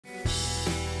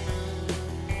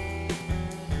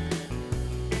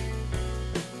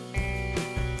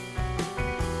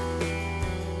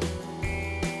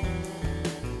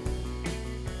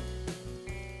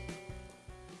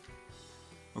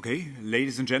Okay,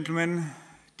 ladies and gentlemen,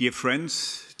 dear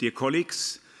friends, dear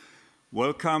colleagues,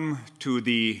 welcome to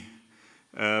the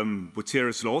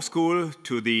Bucerius Law School,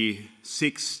 to the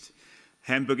 6th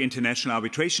Hamburg International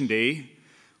Arbitration Day,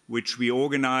 which we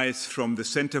organize from the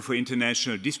Center for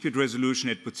International Dispute Resolution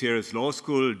at Bucerius Law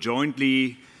School,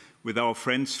 jointly with our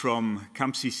friends from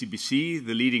CAM-CCBC,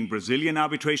 the leading Brazilian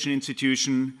arbitration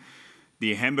institution,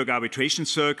 the Hamburg Arbitration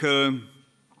Circle,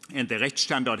 and the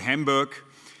Rechtsstandort Hamburg,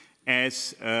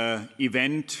 as an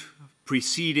event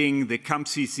preceding the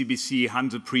CAM-CCBC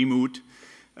Hanse Primut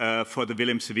for the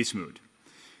Wilhelmse Wismut.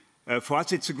 For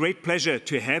us, it's a great pleasure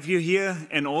to have you here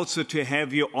and also to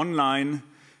have you online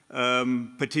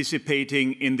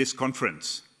participating in this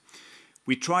conference.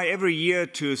 We try every year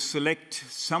to select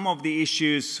some of the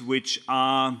issues which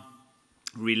are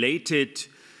related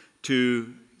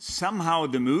to somehow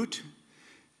the mood,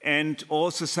 and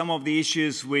also some of the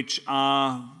issues which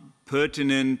are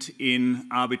pertinent in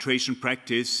arbitration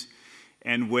practice,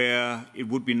 and where it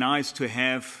would be nice to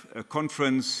have a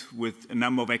conference with a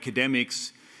number of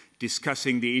academics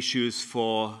discussing the issues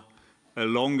for a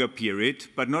longer period,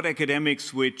 but not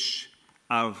academics which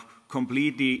are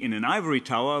completely in an ivory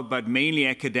tower, but mainly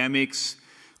academics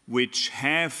which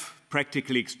have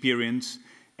practical experience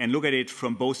and look at it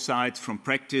from both sides, from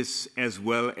practice as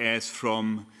well as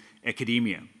from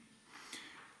academia.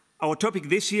 Our topic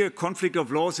this year, conflict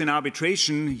of laws in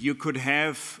arbitration, you could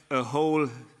have a whole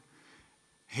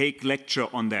Hague lecture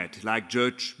on that, like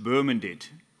Judge Berman did.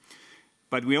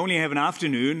 But we only have an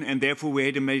afternoon, and therefore we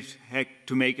had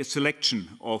to make a selection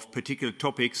of particular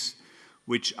topics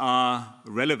which are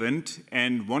relevant.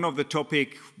 And one of the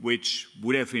topics which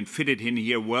would have been fitted in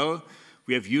here well,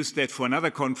 we have used that for another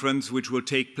conference which will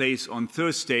take place on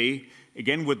Thursday,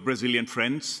 again with Brazilian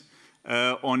friends,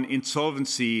 on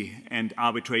insolvency and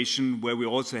arbitration, where we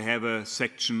also have a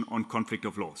section on conflict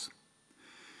of laws.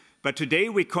 But today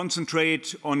we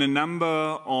concentrate on a number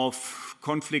of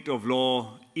conflict of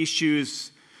law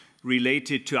issues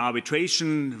related to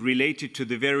arbitration, related to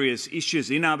the various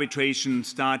issues in arbitration,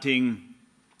 starting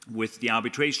with the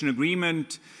arbitration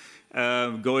agreement,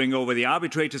 going over the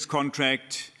arbitrator's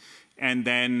contract, and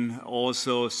then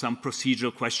also some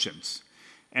procedural questions.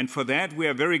 And for that, we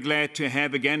are very glad to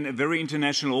have, again, a very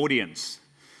international audience.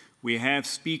 We have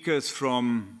speakers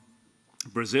from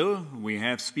Brazil, we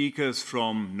have speakers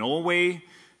from Norway,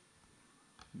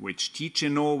 which teach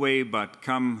in Norway but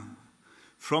come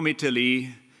from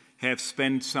Italy, have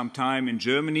spent some time in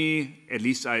Germany, at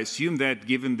least I assume that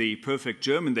given the perfect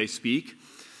German they speak.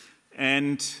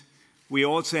 And we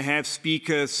also have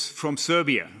speakers from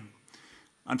Serbia.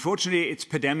 Unfortunately, it's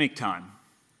pandemic time.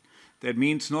 That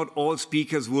means not all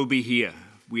speakers will be here.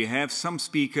 We have some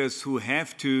speakers who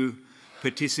have to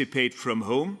participate from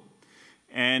home,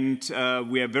 and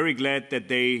we are very glad that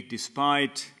they,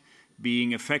 despite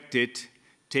being affected,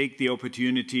 take the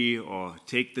opportunity or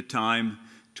take the time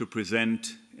to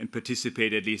present and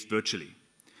participate at least virtually.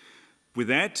 With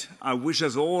that, I wish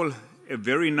us all a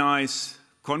very nice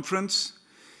conference.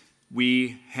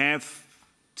 We have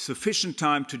sufficient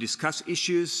time to discuss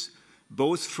issues,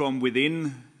 both from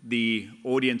within the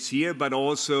audience here, but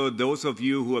also those of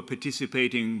you who are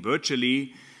participating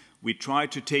virtually. We try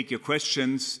to take your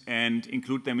questions and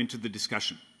include them into the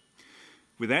discussion.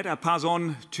 With that, I pass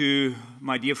on to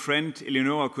my dear friend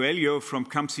Eleonora Coelho from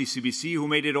CAM-CCBC, who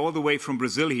made it all the way from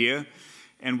Brazil here.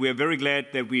 And we are very glad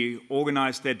that we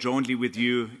organize that jointly with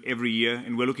you every year.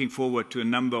 And we're looking forward to a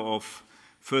number of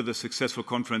further successful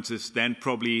conferences, then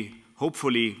probably,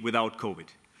 hopefully, without COVID.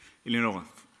 Eleonora,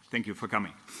 thank you for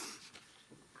coming.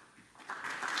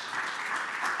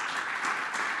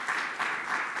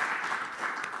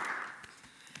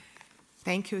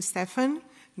 Thank you, Stefan.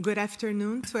 Good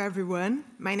afternoon to everyone.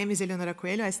 My name is Eleonora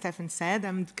Coelho, as Stefan said.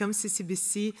 I'm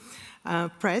CAM-CCBC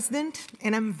president,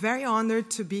 and I'm very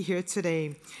honored to be here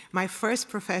today. My first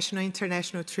professional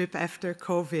international trip after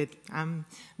COVID.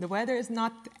 The weather is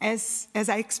not as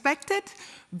I expected,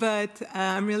 but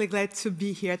I'm really glad to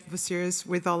be here at Bucerius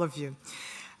with all of you.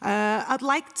 I'd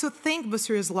like to thank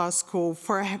Bucerius Law School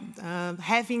for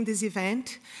having this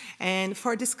event and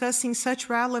for discussing such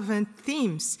relevant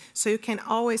themes, so you can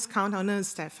always count on us,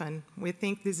 Stefan. We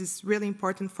think this is really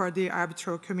important for the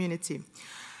arbitral community.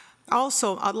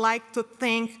 Also, I'd like to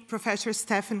thank Professor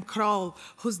Stefan Kröll,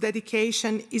 whose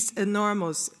dedication is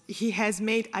enormous. He has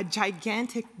made a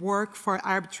gigantic work for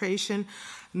arbitration,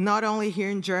 not only here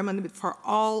in Germany, but for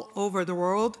all over the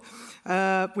world,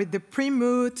 with the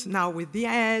Primut, now with the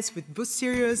HIAD, with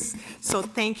Bucerius. So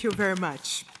thank you very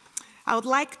much. I would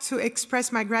like to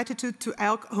express my gratitude to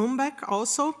Elke Humbeck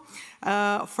also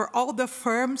for all the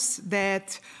firms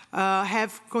that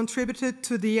have contributed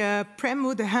to the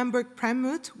Premut, the Hamburg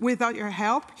Premut. Without your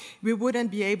help, we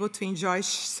wouldn't be able to enjoy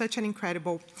such an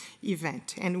incredible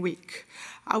event and week.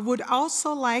 I would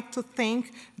also like to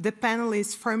thank the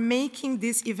panelists for making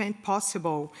this event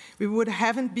possible. We would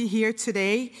haven't be here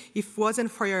today if it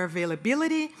wasn't for your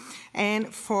availability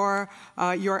and for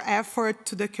your effort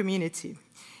to the community.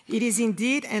 It is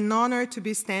indeed an honor to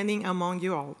be standing among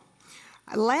you all.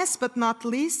 Last but not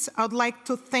least, I would like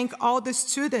to thank all the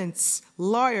students,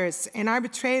 lawyers, and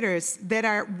arbitrators that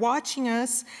are watching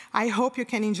us. I hope you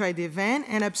can enjoy the event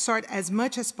and absorb as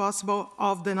much as possible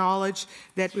of the knowledge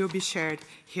that will be shared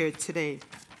here today.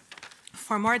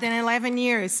 For more than 11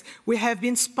 years, we have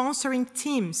been sponsoring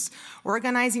teams,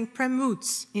 organizing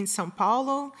Premuts in São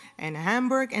Paulo and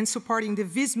Hamburg, and supporting the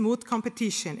Vismut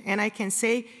competition, and I can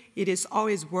say it is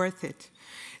always worth it.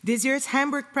 This year's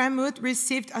Hamburg Premut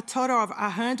received a total of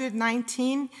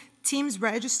 119 teams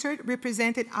registered,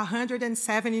 represented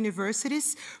 107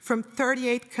 universities from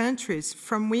 38 countries,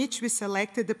 from which we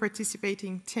selected the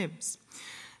participating teams.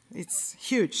 It's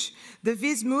huge. The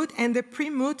Vismut and the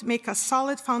Premut make a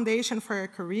solid foundation for your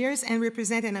careers and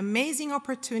represent an amazing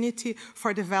opportunity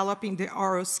for developing the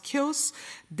oral skills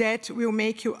that will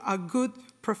make you a good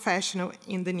professional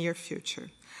in the near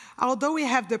future. Although we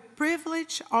have the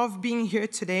privilege of being here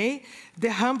today,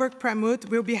 the Hamburg Premut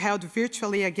will be held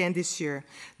virtually again this year.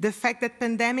 The fact that the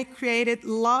pandemic created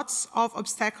lots of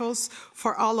obstacles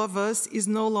for all of us is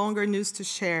no longer news to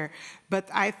share, but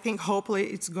I think hopefully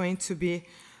it's going to be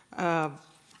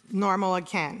normal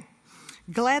again.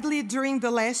 Gladly, during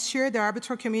the last year, the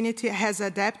arbitral community has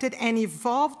adapted and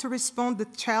evolved to respond to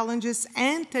the challenges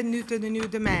and to the new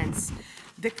demands.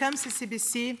 The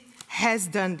CAM-CCBC has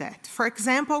done that. For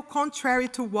example, contrary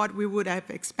to what we would have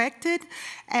expected,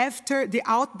 after the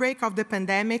outbreak of the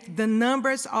pandemic, the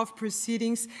numbers of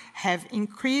proceedings have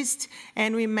increased,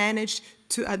 and we managed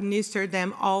to administer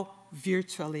them all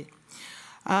virtually.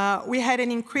 We had an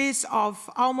increase of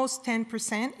almost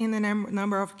 10% in the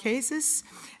number of cases,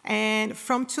 and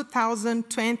from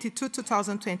 2020 to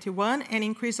 2021, an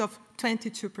increase of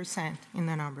 22% in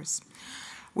the numbers.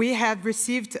 We have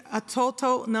received a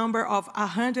total number of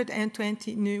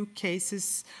 120 new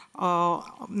cases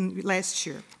last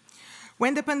year.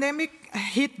 When the pandemic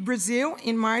hit Brazil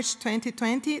in March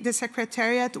 2020, the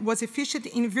Secretariat was efficient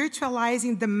in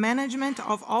virtualizing the management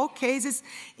of all cases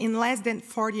in less than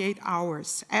 48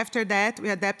 hours. After that, we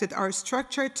adapted our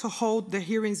structure to hold the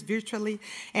hearings virtually,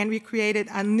 and we created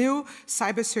a new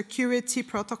cybersecurity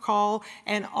protocol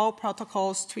and all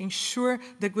protocols to ensure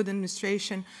the good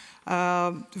administration,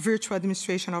 virtual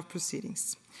administration of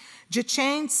proceedings. The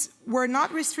changes were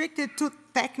not restricted to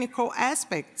technical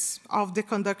aspects of the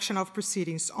conduction of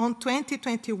proceedings. On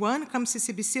 2021,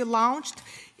 CAM-CCBC launched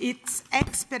its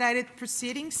expedited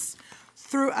proceedings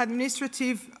through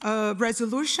administrative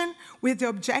resolution with the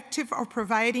objective of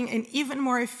providing an even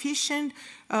more efficient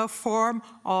form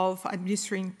of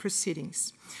administering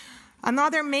proceedings.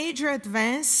 Another major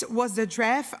advance was the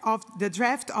draft of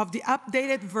the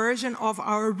updated version of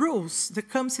our rules, the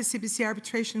CAM-CCBC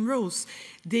arbitration rules.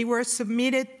 They were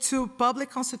submitted to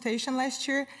public consultation last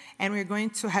year, and we're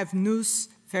going to have news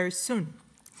very soon.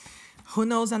 Who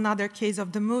knows another case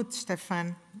of the mood,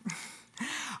 Stefan?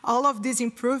 All of these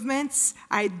improvements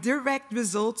are direct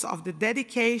results of the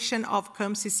dedication of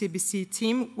CAM-CCBC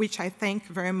team, which I thank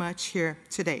very much here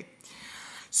today.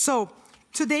 So,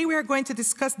 today we are going to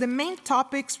discuss the main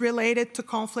topics related to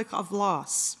conflict of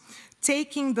laws,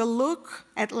 taking the look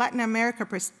at Latin America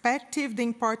perspective, the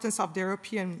importance of the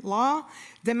European law,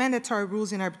 the mandatory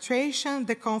rules in arbitration,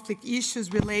 the conflict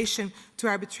issues relation to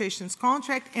arbitration's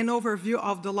contract, and overview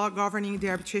of the law governing the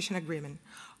arbitration agreement.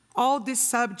 All these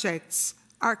subjects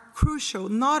are crucial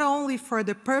not only for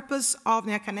the purpose of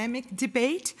the academic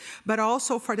debate, but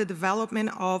also for the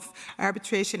development of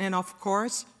arbitration and, of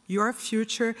course, your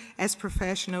future as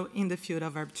professional in the field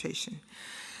of arbitration.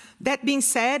 That being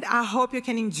said, I hope you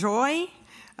can enjoy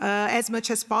as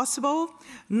much as possible,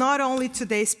 not only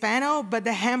today's panel, but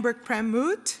the Hamburg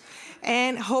Premut,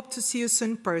 and hope to see you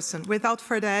soon in person. Without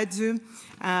further ado,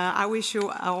 I wish you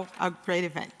all a great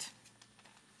event.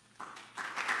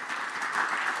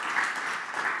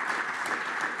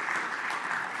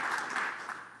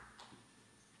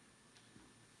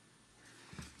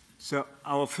 So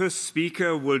our first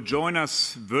speaker will join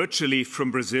us virtually from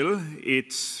Brazil.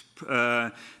 It's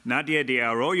Nadia de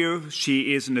Arroyo.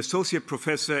 She is an associate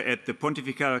professor at the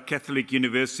Pontifical Catholic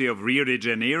University of Rio de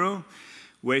Janeiro,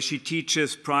 where she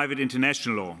teaches private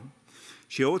international law.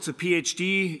 She holds a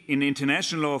PhD in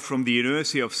international law from the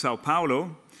University of Sao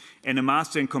Paulo and a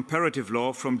master in comparative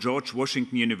law from George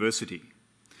Washington University.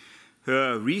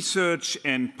 Her research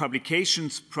and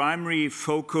publications primarily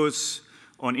focus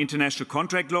on international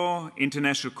contract law,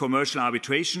 international commercial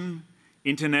arbitration,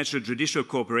 international judicial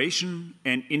cooperation,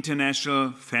 and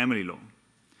international family law.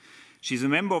 She's a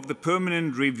member of the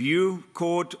Permanent Review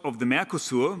Court of the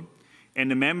Mercosur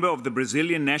and a member of the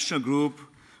Brazilian National Group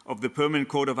of the Permanent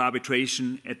Court of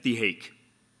Arbitration at The Hague.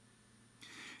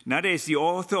 Nadia is the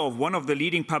author of one of the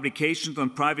leading publications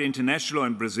on private international law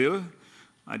in Brazil.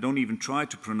 I don't even try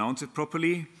to pronounce it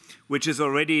properly, which is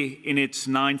already in its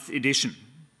 9th edition.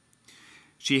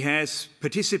 She has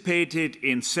participated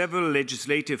in several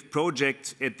legislative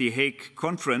projects at the Hague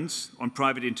Conference on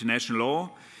private international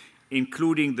law,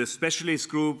 including the specialist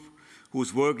group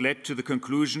whose work led to the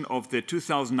conclusion of the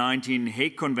 2019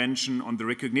 Hague Convention on the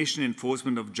recognition and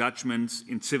enforcement of judgments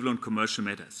in civil and commercial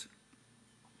matters.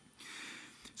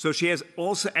 So she has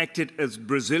also acted as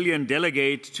Brazilian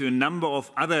delegate to a number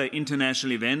of other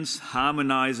international events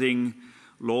harmonizing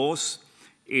laws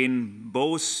in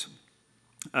both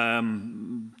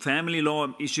family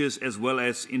law issues as well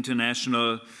as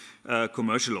international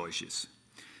commercial law issues.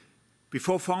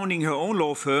 Before founding her own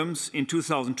law firms in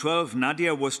 2012,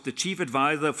 Nadia was the chief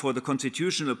advisor for the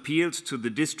constitutional appeals to the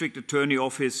district attorney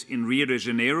office in Rio de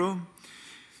Janeiro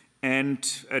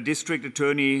and a district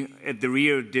attorney at the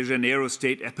Rio de Janeiro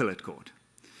State Appellate Court.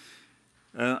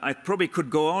 I probably could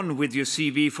go on with your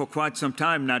CV for quite some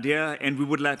time, Nadia, and we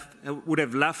would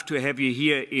have loved to have you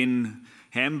here in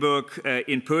Hamburg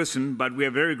in person, but we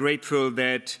are very grateful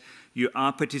that you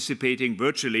are participating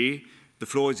virtually. The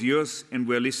floor is yours, and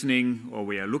we're listening, or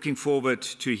we are looking forward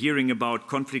to hearing about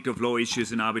conflict of law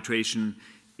issues in arbitration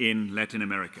in Latin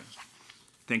America.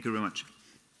 Thank you very much.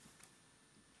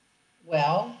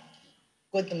 Well,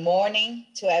 good morning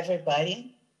to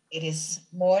everybody. It is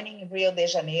morning in Rio de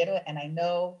Janeiro, and I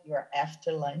know you're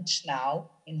after lunch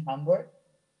now in Hamburg.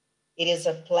 It is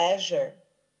a pleasure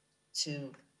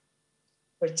to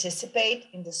participate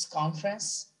in this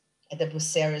conference at the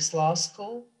Bucerius Law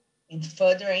School in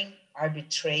furthering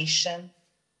arbitration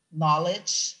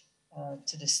knowledge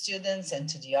to the students and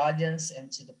to the audience and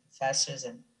to the professors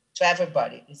and to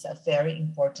everybody. It's a very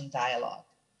important dialogue.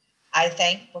 I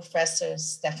thank Professor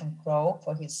Stefan Kröll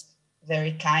for his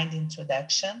very kind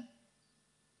introduction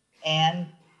and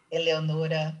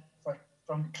Eleonora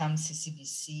from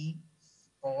CAM-CCBC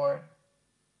for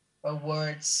her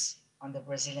words on the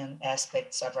Brazilian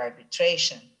aspects of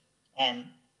arbitration. And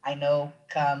I know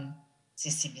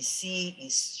CAM-CCBC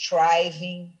is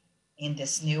striving in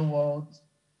this new world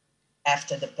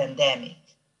after the pandemic.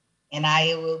 And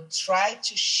I will try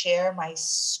to share my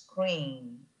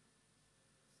screen.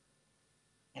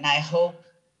 And I hope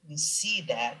you see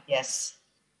that. Yes,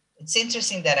 it's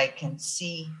interesting that I can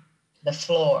see the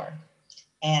floor.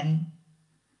 And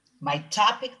my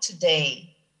topic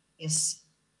today is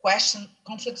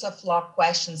conflicts of law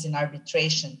questions in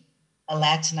arbitration, a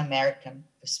Latin American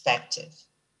perspective.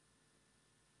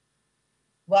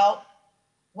 Well,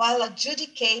 while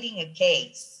adjudicating a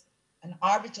case, an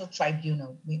arbitral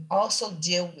tribunal will also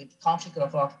deal with conflict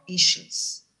of law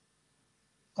issues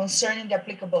concerning the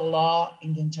applicable law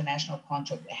in the international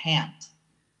contract at hand.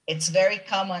 It's very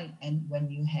common, and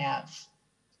when you have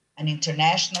an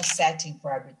international setting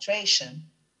for arbitration,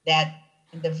 that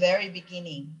in the very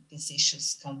beginning, these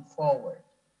issues come forward.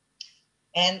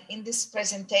 And in this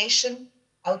presentation,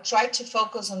 I'll try to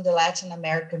focus on the Latin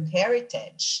American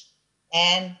heritage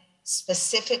and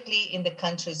specifically in the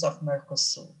countries of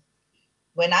Mercosur.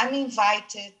 When I'm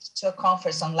invited to a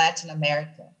conference on Latin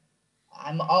America,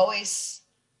 I'm always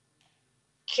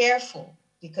careful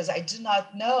because I do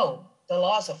not know the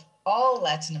laws of all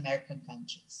Latin American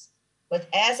countries. But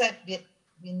as I've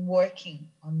been working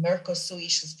on Mercosur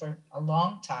issues for a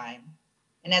long time,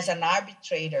 and as an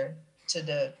arbitrator to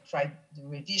the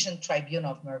Revision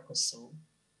Tribunal of Mercosur,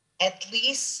 at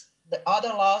least the other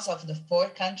laws of the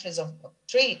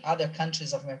three other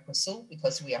countries of Mercosur,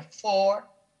 because we are four,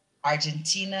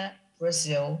 Argentina,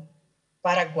 Brazil,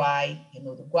 Paraguay, and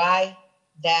Uruguay,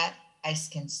 that I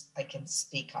can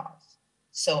speak of.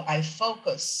 So I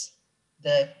focus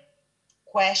the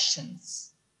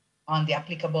questions on the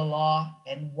applicable law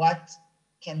and what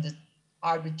can the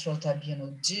arbitral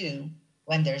tribunal do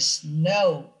when there's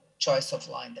no choice of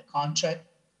law in the contract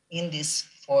in these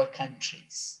four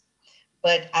countries.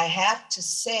 But I have to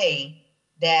say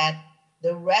that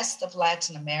the rest of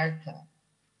Latin America,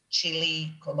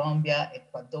 Chile, Colombia,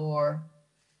 Ecuador,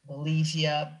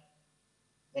 Bolivia,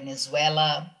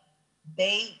 Venezuela,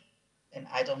 they, and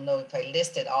I don't know if I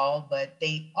listed all, but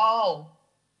they all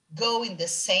go in the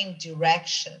same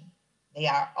direction. They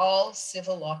are all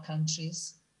civil law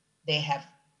countries. They have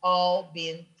all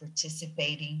been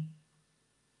participating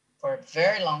for a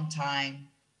very long time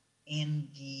in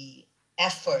the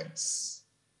efforts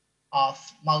of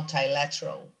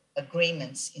multilateral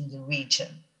agreements in the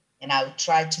region. And I will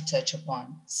try to touch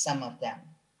upon some of them.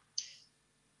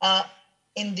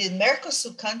 In the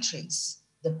Mercosur countries,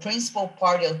 the principal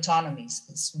party autonomies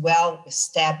is well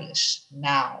established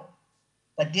now,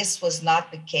 but this was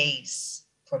not the case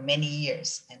for many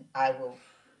years. And I will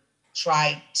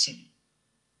try to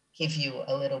give you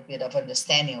a little bit of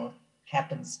understanding of what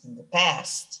happens in the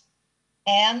past.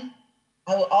 And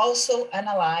I will also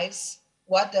analyze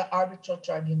what the arbitral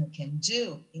tribunal can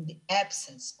do in the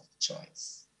absence of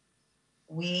choice.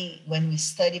 When we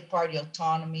study party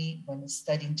autonomy, when we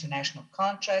study international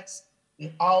contracts,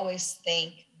 we always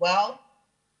think, well,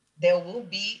 there will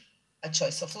be a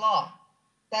choice of law.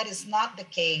 That is not the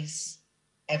case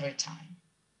every time.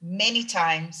 Many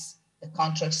times, the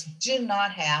contracts do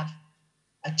not have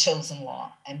a chosen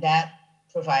law, and that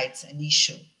provides an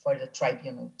issue for the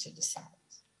tribunal to decide.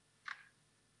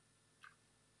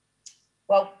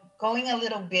 Well, going a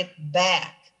little bit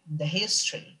back in the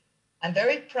history, I'm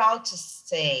very proud to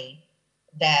say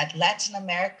that Latin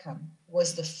America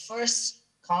was the first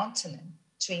continent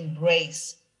to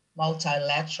embrace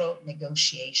multilateral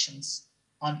negotiations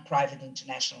on private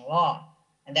international law.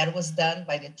 And that was done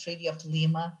by the Treaty of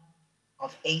Lima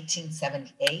of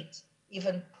 1878,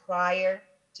 even prior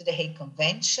to the Hague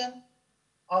Convention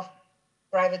of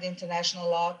Private International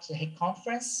Law, to the Hague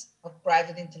Conference of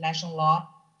Private International Law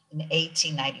in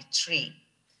 1893.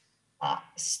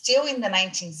 Still in the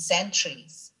 19th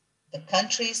centuries, the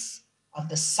countries of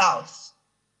the South,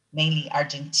 mainly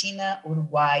Argentina,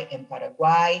 Uruguay, and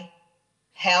Paraguay,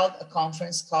 held a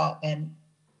conference called and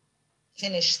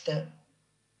finished the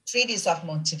Treaties of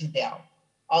Montevideo,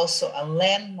 also a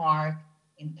landmark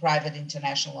in private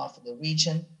international law for the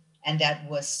region, and that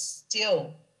was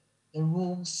still the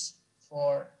rules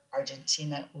for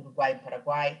Argentina, Uruguay, and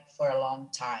Paraguay for a long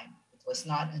time. It was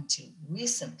not until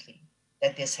recently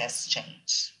that this has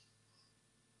changed.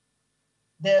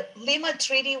 The Lima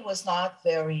Treaty was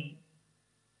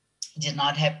did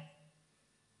not have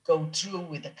go through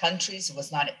with the countries. It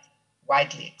was not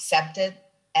widely accepted,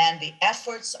 and the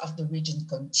efforts of the region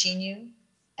continue,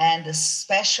 and the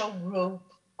special group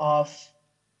of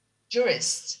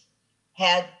jurists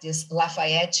had this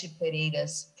Lafayette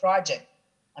Pereira's project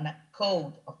on a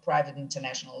code of private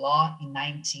international law in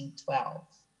 1912.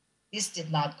 This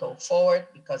did not go forward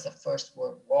because of First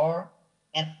World War,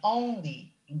 and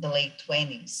only in the late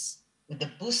 20s, with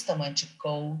the Bustamante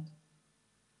Code,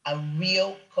 a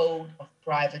real code of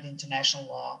private international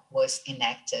law was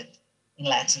enacted in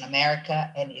Latin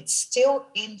America, and it's still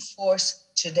in force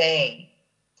today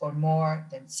for more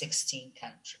than 16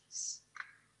 countries.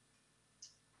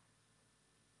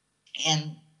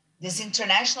 And these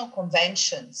international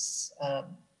conventions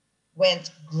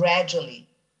went gradually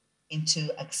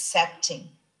into accepting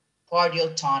party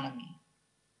autonomy.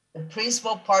 The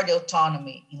principal party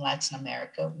autonomy in Latin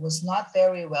America was not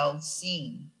very well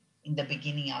seen in the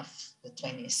beginning of the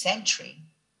 20th century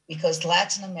because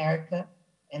Latin America,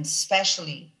 and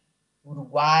especially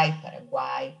Uruguay,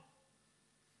 Paraguay,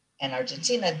 and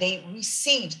Argentina, they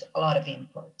received a lot of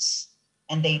imports,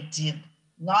 and they did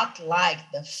not like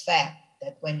the fact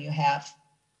that when you have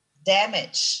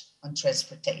damage on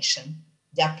transportation,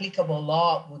 the applicable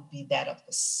law would be that of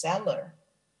the seller,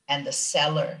 and the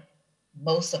seller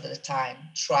most of the time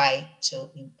try to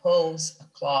impose a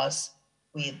clause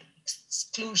with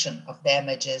exclusion of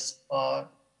damages or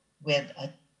with a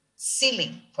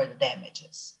ceiling for the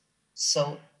damages.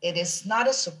 So it is not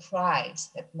a surprise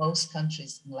that most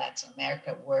countries in Latin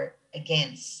America were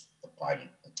against the party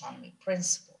autonomy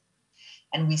principle.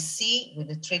 And we see with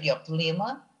the Treaty of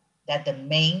Lima that the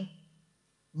main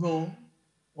rule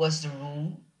was the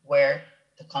rule where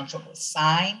the contract was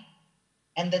signed,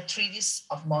 and the treaties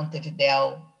of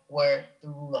Montevideo were the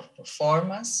rule of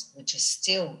performance, which is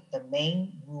still the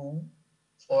main rule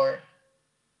for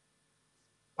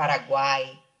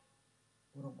Paraguay,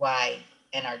 Uruguay,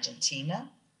 and Argentina.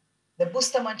 The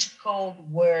Bustamante Code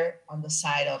were on the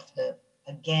side of the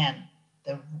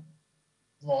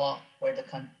law where the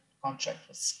contract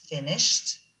was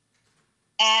finished.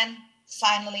 And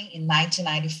finally, in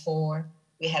 1994,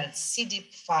 we had a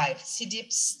CDIP 5.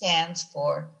 CDIP stands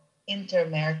for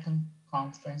Inter-American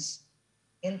Conference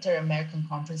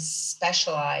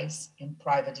specialized in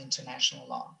private international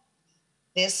law.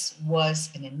 This was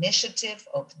an initiative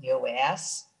of the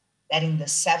OAS that in the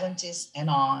 70s and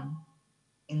on,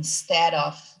 instead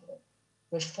of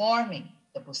reforming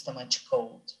the Bustamante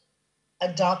Code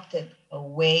adopted a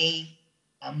way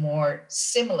more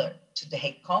similar to the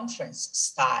Hague Conference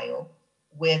style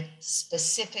with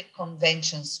specific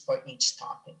conventions for each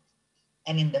topic.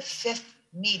 And in the 5th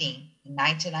meeting in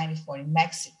 1994 in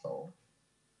Mexico,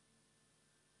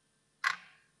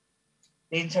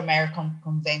 the Inter-American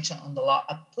Convention on the Law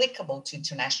Applicable to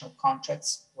International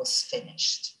Contracts was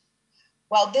finished.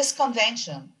 Well, this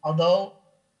convention, although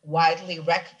widely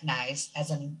recognized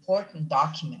as an important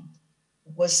document,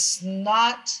 was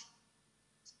not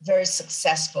very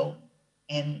successful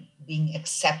in being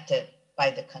accepted by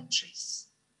the countries.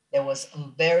 There was a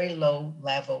very low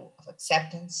level of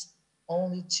acceptance.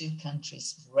 Only 2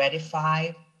 countries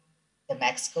ratified the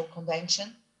Mexico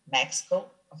Convention,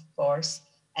 Mexico, of course,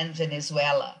 and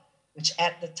Venezuela, which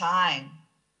at the time,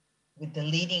 with the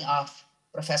leading of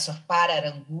Professor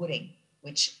Pararanguren,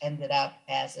 which ended up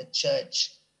as a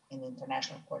judge in the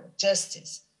International Court of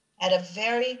Justice, had a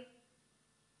very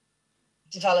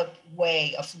developed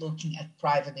way of looking at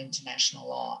private international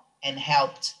law and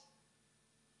helped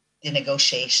the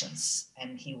negotiations.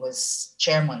 And he was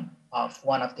chairman of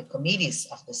one of the committees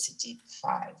of the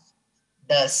CT5.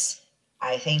 Thus,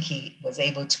 I think he was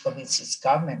able to convince his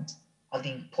government of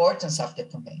the importance of the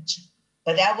convention.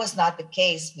 But that was not the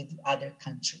case with the other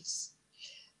countries.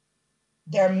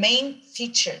 Their main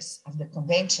features of the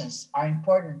conventions are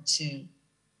important to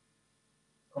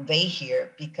convey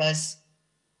here because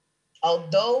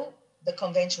although the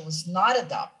convention was not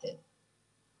adopted,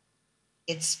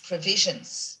 its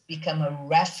provisions become a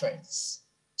reference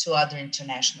to other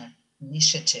international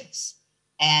initiatives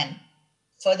and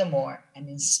furthermore, an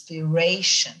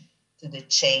inspiration to the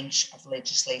change of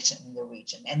legislation in the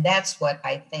region. And that's what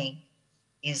I think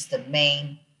is the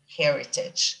main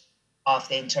heritage of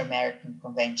the Inter-American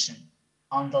Convention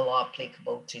on the Law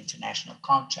Applicable to International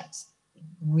Contracts. It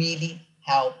really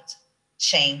helped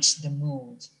change the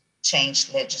mood,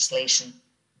 change legislation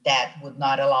that would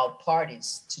not allow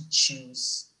parties to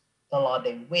choose the law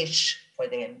they wish for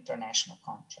their international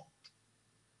contract.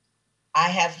 I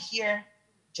have here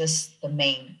just the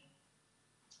main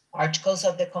articles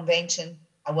of the convention.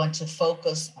 I want to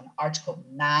focus on Article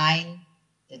 9,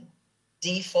 the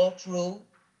default rule,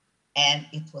 and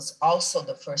it was also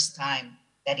the first time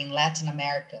that in Latin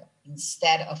America,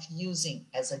 instead of using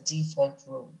as a default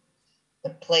rule the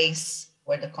place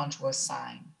where the contract was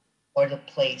signed or the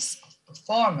place of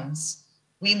performance,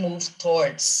 we moved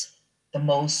towards the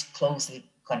most closely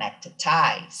connected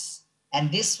ties. And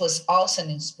this was also an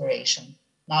inspiration,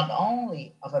 not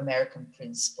only of American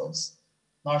principles,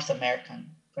 North American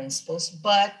principles,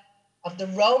 but of the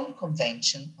Rome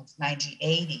Convention of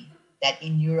 1980 that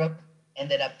in Europe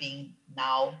ended up being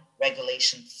now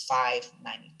Regulation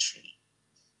 593.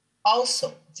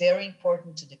 Also, very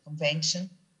important to the convention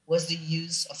was the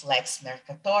use of lex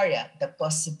mercatoria, the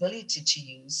possibility to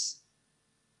use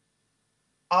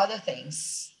other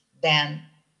things than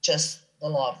just the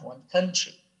law of one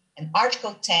country. And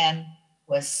Article 10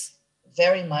 was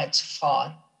very much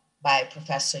fought by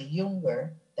Professor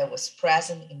Junger that was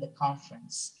present in the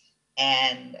conference.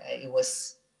 And it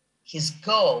was his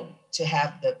goal to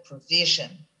have the provision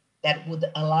that would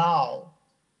allow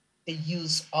the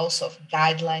use also of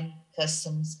guideline,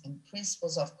 customs, and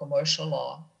principles of commercial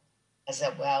law, as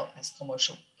well as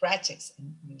commercial practice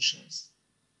and usuals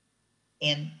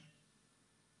in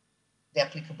the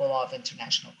applicable law of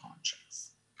international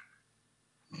contracts.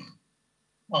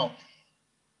 Well,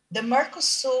 the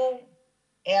Mercosur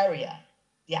area,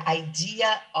 the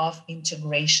idea of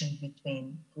integration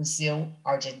between Brazil,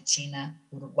 Argentina,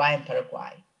 Uruguay, and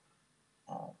Paraguay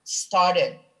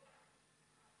started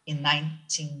in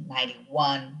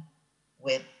 1991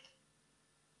 with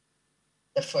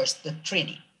the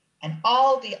treaty. And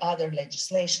all the other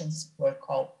legislations were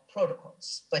called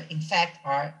protocols, but in fact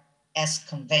are as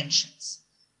conventions.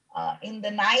 In the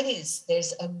 90s,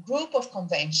 there's a group of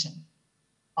conventions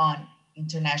on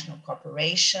international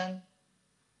cooperation,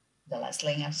 the Las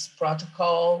Leñas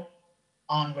Protocol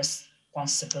on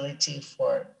responsibility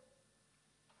for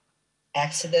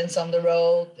accidents on the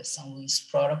road, the San Luis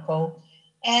Protocol.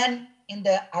 And in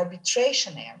the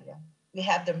arbitration area, we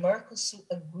have the Mercosur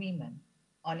Agreement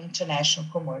on International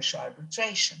Commercial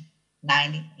Arbitration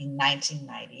in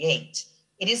 1998.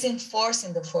 It is in force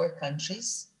in the 4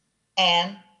 countries,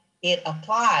 and it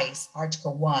applies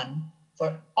Article 1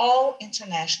 for all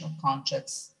international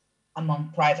contracts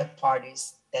among private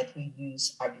parties that will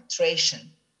use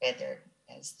arbitration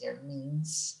as their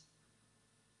means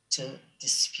to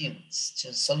disputes,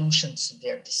 to solutions to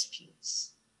their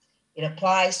disputes. It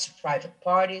applies to private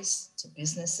parties, to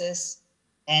businesses,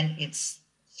 and it's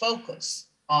focused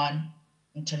on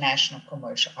international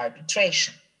commercial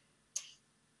arbitration.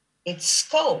 Its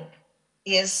scope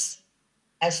is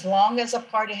as long as a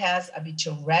party has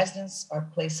habitual residence or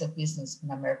place of business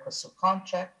in a Mercosur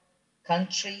contract,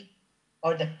 country,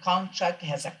 or the contract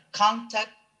has a contact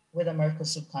with a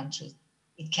Mercosur country,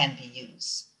 it can be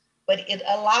used. But it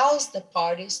allows the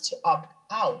parties to opt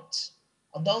out,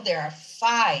 although there are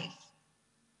 5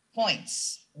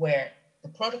 points where the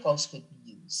protocols could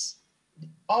be used. It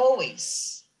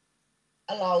always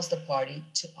allows the party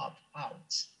to opt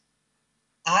out.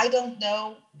 I don't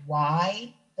know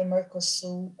why the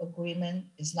Mercosur agreement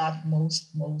is not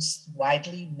most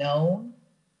widely known.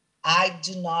 I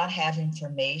do not have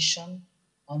information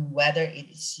on whether it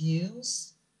is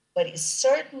used, but it's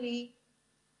certainly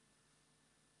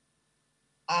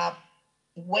a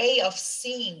way of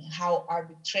seeing how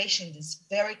arbitration in these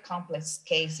very complex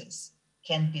cases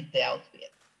can be dealt with.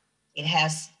 It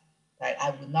has,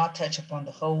 I will not touch upon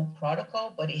the whole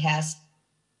protocol, but it has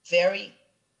very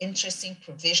interesting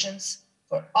provisions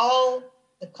for all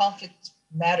the conflict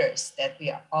matters that we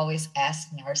are always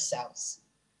asking ourselves.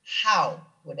 How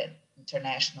would an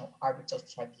international arbitral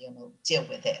tribunal deal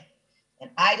with it? And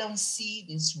I don't see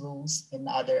these rules in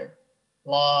other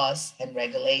laws and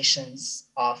regulations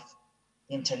of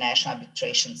the international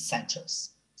arbitration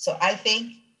centers. So I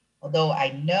think, although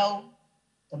I know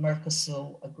the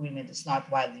Mercosur agreement is not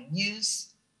widely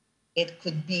used, it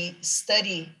could be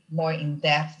studied more in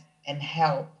depth and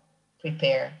help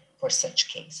prepare for such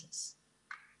cases.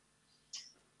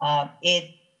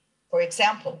 For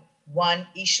example, one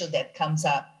issue that comes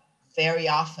up very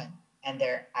often, and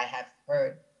there I have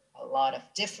heard a lot of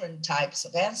different types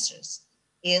of answers,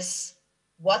 is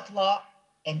what law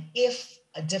and if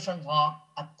a different law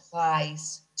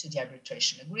applies to the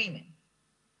arbitration agreement,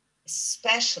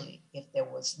 especially if there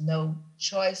was no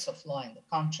choice of law in the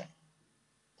contract.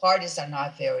 Parties are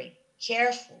not very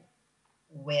careful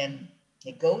when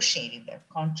negotiating their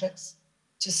contracts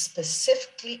to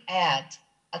specifically add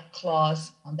a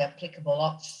clause on the applicable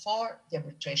law for the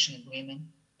arbitration agreement,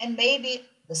 and maybe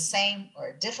the same or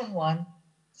a different one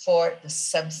for the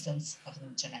substance of the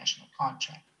international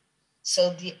contract. So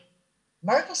the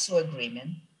Mercosur agreement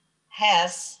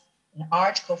has in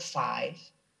Article 5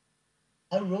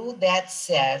 a rule that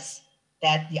says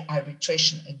that the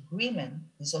arbitration agreement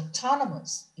is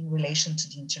autonomous in relation to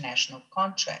the international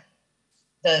contract.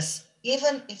 Thus,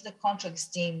 even if the contract is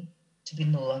deemed to be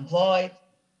null and void,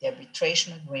 the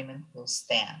arbitration agreement will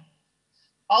stand.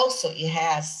 Also, it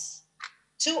has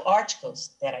 2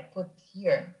 articles that I put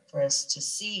here for us to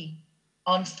see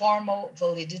on formal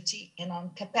validity and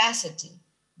on capacity,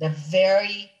 the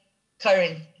very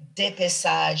current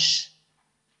dépeçage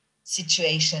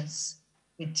situations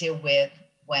we deal with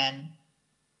when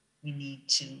we need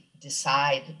to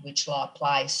decide which law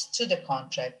applies to the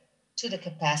contract, to the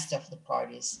capacity of the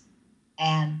parties,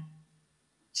 and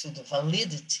to the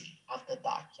validity of the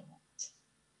document.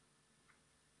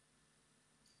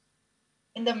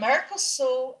 In the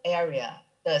Mercosur area,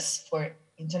 thus for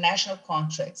international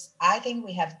contracts, I think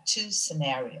we have 2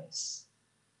 scenarios.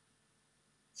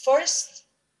 First,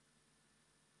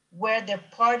 where the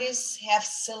parties have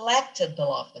selected the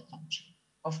law of the country.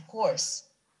 Of course,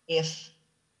 if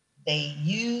they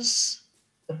use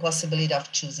the possibility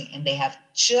of choosing and they have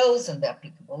chosen the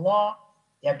applicable law,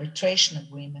 the arbitration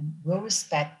agreement will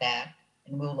respect that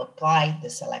and will apply the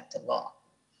selected law.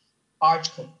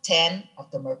 Article 10 of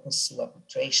the Mercosur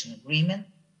Arbitration Agreement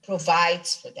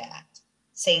provides for that,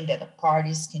 saying that the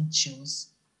parties can choose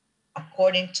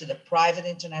according to the private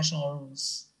international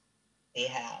rules they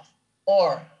have,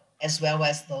 or as well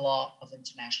as the law of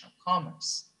international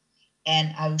commerce.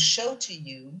 And I will show to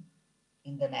you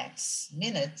in the next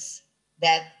minutes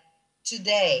that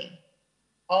today,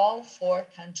 all 4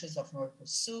 countries of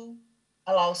Mercosur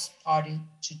allows parties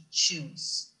to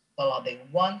choose the law they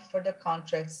want for the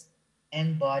contracts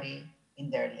embodied in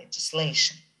their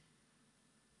legislation.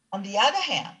 On the other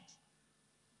hand,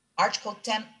 Article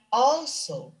 10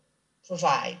 also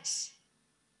provides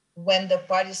when the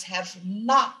parties have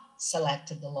not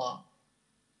selected the law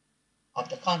of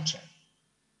the contract.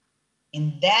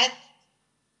 In that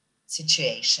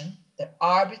situation, the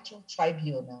arbitral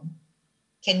tribunal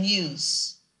can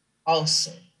use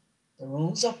also the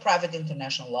rules of private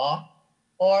international law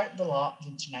or the law of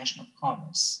international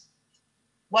commerce.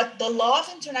 What the law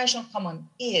of international commerce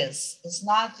is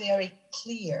not very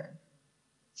clear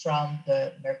from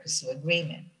the Mercosur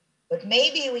agreement, but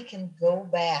maybe we can go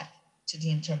back to the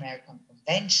Inter-American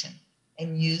Convention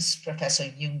and use Professor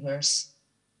Junger's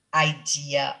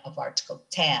idea of Article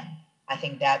 10. I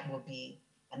think that will be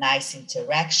a nice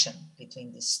interaction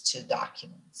between these 2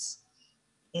 documents.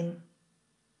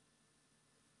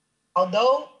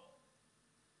 Although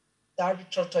the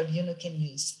arbitral tribunal can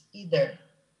use either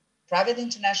private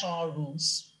international law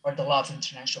rules or the law of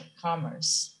international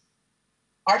commerce.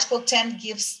 Article 10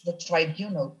 gives the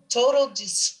tribunal total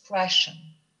discretion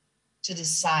to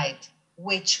decide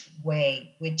which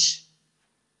way, which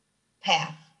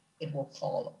path it will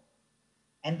follow.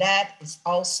 And that is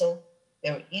also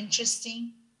very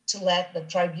interesting, to let the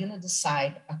tribunal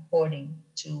decide according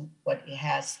to what it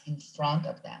has in front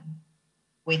of them,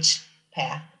 which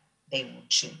path they will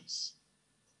choose.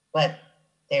 But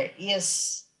there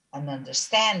is an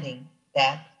understanding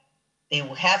that they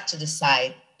will have to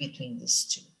decide between these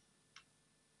two.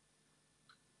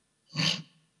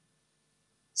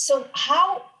 So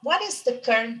what is the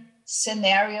current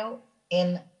scenario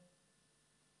in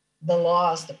the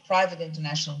laws, the private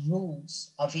international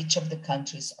rules of each of the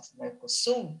countries of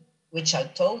Mercosur, which I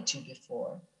told you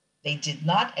before, they did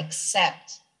not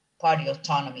accept party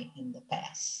autonomy in the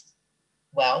past?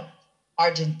 Well,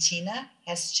 Argentina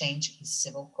has changed its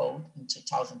civil code in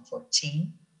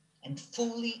 2014 and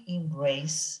fully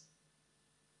embraced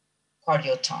party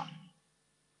autonomy.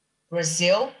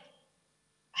 Brazil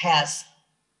has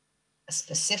a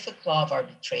specific law of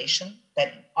arbitration that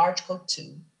in Article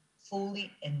 2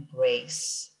 fully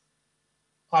embrace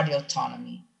party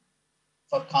autonomy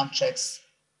for contracts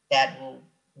that will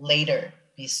later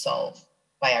be solved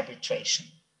by arbitration.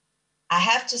 I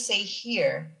have to say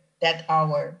here that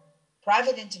our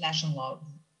private international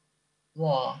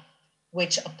law,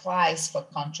 which applies for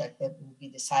contract that will be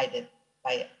decided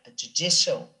by a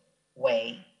judicial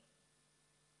way,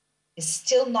 is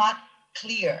still not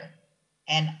clear,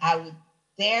 and I would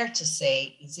dare to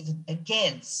say is even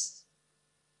against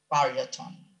party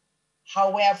autonomy.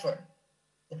 However,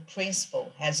 the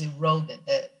principle has eroded,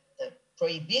 the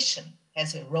prohibition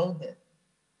has eroded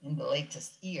in the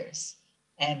latest years.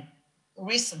 And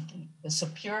recently, the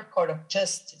Superior Court of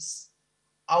Justice,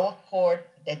 our court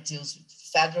that deals with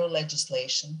federal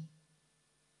legislation,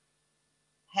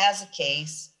 has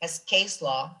case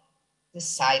law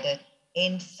decided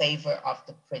in favor of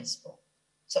the principle.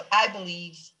 So I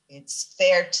believe it's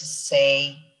fair to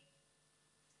say,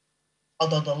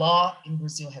 although the law in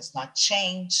Brazil has not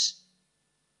changed,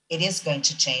 it is going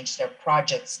to change. Their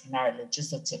projects in our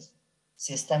legislative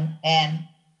system, and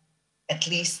at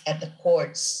least at the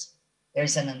courts,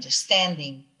 there's an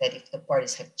understanding that if the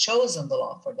parties have chosen the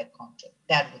law for the contract,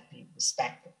 that would be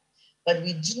respected. But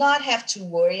we do not have to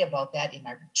worry about that in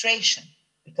arbitration,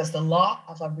 because the law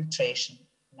of arbitration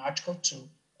in Article 2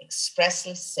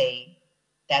 expressly say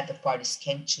that the parties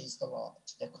can choose the law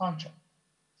to the contract.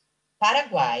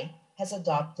 Paraguay has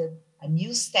adopted a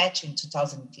new statute in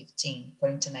 2015 for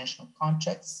international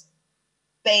contracts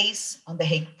based on the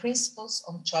Hague Principles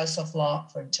on choice of law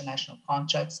for international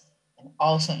contracts, and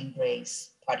also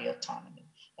embrace party autonomy.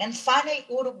 And finally,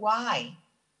 Uruguay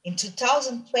in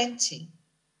 2020,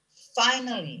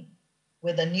 finally,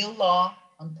 with a new law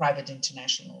on private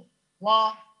international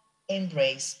law,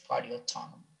 embraced party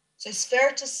autonomy. So it's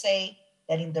fair to say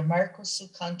that in the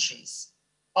Mercosur countries,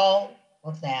 all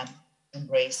of them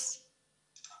embrace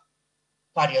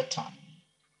party autonomy.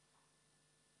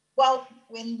 Well,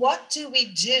 what do we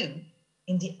do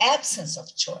in the absence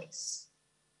of choice?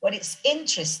 What is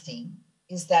interesting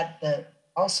is that the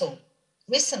also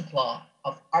recent law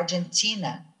of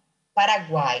Argentina,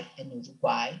 Paraguay, and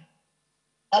Uruguay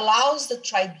allows the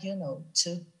tribunal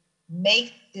to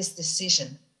make this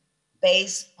decision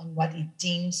based on what it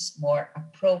deems more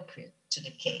appropriate to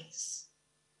the case.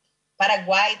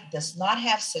 Paraguay does not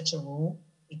have such a rule.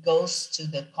 It goes to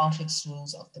the conflicts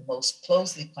rules of the most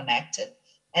closely connected.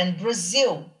 And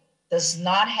Brazil does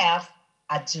not have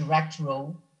a direct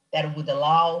rule that would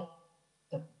allow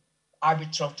the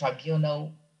arbitral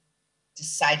tribunal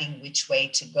deciding which way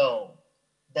to go.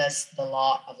 Thus, the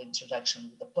law of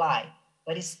introduction would apply.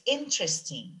 But it's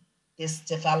interesting, this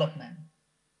development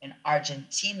in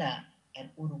Argentina and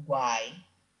Uruguay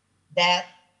that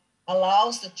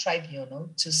allows the tribunal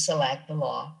to select the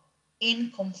law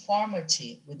in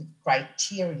conformity with the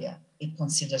criteria it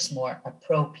considers more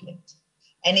appropriate.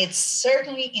 And it's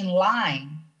certainly in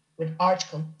line with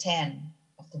Article 10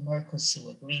 of the Mercosur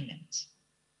Agreement.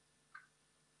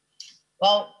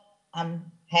 Well,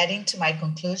 I'm heading to my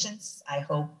conclusions. I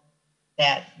hope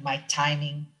that my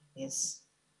timing is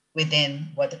within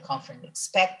what the conference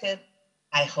expected.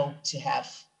 I hope to have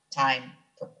time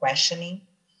for questioning,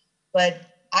 but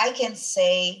I can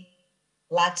say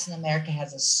Latin America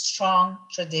has a strong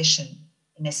tradition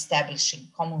in establishing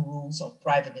common rules of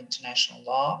private international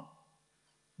law,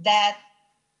 that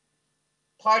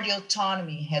party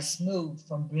autonomy has moved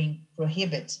from being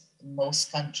prohibited in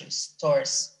most countries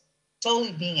towards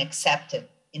totally being accepted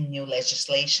in new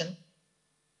legislation.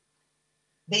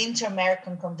 The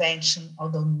Inter-American Convention,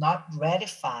 although not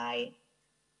ratified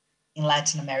in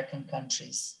Latin American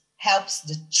countries, helps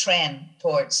the trend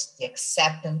towards the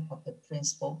acceptance of the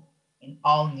principle in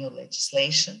all new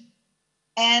legislation.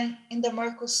 And in the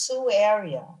Mercosur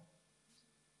area,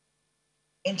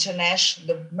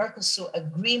 the Mercosur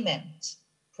agreement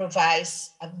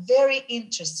provides a very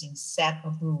interesting set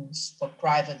of rules for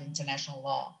private international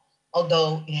law,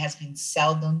 although it has been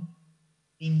seldom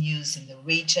been used in the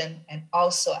region. And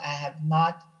also I have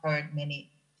not heard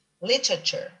many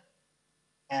literature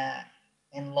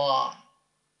and law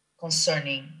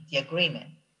concerning the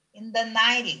agreement. In the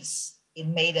 90s, it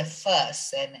made a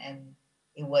fuss and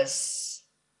it was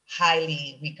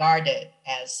highly regarded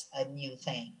as a new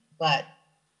thing. But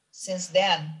since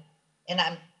then,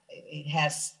 it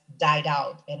has died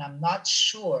out, and I'm not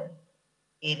sure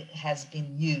it has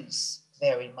been used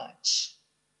very much.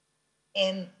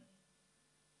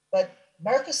 But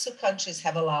Mercosur countries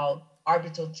have allowed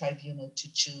arbitral tribunal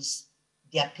to choose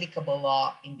the applicable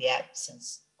law in the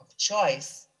absence of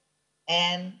choice.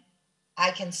 And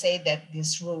I can say that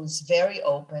this rule is very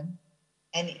open,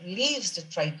 and it leaves the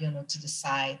tribunal to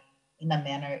decide in a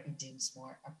manner it deems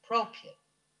more appropriate.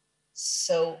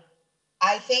 So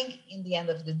I think in the end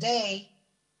of the day,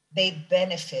 they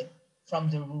benefit from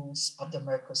the rules of the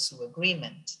Mercosur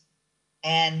agreement.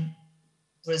 And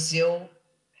Brazil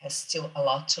has still a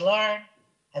lot to learn,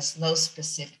 has no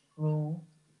specific rule,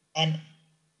 and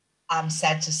I'm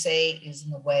sad to say is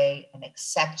in a way an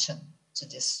exception to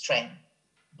this trend.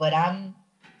 But I'm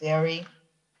very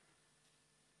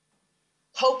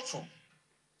hopeful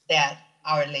that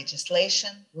our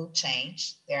legislation will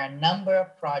change. There are a number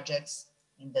of projects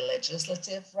in the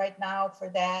legislative right now for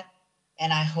that,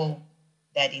 and I hope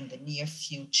that in the near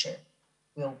future,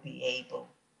 we'll be able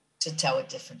to tell a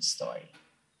different story.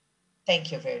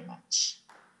 Thank you very much.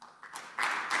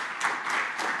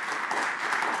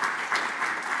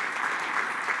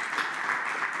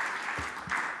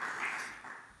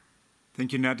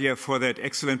 Thank you, Nadia, for that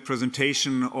excellent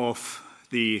presentation of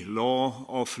the law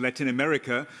of Latin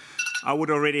America. I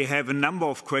would already have a number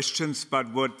of questions,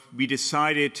 but what we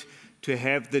decided to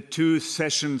have the two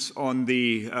sessions on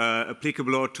the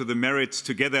applicable law to the merits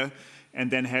together, and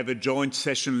then have a joint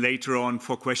session later on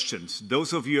for questions.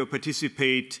 Those of you who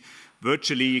participate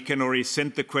virtually, you can already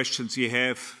send the questions you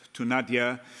have to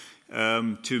Nadia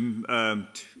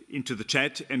into the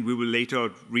chat, and we will later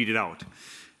read it out.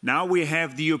 Now we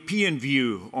have the European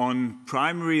view on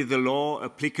primarily the law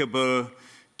applicable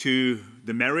to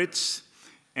the merits.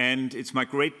 And it's my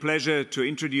great pleasure to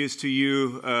introduce to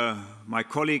you my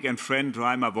colleague and friend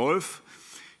Reimer Wolf.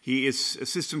 He is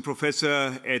assistant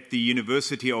professor at the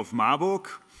University of Marburg,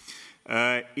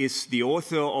 is the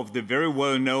author of the very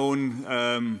well-known,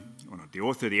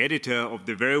 the editor of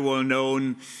the very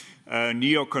well-known New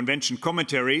York Convention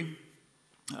commentary,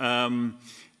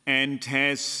 and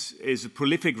is a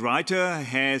prolific writer,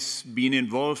 has been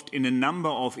involved in a number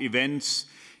of events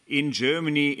in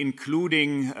Germany,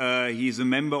 including he is a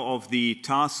member of the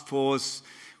task force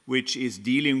which is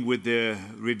dealing with the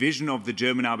revision of the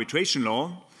German arbitration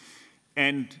law.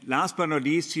 And last but not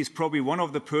least, he's probably one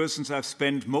of the persons I've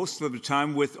spent most of the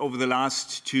time with over the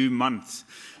last 2 months,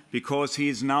 because he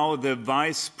is now the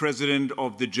vice president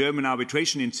of the German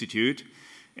Arbitration Institute.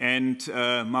 And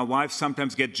my wife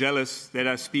sometimes gets jealous that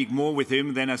I speak more with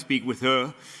him than I speak with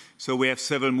her. So we have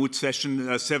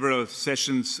several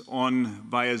sessions on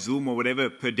via Zoom or whatever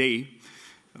per day.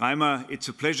 Reimer, it's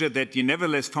a pleasure that you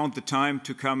nevertheless found the time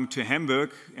to come to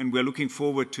Hamburg, and we're looking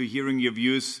forward to hearing your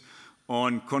views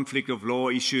on conflict of law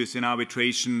issues in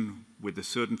arbitration with a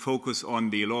certain focus on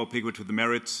the law applicable to the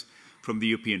merits from the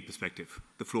European perspective.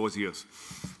 The floor is yours.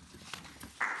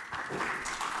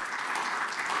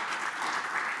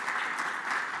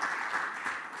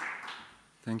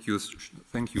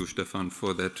 Thank you, Stefan,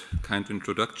 for that kind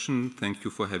introduction. Thank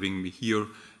you for having me here.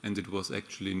 And it was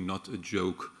actually not a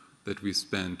joke that we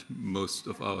spent most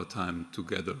of our time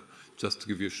together. Just to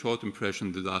give you a short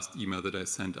impression, the last email that I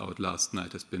sent out last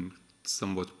night has been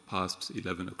somewhat past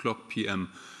 11 o'clock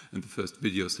p.m. And the first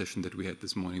video session that we had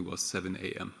this morning was 7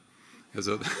 a.m.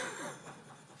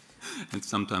 And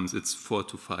sometimes it's 4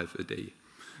 to 5 a day.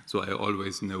 So I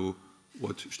always know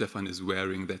what Stefan is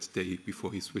wearing that day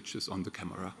before he switches on the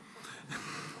camera.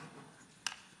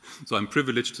 So I'm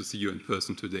privileged to see you in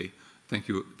person today. Thank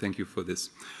you for this.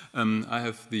 I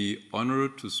have the honor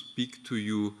to speak to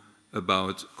you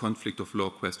about conflict of law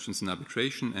questions in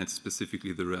arbitration, and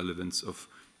specifically the relevance of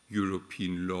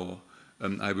European law.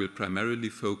 I will primarily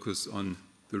focus on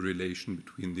the relation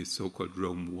between the so-called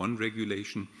Rome I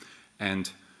regulation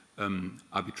and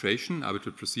arbitration,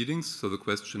 arbitral proceedings. So the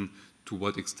question, to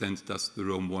what extent does the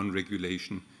Rome I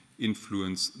regulation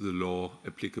influence the law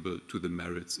applicable to the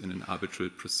merits in an arbitral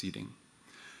proceeding.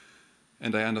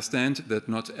 And I understand that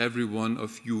not every one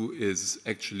of you is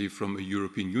actually from a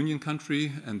European Union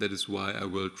country, and that is why I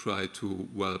will try to,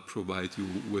 well, provide you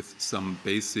with some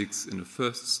basics in a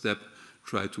first step,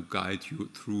 try to guide you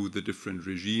through the different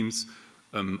regimes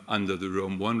under the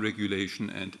Rome I regulation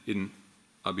and in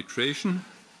arbitration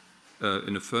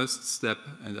in a first step,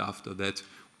 and after that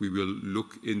we will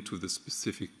look into the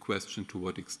specific question to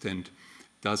what extent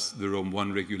does the Rome I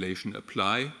regulation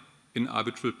apply in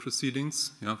arbitral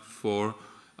proceedings, yeah, for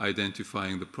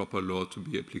identifying the proper law to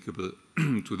be applicable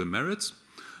to the merits.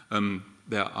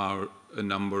 There are a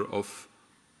number of,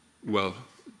 well,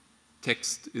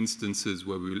 text instances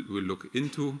where we'll look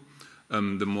into.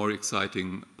 The more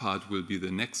exciting part will be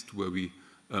the next, where we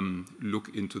look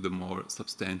into the more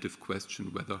substantive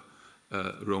question whether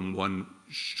Rome I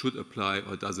should apply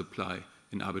or does apply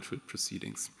in arbitral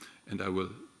proceedings. And I will,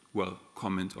 well,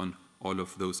 comment on all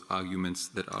of those arguments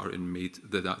that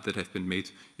have been made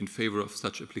in favor of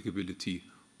such applicability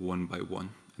one by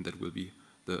one, and that will be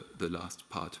the last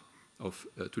part of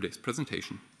today's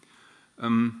presentation.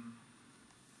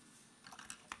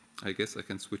 I guess I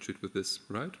can switch it with this,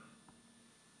 right?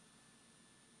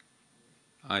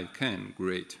 I can,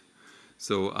 great.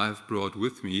 So I've brought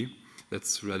with me,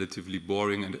 that's relatively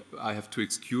boring, and I have to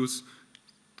excuse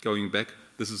going back.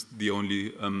 This is the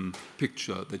only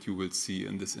picture that you will see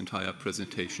in this entire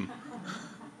presentation.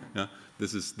 Yeah?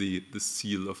 This is the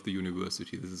seal of the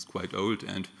university. This is quite old,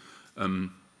 and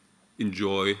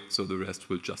enjoy, so the rest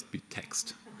will just be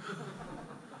text.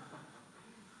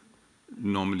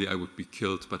 Normally I would be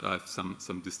killed, but I have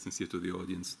some distance here to the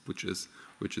audience, which is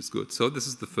good. So this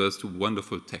is the first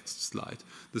wonderful text slide.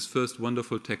 This first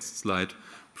wonderful text slide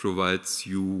provides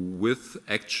you with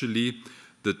actually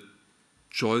the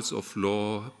choice of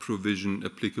law provision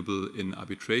applicable in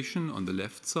arbitration on the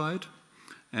left side,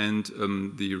 and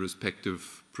the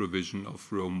respective provision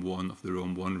of Rome I, of the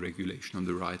Rome I regulation on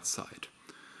the right side.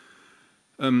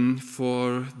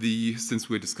 Since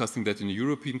we're discussing that in a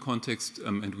European context,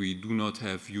 and we do not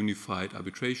have unified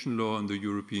arbitration law in the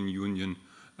European Union,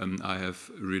 I have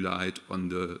relied on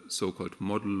the so-called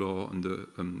model law, on the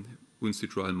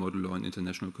UNCITRAL model law in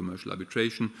international commercial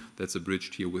arbitration. That's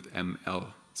abridged here with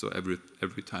ML. So every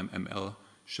time ML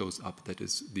shows up, that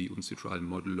is the UNCITRAL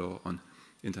model law on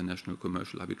international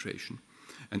commercial arbitration.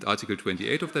 And Article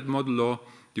 28 of that model law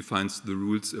defines the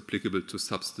rules applicable to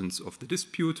substance of the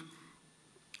dispute,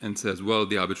 and says, well,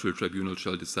 the arbitral tribunal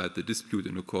shall decide the dispute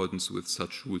in accordance with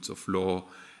such rules of law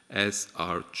as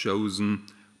are chosen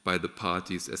by the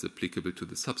parties as applicable to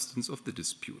the substance of the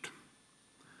dispute.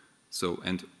 So,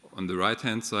 and on the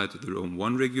right-hand side, the Rome I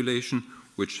regulation,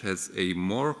 which has a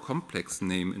more complex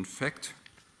name, in fact,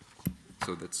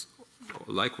 so that's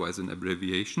likewise an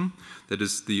abbreviation, that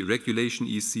is the Regulation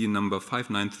EC number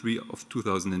 593 of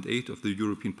 2008 of the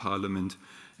European Parliament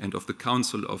and of the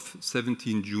Council of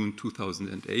 17 June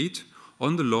 2008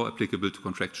 on the law applicable to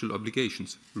contractual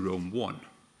obligations, Rome I.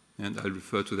 And I'll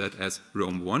refer to that as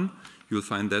Rome I. You'll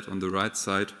find that on the right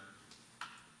side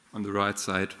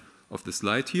of the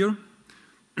slide here.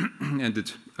 And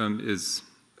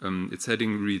its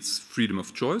heading reads freedom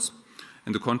of choice,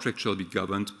 and the contract shall be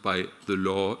governed by the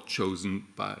law chosen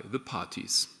by the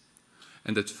parties.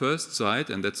 And at first sight,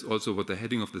 and that's also what the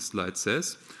heading of the slide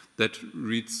says, that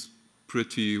reads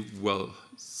pretty well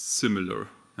similar.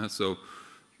 So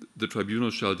the tribunal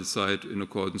shall decide in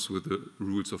accordance with the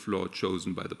rules of law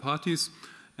chosen by the parties,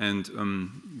 and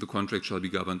the contract shall be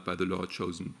governed by the law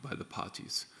chosen by the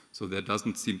parties. So there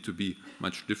doesn't seem to be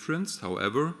much difference.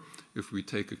 However, if we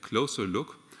take a closer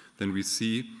look, then we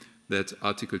see that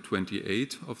Article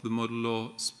 28 of the model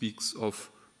law speaks of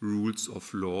rules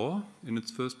of law in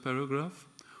its first paragraph,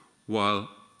 while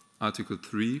Article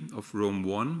 3 of Rome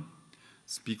I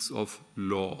speaks of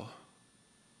law.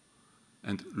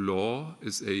 And law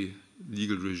is a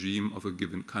legal regime of a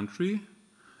given country,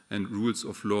 and rules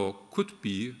of law could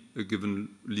be a given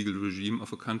legal regime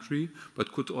of a country,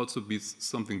 but could also be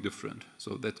something different.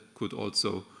 So that could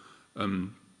also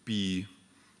be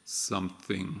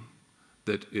something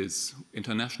that is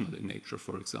international in nature,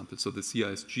 for example. So the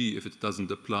CISG, if it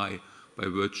doesn't apply by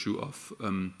virtue of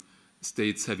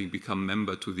states having become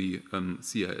member to the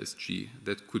CISG,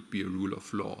 that could be a rule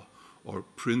of law. Or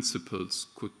principles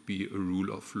could be a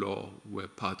rule of law where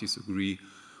parties agree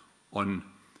on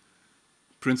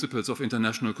principles of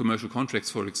international commercial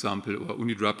contracts, for example, or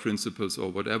UNIDROIT principles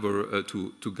or whatever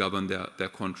to govern their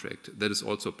contract. That is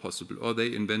also possible. Or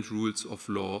they invent rules of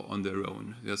law on their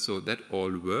own. Yeah, so that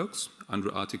all works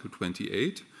under Article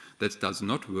 28. that does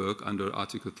not work under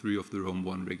Article 3 of the Rome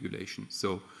I regulation.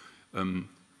 So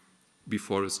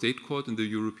before a state court in the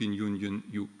European Union,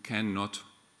 you cannot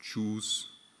choose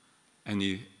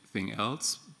anything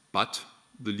else but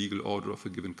the legal order of a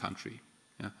given country.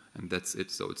 Yeah? And that's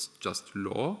it. So it's just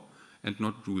law and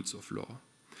not rules of law.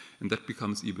 And that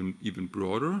becomes even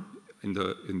broader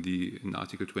in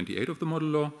Article 28 of the model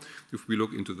law. If we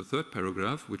look into the third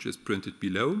paragraph, which is printed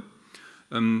below,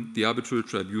 the arbitral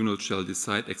tribunal shall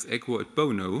decide ex aequo et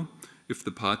bono if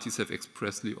the parties have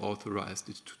expressly authorized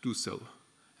it to do so.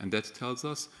 And that tells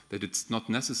us that it's not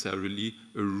necessarily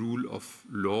a rule of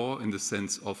law in the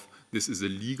sense of this is a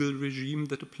legal regime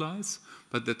that applies,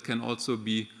 but that can also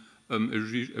be a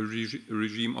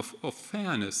regime of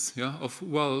fairness, yeah? Of,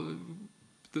 well,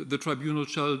 the tribunal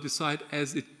shall decide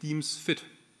as it deems fit,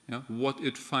 yeah? What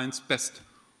it finds best,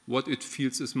 what it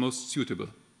feels is most suitable,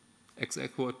 ex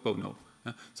aequo et bono.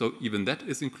 Yeah? So even that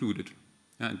is included,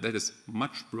 yeah? And that is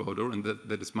much broader, and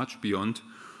that is much beyond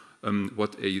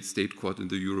what a state court in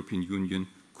the European Union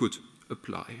could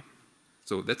apply.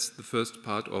 So that's the first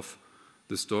part of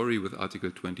the story with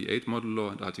Article 28 model law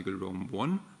and Article Rome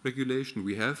I regulation.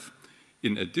 We have,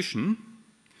 in addition,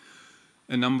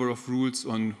 a number of rules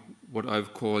on what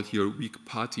I've called here weak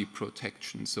party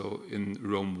protection. So in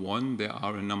Rome I, there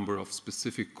are a number of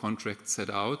specific contracts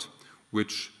set out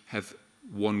which have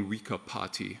one weaker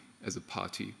party as a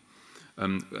party.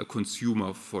 A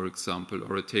consumer, for example,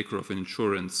 or a taker of an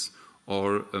insurance,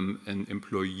 or an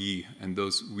employee. And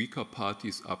those weaker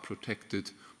parties are protected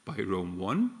by Rome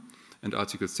I. And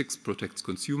Article 6 protects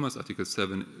consumers, Article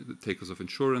 7 takers of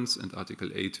insurance, and Article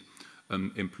 8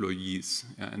 employees.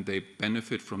 And they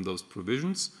benefit from those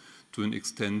provisions to an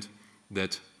extent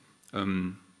that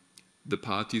the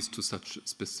parties to such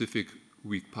specific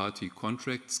weak party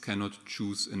contracts cannot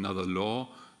choose another law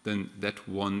than that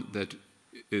one that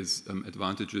is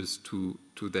advantageous to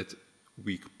that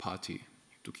weak party.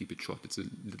 To keep it short, it's a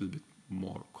little bit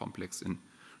more complex in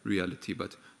reality,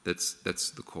 but that's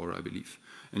the core, I believe.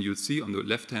 And you'll see on the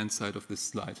left-hand side of this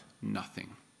slide,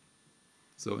 nothing.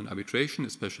 So in arbitration,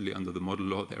 especially under the model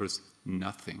law, there is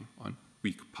nothing on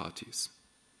weak parties.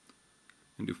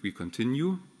 And if we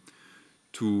continue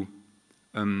to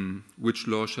which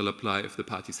law shall apply if the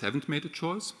parties haven't made a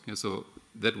choice, yeah, so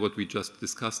that what we just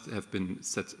discussed have been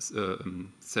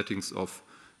settings of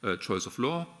choice of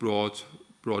law, broad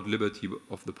liberty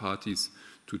of the parties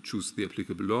to choose the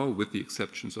applicable law with the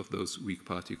exceptions of those weak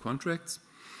party contracts.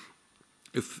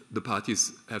 If the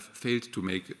parties have failed to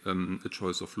make a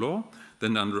choice of law,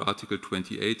 then under Article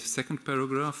 28, second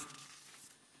paragraph,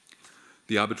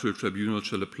 the arbitral tribunal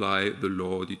shall apply the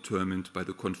law determined by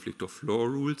the conflict of law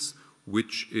rules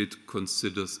which it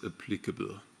considers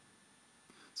applicable.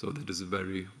 So that is a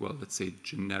very, well, let's say,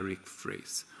 generic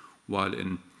phrase. While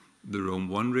in the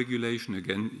Rome I regulation,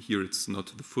 again, here it's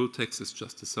not the full text, it's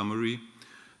just a summary,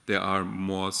 there are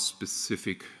more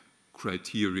specific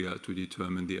criteria to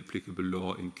determine the applicable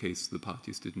law in case the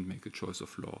parties didn't make a choice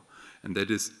of law. And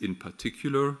that is in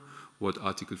particular what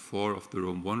Article 4 of the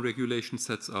Rome I regulation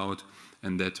sets out,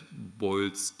 and that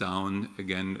boils down,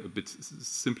 again, a bit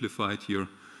simplified here,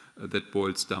 that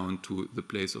boils down to the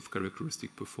place of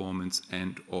characteristic performance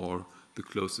and or the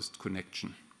closest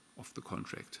connection of the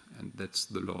contract. And that's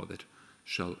the law that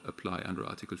shall apply under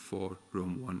Article 4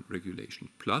 Rome I regulation.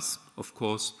 Plus, of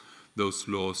course, those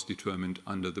laws determined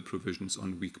under the provisions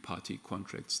on weak party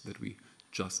contracts that we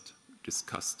just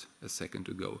discussed a second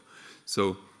ago.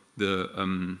 So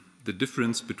the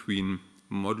difference between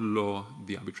model law,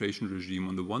 the arbitration regime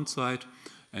on the one side,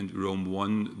 and Rome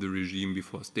I, the regime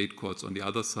before state courts on the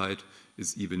other side,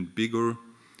 is even bigger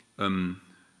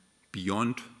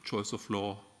beyond choice of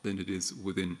law than it is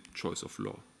within choice of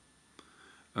law.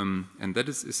 And that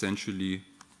is essentially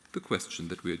the question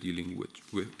that we are dealing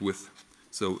with.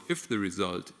 So if the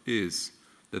result is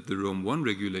that the Rome I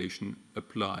regulation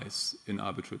applies in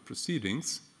arbitral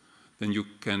proceedings, then you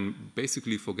can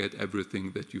basically forget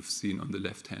everything that you've seen on the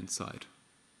left-hand side.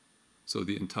 So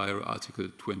the entire Article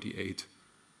 28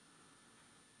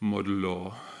 model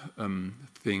law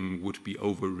thing would be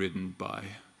overridden by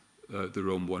the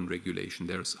Rome I regulation.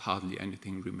 There's hardly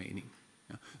anything remaining,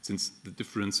 yeah? Since the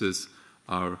differences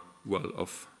are, well,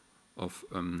 of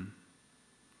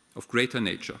greater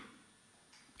nature.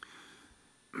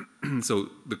 So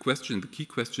the key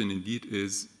question indeed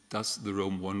is, does the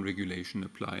Rome I regulation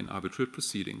apply in arbitral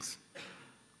proceedings?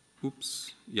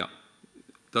 Oops, yeah.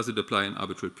 Does it apply in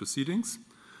arbitral proceedings?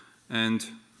 And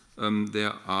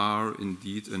there are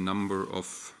indeed a number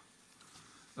of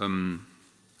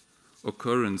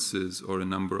occurrences or a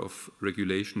number of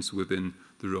regulations within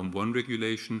the Rome I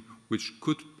regulation which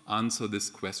could answer this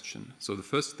question. So the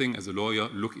first thing as a lawyer,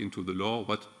 look into the law.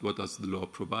 What does the law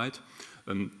provide?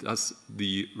 Does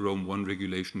the Rome I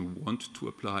regulation want to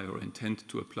apply or intend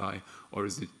to apply, or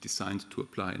is it designed to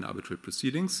apply in arbitral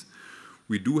proceedings?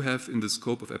 We do have in the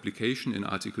scope of application in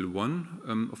Article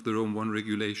 1 of the Rome I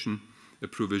regulation a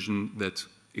provision that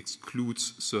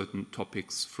excludes certain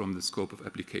topics from the scope of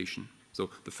application. So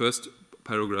the first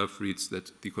paragraph reads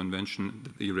that the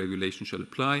convention, the regulation shall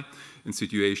apply in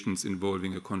situations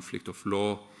involving a conflict of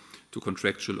law to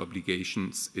contractual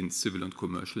obligations in civil and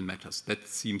commercial matters. That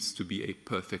seems to be a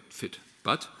perfect fit.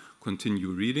 But continue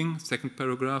reading, second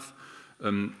paragraph,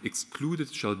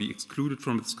 shall be excluded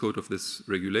from the scope of this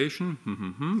regulation,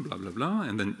 blah, blah, blah.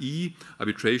 And then E,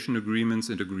 arbitration agreements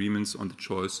and agreements on the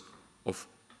choice of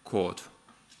court.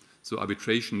 So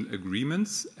arbitration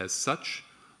agreements as such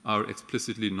are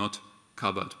explicitly not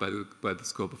covered by the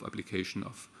scope of application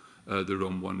of the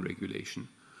Rome I regulation.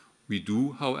 We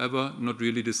do, however, not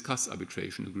really discuss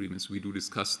arbitration agreements. We do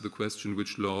discuss the question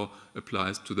which law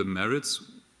applies to the merits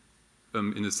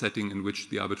in a setting in which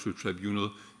the arbitral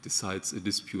tribunal decides a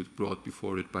dispute brought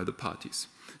before it by the parties.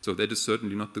 So that is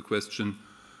certainly not the question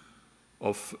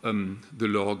of the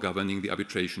law governing the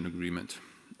arbitration agreement.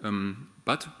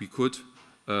 But we could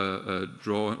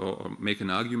draw or make an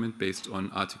argument based on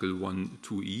Article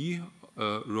 1(2)e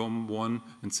Rome I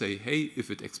and say, hey, if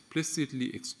it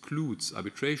explicitly excludes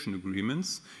arbitration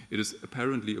agreements, it is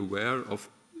apparently aware of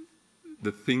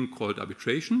the thing called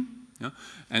arbitration. Yeah?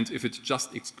 And if it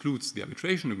just excludes the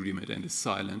arbitration agreement and is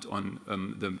silent on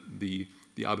the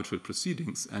arbitral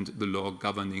proceedings and the law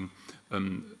governing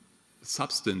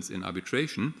substance in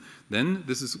arbitration, then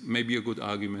this is maybe a good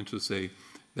argument to say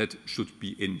that should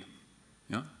be in.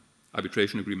 Yeah?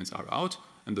 Arbitration agreements are out,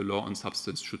 and the law on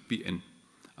substance should be in,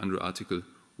 under Article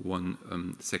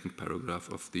 1, second paragraph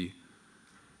of the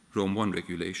Rome I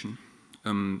regulation.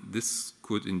 This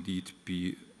could indeed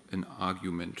be an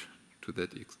argument to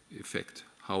that effect.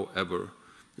 However,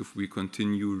 if we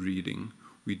continue reading,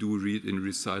 we do read in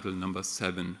recital number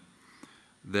 7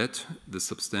 that the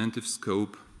substantive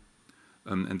scope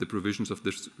and the provisions of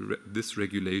this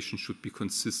regulation should be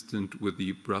consistent with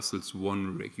the Brussels I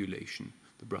regulation.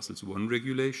 The Brussels I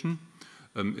regulation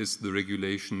is the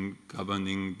regulation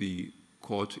governing the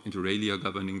court, inter alia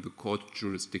governing the court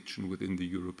jurisdiction within the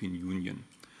European Union.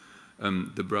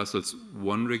 The Brussels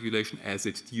I regulation, as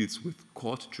it deals with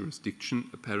court jurisdiction,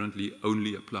 apparently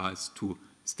only applies to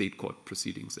state court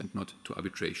proceedings and not to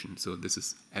arbitration. So this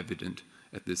is evident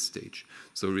at this stage.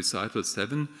 So recital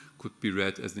 7 could be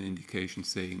read as an indication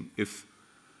saying if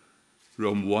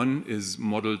Rome I is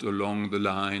modeled along the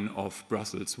line of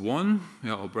Brussels I,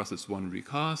 or Brussels I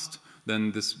recast,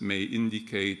 then this may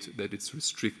indicate that it's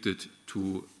restricted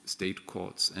to state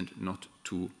courts and not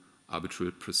to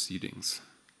arbitral proceedings.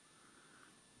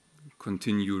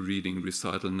 Continue reading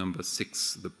recital number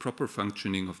 6. The proper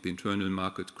functioning of the internal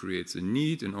market creates a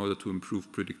need in order to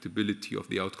improve predictability of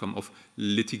the outcome of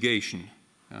litigation.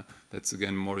 Yeah, that's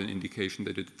again more an indication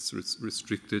that it's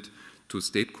restricted to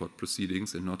state court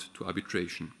proceedings and not to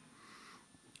arbitration.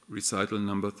 Recital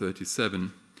number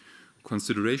 37.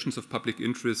 Considerations of public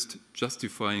interest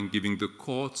justifying giving the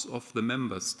courts of the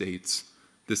member states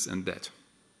this and that.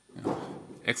 Yeah.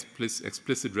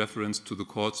 Explicit reference to the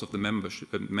courts of the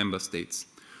member states.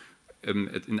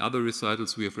 In other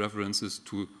recitals, we have references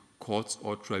to courts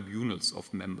or tribunals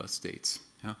of member states.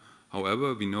 Yeah.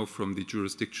 However, we know from the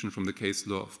jurisdiction, from the case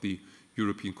law of the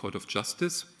European Court of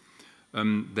Justice,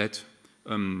 that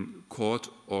court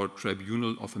or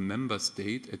tribunal of a member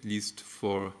state, at least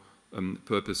for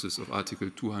purposes of Article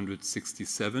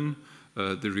 267,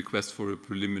 the request for a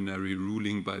preliminary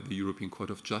ruling by the European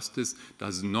Court of Justice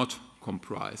does not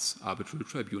comprise arbitral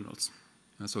tribunals.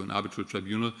 So an arbitral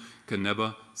tribunal can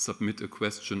never submit a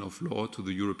question of law to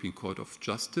the European Court of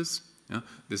Justice. Yeah?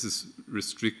 This is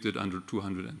restricted under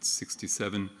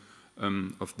 267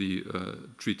 of the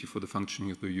Treaty for the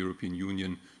Functioning of the European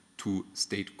Union to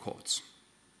state courts.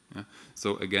 Yeah?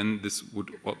 So again, this would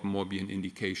more be an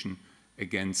indication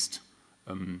against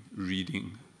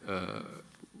reading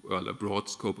well, a broad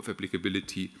scope of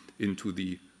applicability into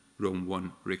the Rome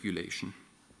I regulation.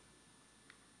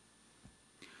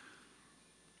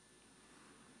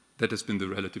 That has been the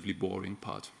relatively boring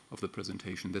part of the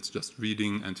presentation. That's just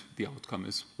reading, and the outcome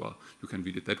is, well, you can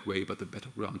read it that way, but the better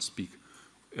grounds speak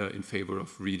in favor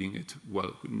of reading it,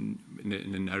 well, in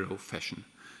a narrow fashion.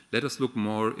 Let us look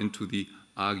more into the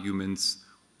arguments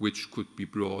which could be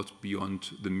brought beyond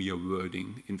the mere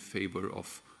wording in favor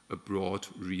of a broad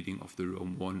reading of the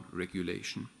Rome I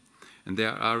regulation. And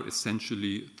there are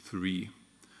essentially three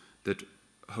that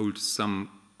hold some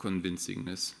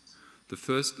convincingness. The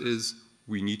first is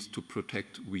we need to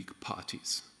protect weak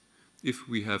parties. If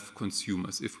we have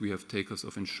consumers, if we have takers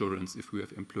of insurance, if we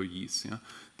have employees, yeah,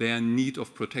 their need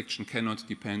of protection cannot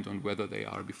depend on whether they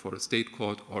are before a state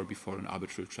court or before an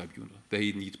arbitral tribunal.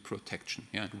 They need protection.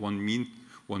 Yeah? And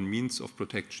one means of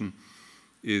protection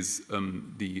is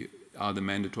the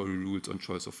mandatory rules on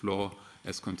choice of law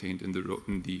as contained in the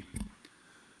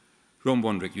Rome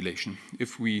I regulation.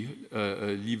 If we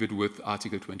leave it with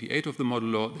Article 28 of the model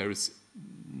law, there is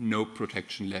no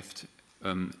protection left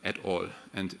at all,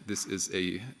 and this is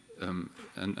an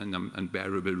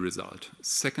unbearable result.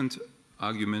 Second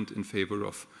argument in favor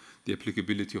of the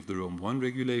applicability of the Rome I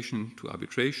regulation to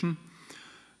arbitration,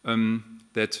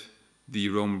 that the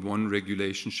Rome I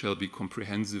regulation shall be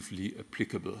comprehensively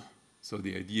applicable. So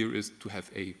the idea is to have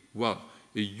a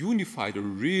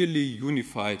really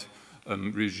unified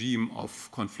regime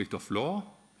of conflict of law,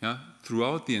 yeah,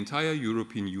 throughout the entire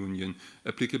European Union,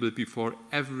 applicable before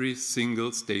every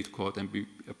single state court and be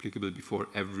applicable before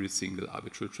every single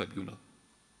arbitral tribunal.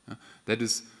 Yeah. That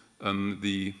is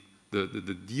the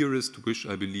dearest wish,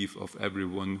 I believe, of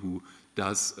everyone who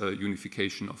does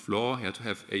unification of law, yeah, to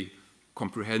have a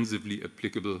comprehensively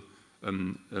applicable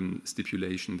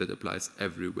stipulation that applies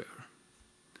everywhere.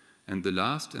 And the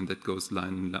last, and that goes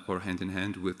hand in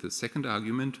hand with the second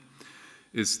argument,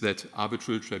 is that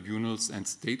arbitral tribunals and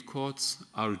state courts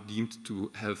are deemed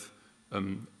to have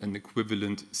an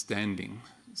equivalent standing.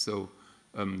 So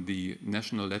the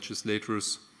national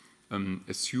legislators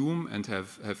assume and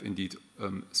have indeed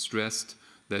stressed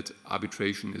that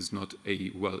arbitration is not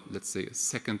a, let's say a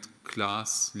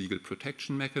second-class legal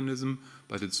protection mechanism,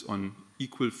 but it's on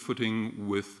equal footing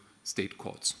with state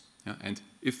courts. Yeah? And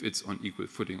if it's on equal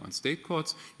footing on state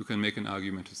courts, you can make an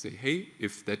argument to say, hey,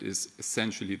 if that is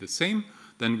essentially the same,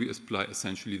 then we apply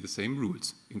essentially the same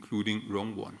rules, including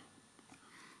Rome I.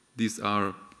 These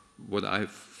are what I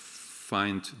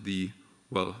find the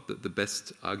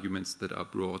best arguments that are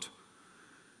brought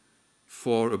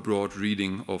for a broad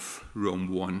reading of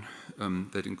Rome I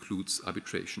that includes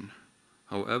arbitration.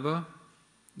 However,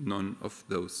 none of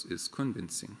those is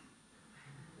convincing.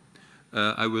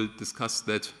 I will discuss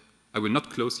that. I will not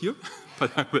close here,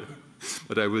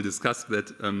 but I will discuss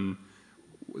that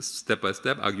step by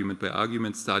step, argument by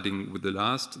argument, starting with the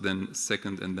last, then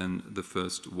second, and then the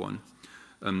first one.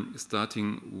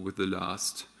 Starting with the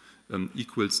last,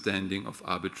 equal standing of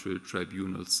arbitral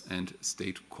tribunals and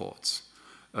state courts.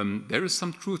 There is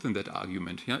some truth in that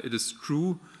argument. Yeah? It is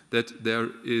true that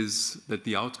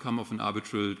the outcome of an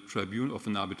arbitral tribunal, of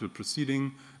an arbitral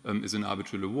proceeding, is an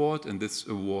arbitral award, and this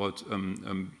award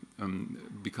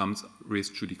becomes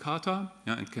res judicata,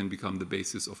 yeah, and can become the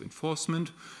basis of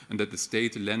enforcement, and that the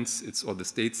state the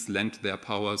states lend their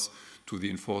powers to the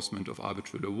enforcement of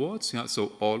arbitral awards. Yeah?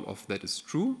 So all of that is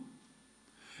true,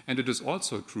 and it is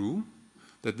also true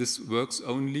that this works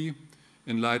only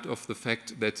in light of the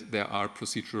fact that there are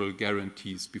procedural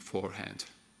guarantees beforehand.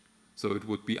 So it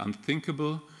would be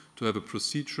unthinkable to have a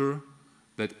procedure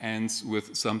that ends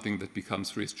with something that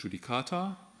becomes res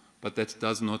judicata, but that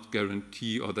does not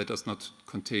guarantee or that does not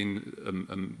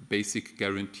contain basic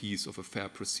guarantees of a fair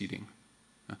proceeding.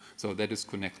 So that is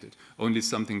connected. Only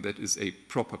something that is a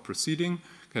proper proceeding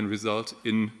can result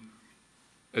in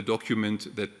a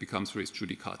document that becomes res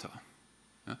judicata.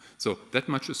 So that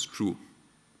much is true.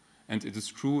 And it is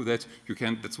true that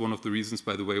that's one of the reasons,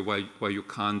 by the way, why you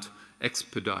can't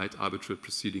expedite arbitral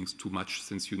proceedings too much,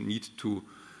 since you need to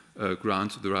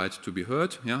grant the right to be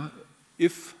heard, yeah,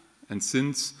 if and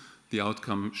since the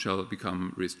outcome shall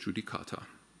become res judicata.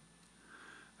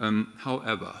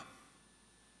 However,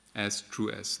 as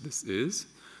true as this is,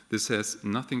 this has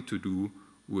nothing to do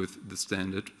with the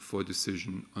standard for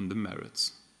decision on the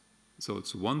merits. So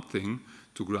it's one thing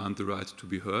to grant the right to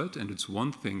be heard, and it's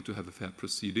one thing to have a fair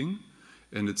proceeding,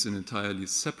 and it's an entirely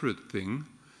separate thing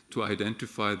to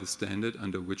identify the standard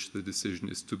under which the decision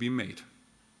is to be made.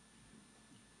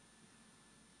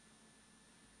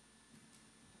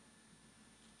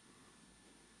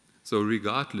 So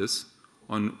regardless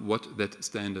on what that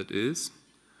standard is,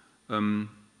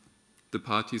 the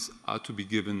parties are to be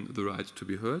given the right to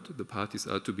be heard, the parties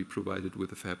are to be provided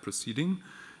with a fair proceeding,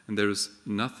 and there is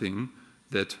nothing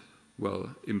that,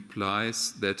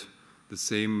 implies that the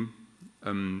same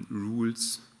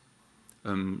rules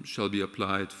shall be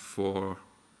applied for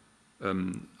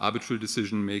arbitral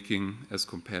decision-making as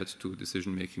compared to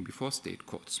decision-making before state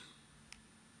courts.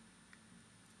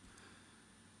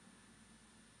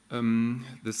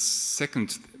 The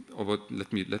second,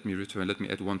 let me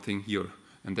add one thing here.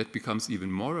 And that becomes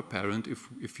even more apparent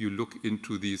if you look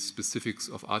into the specifics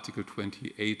of Article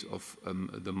 28 of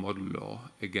the model law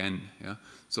again. Yeah?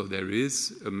 So there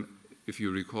is, if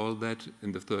you recall that,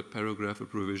 in the third paragraph, a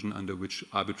provision under which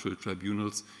arbitral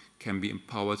tribunals can be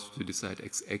empowered to decide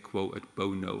ex aequo et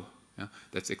bono. Yeah?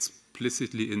 That's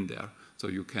explicitly in there. So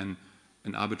you can,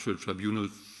 an arbitral tribunal,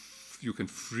 you can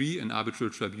free an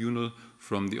arbitral tribunal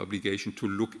from the obligation to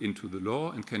look into the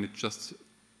law, and can it just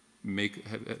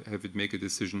have it make a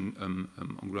decision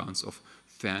on grounds of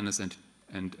fairness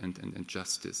and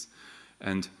justice.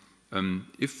 And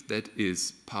if that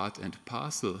is part and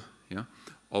parcel, yeah,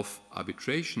 of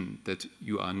arbitration, that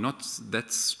you are not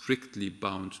that strictly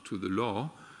bound to the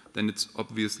law, then it's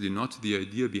obviously not the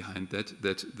idea behind that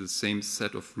the same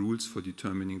set of rules for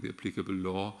determining the applicable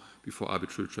law before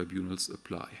arbitral tribunals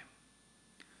apply.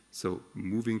 So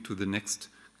moving to the next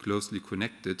closely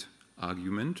connected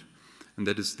argument, and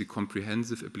that is the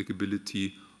comprehensive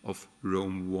applicability of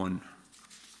Rome I.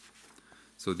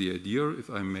 So the idea, if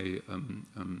I may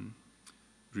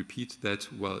repeat that,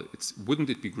 well, wouldn't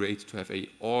it be great to have a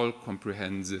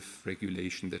all-comprehensive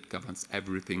regulation that governs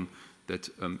everything that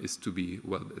is to be,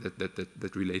 well,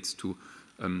 that relates to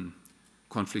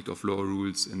conflict of law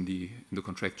rules in the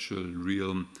contractual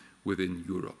realm within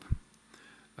Europe.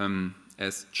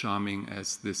 As charming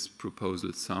as this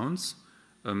proposal sounds,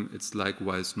 it's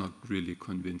likewise not really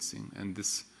convincing. And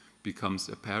this becomes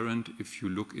apparent if you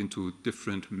look into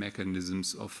different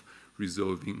mechanisms of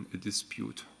resolving a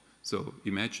dispute. So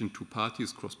imagine two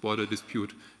parties, cross-border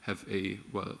dispute,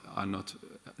 are not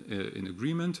in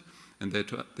agreement, and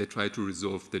they try to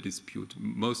resolve the dispute.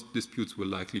 Most disputes will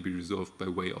likely be resolved by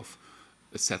way of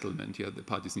a settlement. Yeah, the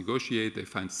parties negotiate, they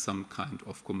find some kind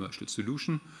of commercial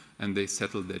solution, and they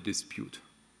settle their dispute.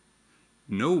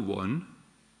 No one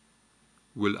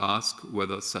will ask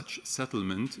whether such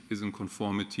settlement is in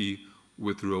conformity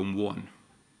with Rome I.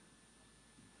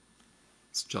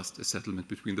 It's just a settlement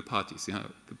between the parties. Yeah?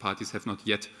 The parties have not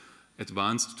yet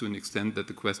advanced to an extent that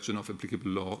the question of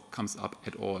applicable law comes up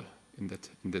at all in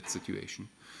that situation.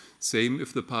 Same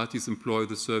if the parties employ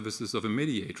the services of a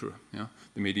mediator. Yeah?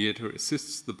 The mediator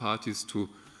assists the parties to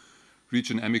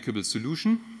reach an amicable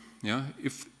solution. Yeah?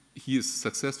 If he is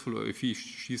successful, or if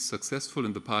she is successful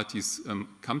and the parties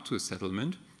come to a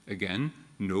settlement, again,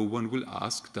 no one will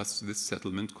ask, does this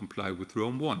settlement comply with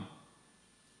Rome I?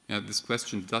 Yeah, this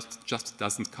question just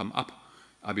doesn't come up.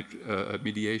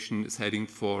 Mediation is heading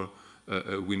for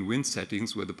win-win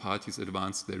settings where the parties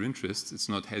advance their interests. It's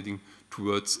not heading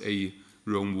towards a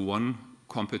Rome I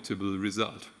compatible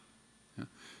result. Yeah.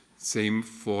 Same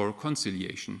for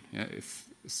conciliation. Yeah, if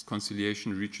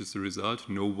conciliation reaches a result,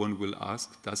 no one will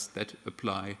ask, does that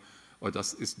apply, or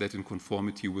is that in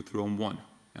conformity with Rome I?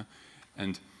 Yeah?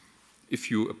 And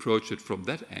if you approach it from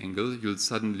that angle, you'll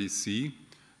suddenly see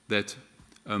that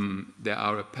there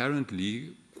are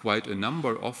apparently quite a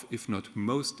number of, if not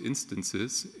most,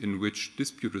 instances in which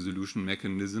dispute resolution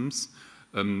mechanisms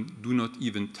do not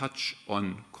even touch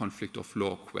on conflict of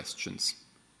law questions.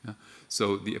 Yeah?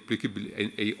 So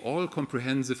the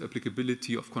all-comprehensive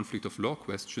applicability of conflict of law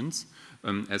questions,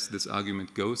 as this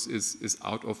argument goes, is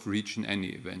out of reach in any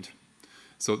event.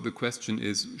 So the question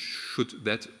is, should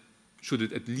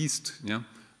it at least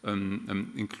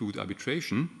include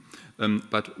arbitration?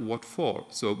 But what for?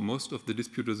 So most of the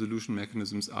dispute resolution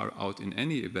mechanisms are out in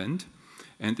any event,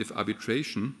 and if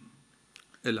arbitration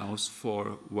allows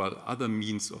for, well, other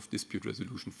means of dispute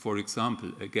resolution, for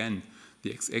example, again,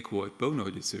 the ex aequo et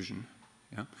bono decision,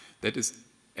 yeah, that is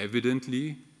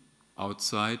evidently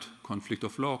outside conflict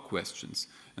of law questions,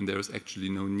 and there is actually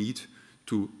no need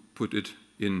to put it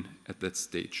in at that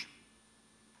stage.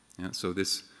 Yeah, so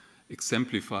this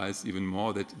exemplifies even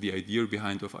more that the idea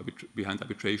behind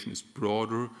arbitration is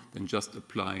broader than just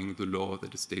applying the law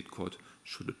that a state court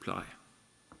should apply.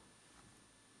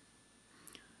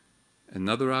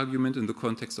 Another argument in the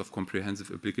context of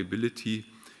comprehensive applicability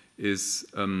is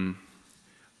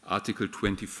Article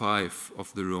 25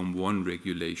 of the Rome I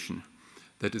regulation.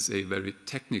 That is a very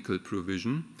technical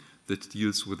provision that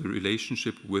deals with the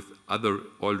relationship with other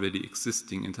already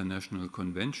existing international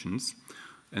conventions,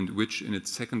 and which in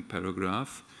its second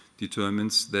paragraph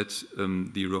determines that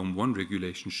the Rome I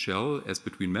regulation shall, as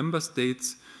between member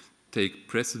states, take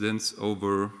precedence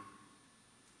over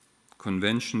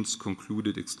conventions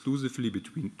concluded exclusively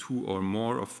between two or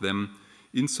more of them,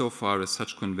 insofar as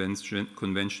such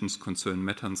conventions concern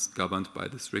matters governed by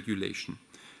this regulation.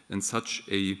 And such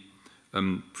a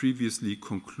previously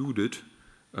concluded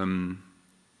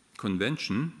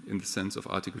convention, in the sense of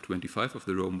Article 25 of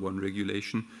the Rome I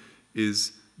regulation,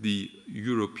 is the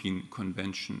European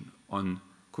Convention on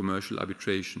Commercial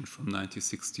Arbitration from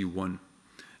 1961.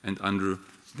 And under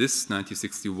this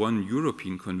 1961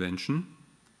 European Convention,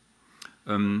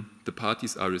 the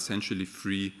parties are essentially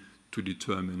free to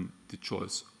determine the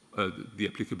choice, the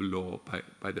applicable law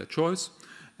by their choice,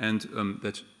 and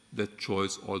that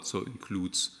choice also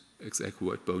includes ex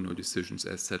equo et bono decisions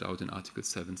as set out in Article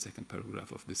 7, second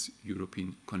paragraph of this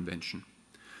European Convention.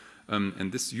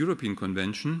 And this European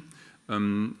Convention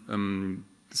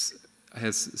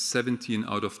has 17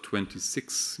 out of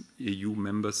 26 EU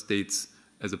member states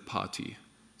as a party.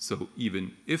 So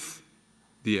even if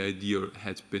the idea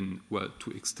had been, well,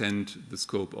 to extend the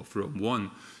scope of Rome I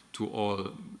to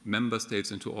all member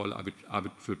states and to all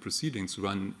arbitral proceedings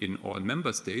run in all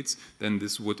member states, then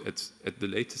this would at the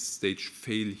latest stage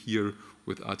fail here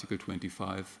with Article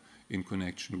 25 in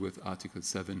connection with Article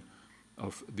 7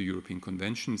 of the European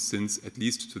Convention, since at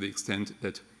least to the extent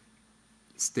that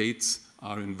states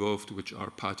are involved which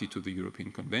are party to the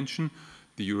European Convention,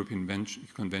 the European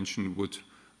Convention would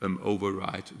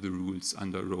override the rules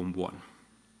under Rome I.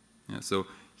 Yeah, so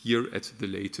here at the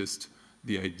latest,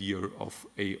 the idea of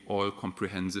a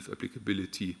all-comprehensive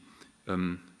applicability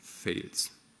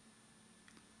fails.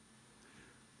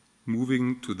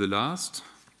 Moving to the last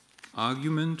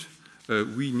argument,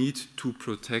 we need to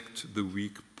protect the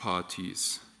weak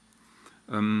parties.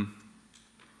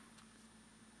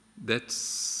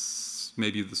 That's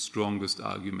maybe the strongest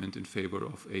argument in favor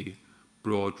of a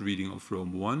broad reading of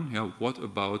Rome I. Yeah, what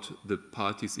about the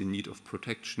parties in need of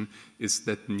protection? Is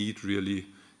that need really,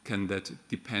 can that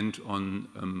depend on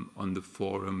the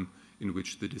forum in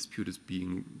which the dispute is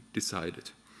being decided?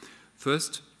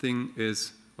 First thing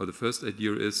is, or the first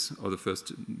idea is, or the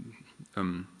first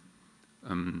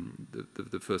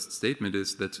the first statement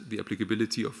is that the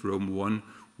applicability of Rome I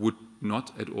would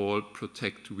not at all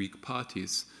protect weak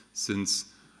parties, since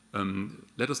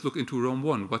let us look into Rome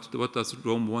I. What does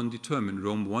Rome I determine?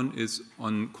 Rome I is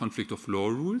on conflict of law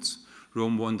rules.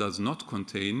 Rome I does not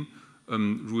contain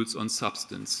rules on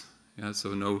substance. Yeah,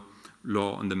 so no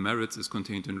law on the merits is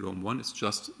contained in Rome I. It's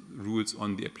just rules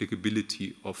on the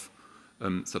applicability of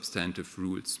substantive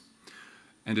rules.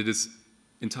 And it is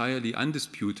entirely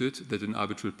undisputed that in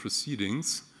arbitral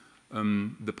proceedings,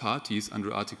 the parties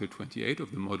under Article 28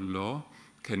 of the model law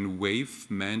can waive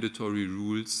mandatory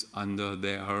rules under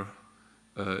their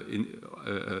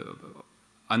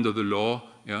under the law,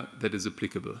 yeah, that is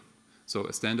applicable. So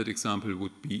a standard example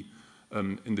would be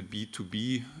in the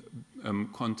B2B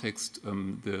context,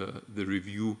 the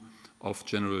review of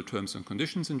general terms and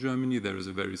conditions in Germany. There is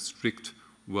a very strict,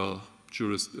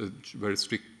 very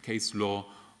strict case law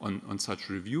on such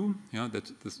review, yeah,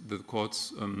 that the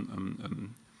courts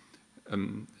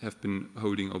have been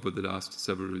holding over the last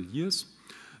several years.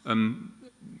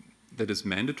 That is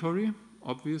mandatory,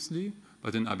 obviously,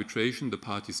 but in arbitration the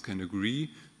parties can agree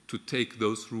to take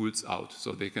those rules out.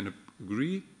 So they can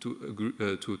agree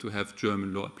to have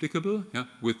German law applicable, yeah,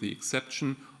 with the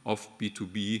exception of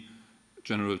B2B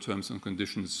general terms and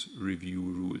conditions review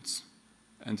rules.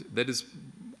 And that is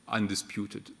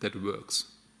undisputed, that works.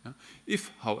 Yeah.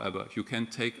 If, however, you can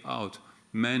take out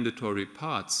mandatory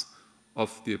parts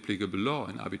of the applicable law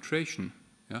in arbitration,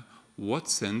 yeah, what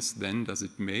sense then does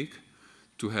it make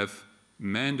to have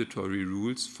mandatory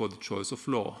rules for the choice of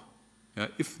law? Yeah,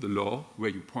 if the law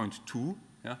where you point to,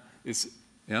 yeah, is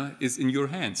in your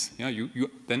hands, yeah,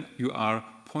 then you are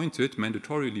pointed,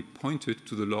 mandatorily pointed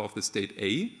to the law of the state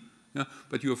A, yeah,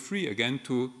 but you are free again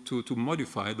to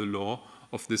modify the law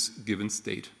of this given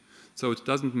state. So it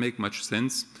doesn't make much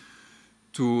sense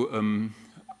to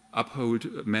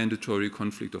uphold mandatory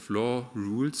conflict of law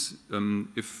rules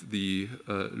if the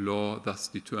law thus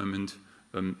determined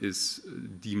is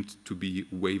deemed to be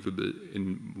waivable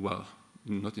in, well,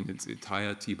 not in its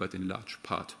entirety, but in large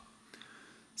part.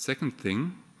 Second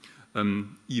thing,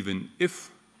 even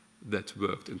if that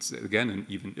worked, and again an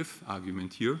even if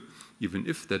argument here, even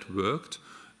if that worked,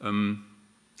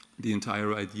 the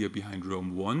entire idea behind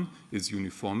Rome I is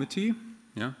uniformity,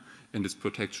 yeah, and its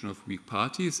protection of weak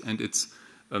parties, and it's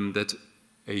that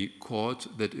a court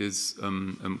that is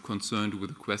concerned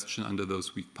with a question under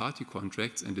those weak party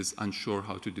contracts and is unsure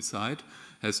how to decide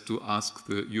has to ask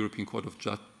the European Court of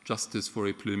Justice for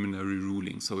a preliminary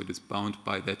ruling. So it is bound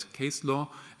by that case law,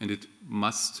 and it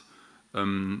must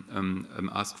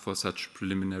ask for such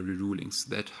preliminary rulings.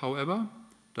 That, however,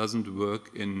 doesn't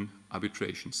work in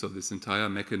arbitration. So this entire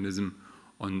mechanism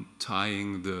on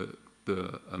tying the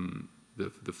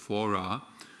fora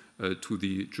to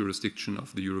the jurisdiction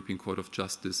of the European Court of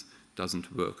Justice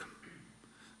doesn't work.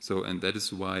 So, and that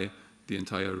is why the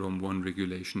entire Rome I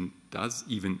regulation does,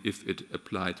 even if it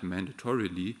applied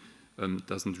mandatorily,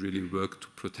 doesn't really work to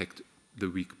protect the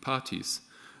weak parties.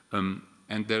 And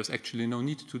and there's actually no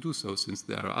need to do so, since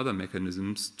there are other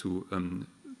mechanisms to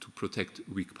protect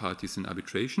weak parties in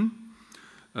arbitration.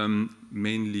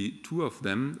 Mainly two of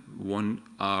them. One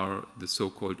are the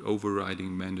so-called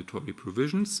overriding mandatory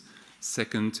provisions.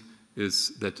 Second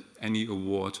is that any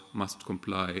award must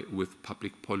comply with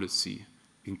public policy,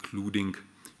 including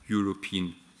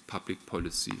European public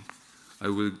policy. I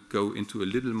will go into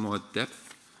a little more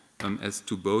depth as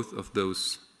to both of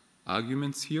those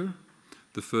arguments here.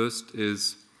 The first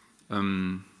is,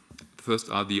 first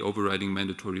are the overriding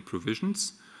mandatory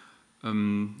provisions.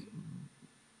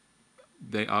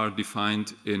 They are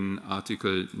defined in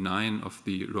Article 9 of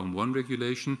the Rome I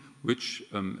regulation, which,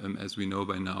 as we know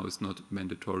by now, is not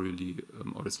mandatorily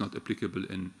or is not applicable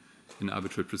in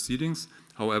arbitral proceedings.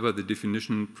 However, the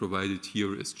definition provided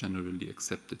here is generally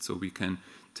accepted. So we can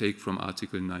take from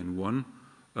Article 9.1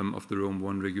 of the Rome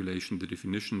I regulation the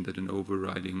definition that an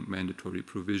overriding mandatory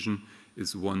provision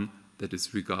is one that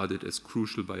is regarded as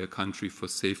crucial by a country for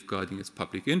safeguarding its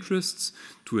public interests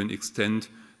to an extent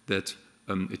that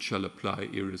it shall apply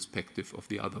irrespective of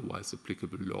the otherwise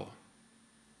applicable law.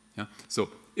 Yeah? So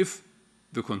if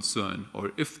the concern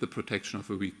or if the protection of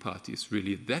a weak party is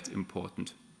really that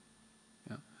important,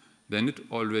 yeah, then it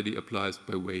already applies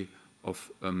by way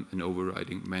of an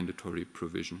overriding mandatory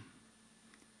provision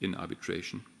in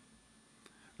arbitration.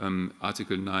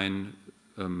 Article 9,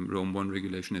 Rome I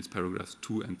regulation, its paragraphs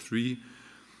 2 and 3,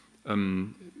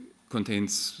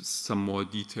 contains some more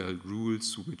detailed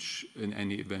rules which in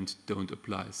any event don't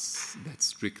apply that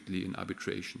strictly in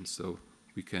arbitration. So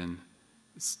we can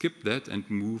skip that and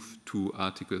move to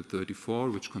Article 34,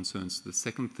 which concerns the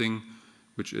second thing,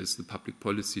 which is the public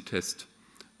policy test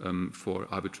for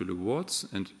arbitral awards.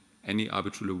 And any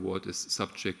arbitral award is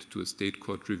subject to a state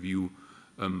court review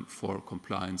for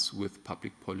compliance with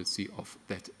public policy of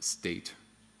that state.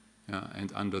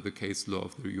 And under the case law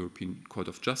of the European Court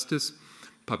of Justice,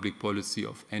 public policy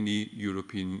of any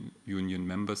European Union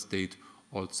member state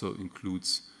also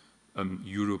includes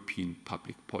European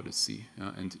public policy.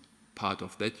 And part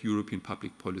of that European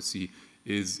public policy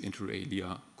is, inter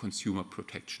alia, consumer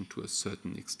protection to a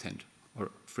certain extent. Or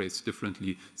phrased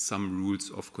differently, some rules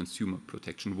of consumer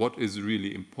protection. What is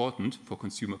really important for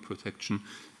consumer protection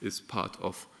is part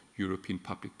of European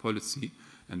public policy,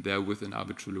 and therewith an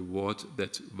arbitral award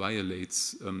that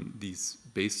violates these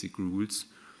basic rules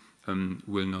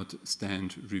will not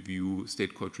stand review,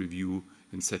 state court review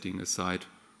in setting aside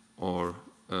or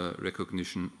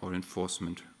recognition or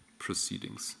enforcement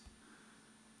proceedings.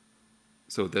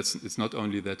 So it's not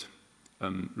only that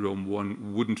Rome I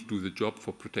wouldn't do the job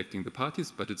for protecting the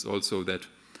parties, but it's also that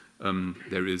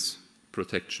there is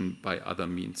protection by other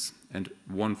means. And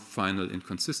one final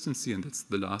inconsistency, and that's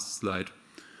the last slide.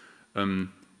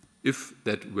 If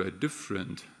that were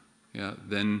different, yeah,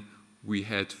 then we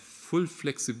had full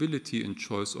flexibility in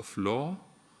choice of law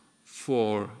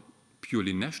for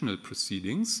purely national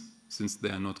proceedings, since they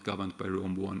are not governed by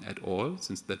Rome I at all,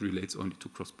 since that relates only to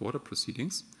cross-border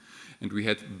proceedings. And we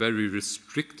had very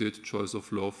restricted choice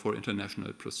of law for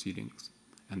international proceedings.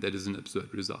 And that is an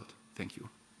absurd result. Thank you.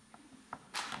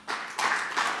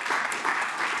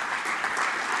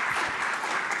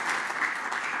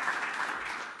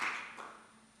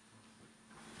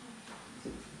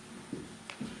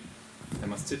 I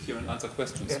must sit here and answer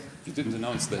questions. Yeah. You didn't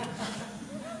announce that.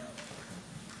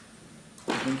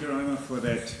 Thank you, Reimer, for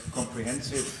that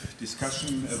comprehensive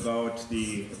discussion about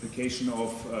the application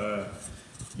of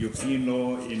European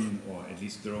law in, or at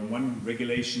least the Rome I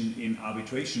regulation in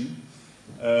arbitration.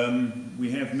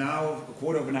 We have now a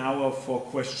quarter of an hour for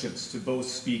questions to both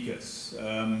speakers.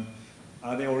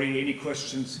 Are there already any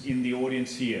questions in the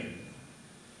audience here?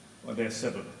 Well, there are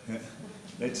several.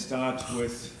 Let's start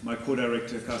with my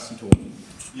co-director, Carsten Thon.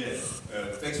 Yes,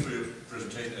 thanks for your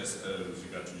presentation. As with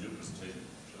regard to your presentation,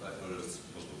 I thought it was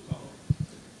possible to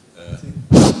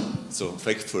come. So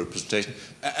thanks for your presentation.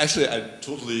 Actually, I'm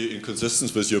totally in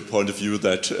consistence with your point of view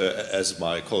that, as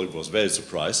my colleague was very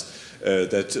surprised,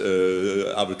 that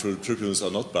arbitral tribunals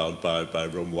are not bound by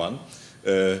Rome I.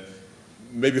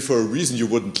 Maybe for a reason you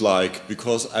wouldn't like,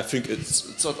 because I think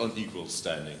it's not on equal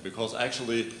standing. Because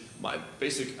actually, my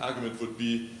basic argument would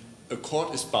be a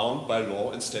court is bound by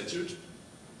law and statute,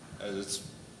 as it's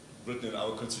written in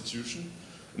our constitution.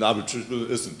 An arbitral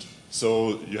tribunal isn't.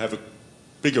 So you have a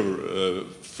bigger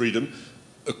freedom.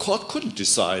 A court couldn't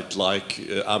decide like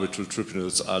arbitral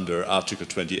tribunals under Article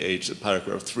 28,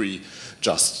 paragraph 3,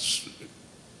 just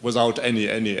without any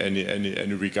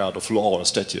regard of law or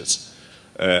statutes.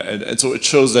 And so it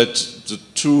shows that the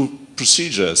two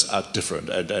procedures are different,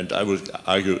 and I would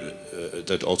argue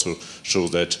that also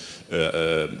shows that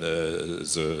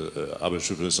the arbitral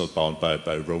tribunal is not bound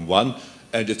by Rome I.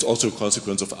 And it's also a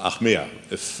consequence of ACMEA.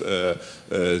 If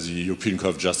the European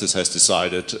Court of Justice has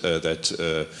decided that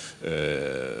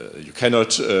you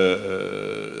cannot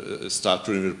start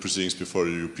criminal proceedings before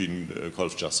the European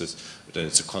Court of Justice, then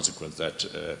it's a consequence that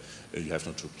you have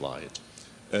not to apply it.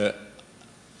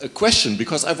 A question,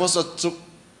 because I was not so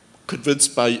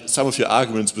convinced by some of your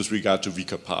arguments with regard to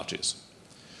weaker parties.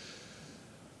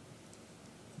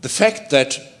 The fact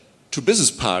that two business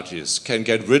parties can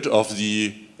get rid of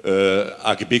the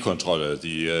AGB-Kontrolle,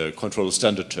 the control of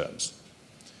standard terms,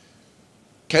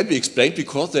 can be explained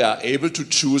because they are able to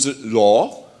choose a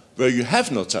law where you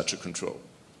have not such a control.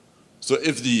 So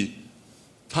if the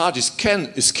parties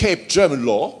can escape German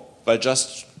law by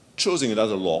just choosing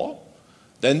another law,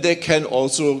 then they can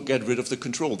also get rid of the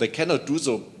control. They cannot do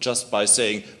so just by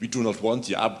saying we do not want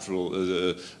the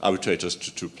arbitrators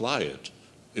to apply it,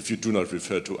 if you do not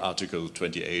refer to Article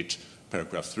 28,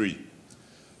 paragraph 3.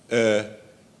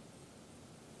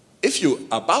 If you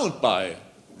are bound by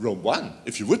Rome I,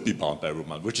 if you would be bound by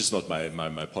Rome I, which is not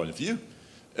my point of view,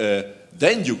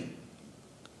 then you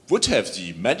would have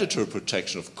the mandatory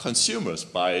protection of consumers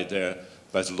by the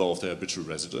law of their habitual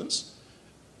residence,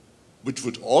 which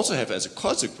would also have as a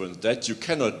consequence that you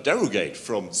cannot derogate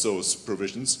from those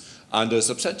provisions under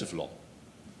substantive law.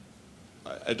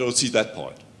 I don't see that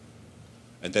point.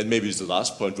 And then maybe the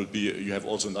last point would be you have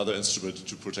also another instrument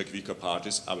to protect weaker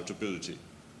parties, arbitrability,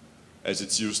 as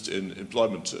it's used in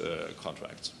employment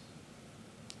contracts.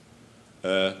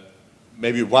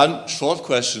 Maybe one short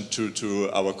question to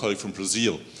our colleague from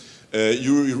Brazil.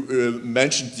 You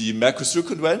mentioned the Mercosur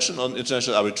Convention on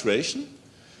International Arbitration,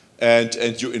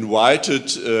 and you invited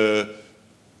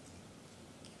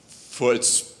for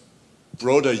its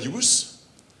broader use.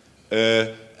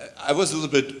 I was a little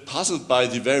bit puzzled by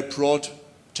the very broad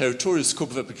territorial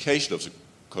scope of application of the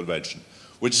convention,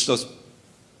 which is not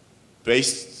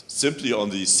based simply on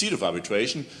the seat of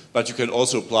arbitration, but you can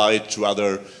also apply it to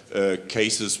other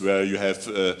cases where you have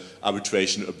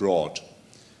arbitration abroad.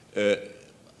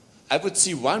 I would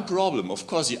see one problem. Of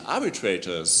course, the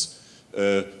arbitrators,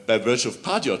 by virtue of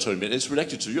party autonomy, and it's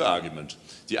related to your argument,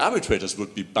 the arbitrators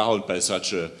would be bound by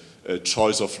such a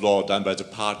choice of law done by the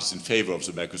parties in favor of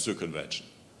the Mercosur Convention.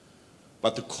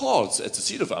 But the courts at the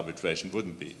seat of arbitration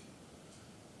wouldn't be.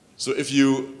 So if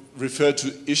you refer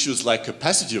to issues like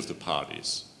capacity of the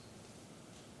parties,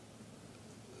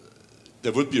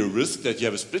 there would be a risk that you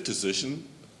have a split decision.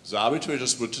 The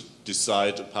arbitrators would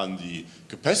decide upon the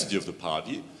capacity of the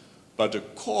party, but a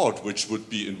court which would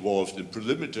be involved in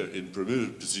preliminary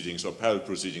proceedings or parallel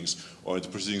proceedings or in the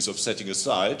proceedings of setting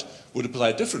aside would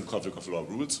apply different conflict of law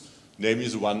rules, namely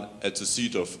the one at the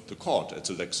seat of the court, at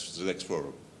the next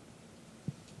forum.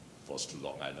 Was too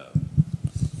long, I know.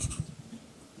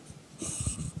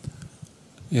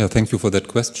 Yeah, thank you for that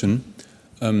question.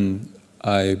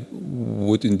 I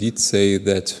would indeed say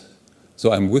that,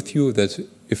 so I'm with you that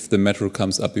if the matter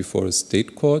comes up before a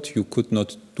state court, you could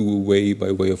not do away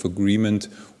by way of agreement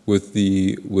with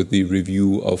the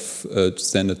review of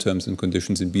standard terms and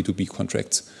conditions in B2B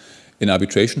contracts. In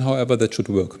arbitration, however, that should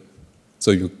work.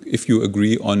 So if you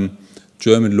agree on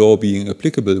German law being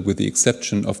applicable with the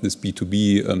exception of this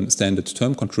B2B standard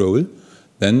term control,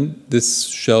 then this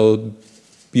shall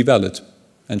be valid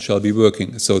and shall be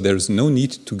working. So there is no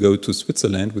need to go to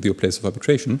Switzerland with your place of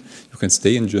arbitration. You can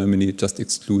stay in Germany, just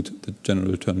exclude the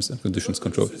general terms and conditions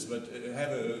control. But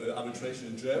have an arbitration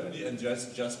in Germany and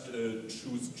just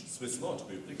choose Swiss law to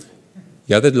be applicable.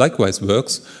 Yeah, that likewise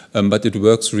works, but it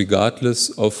works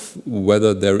regardless of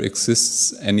whether there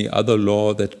exists any other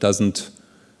law that doesn't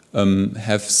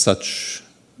have such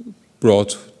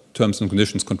broad terms and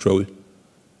conditions control.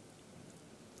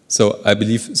 So I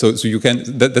believe, so you can,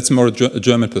 that's more a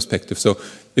German perspective. So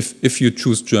if you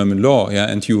choose German law, yeah,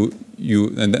 and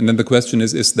and then the question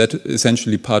is that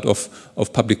essentially part of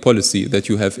public policy, that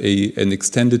you have an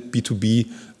extended B2B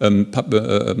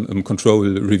control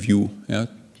review, yeah?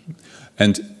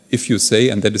 And if you say,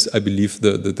 and that is, I believe,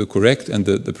 the correct and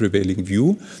the prevailing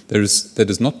view, that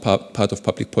is not part of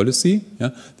public policy, yeah,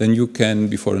 then you can,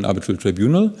 before an arbitral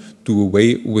tribunal, do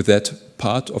away with that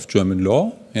part of German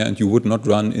law, yeah, and you would not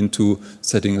run into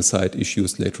setting aside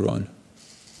issues later on.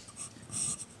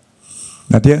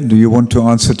 Nadia, do you want to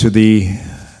answer to the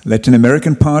Latin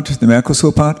American part, the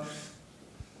Mercosur part?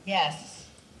 Yes,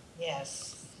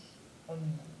 yes.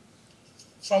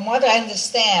 From what I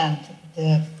understand,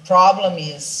 the problem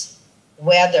is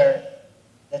whether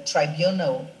the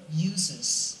tribunal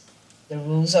uses the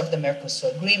rules of the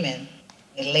Mercosur agreement,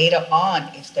 and later on,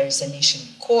 if there is an issue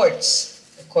in courts,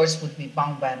 the courts would be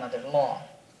bound by another law.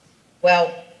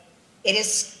 Well, it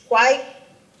is quite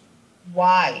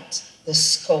wide, the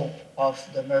scope of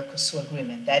the Mercosur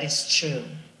agreement. That is true.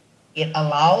 It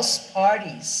allows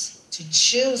parties to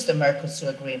choose the Mercosur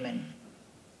agreement.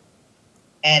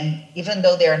 And even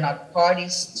though they are not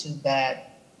parties to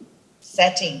that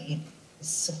setting, it is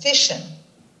sufficient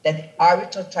that the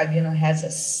arbitral tribunal has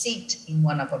a seat in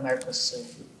one of a Mercosur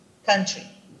country,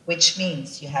 which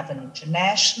means you have an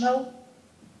international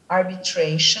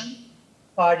arbitration.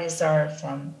 Parties are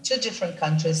from 2 different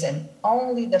countries, and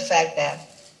only the fact that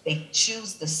they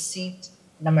choose the seat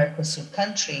in a Mercosur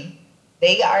country,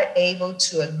 they are able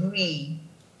to agree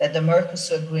that the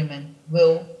Mercosur agreement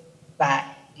will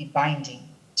be binding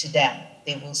to them.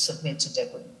 They will submit to the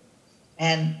agreement.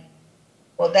 And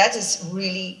well, that is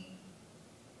really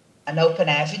an open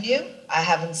avenue. I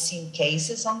haven't seen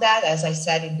cases on that. As I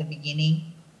said in the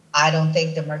beginning, I don't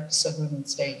think the Mercosur agreement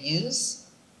is fair use.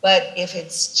 But if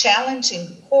it's challenged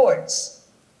in courts,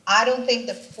 I don't think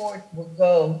the court will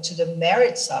go to the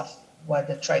merits of what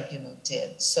the tribunal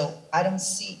did. So I don't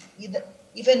see either,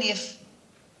 even if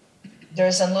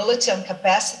there's a nullity on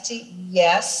capacity,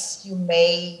 yes, you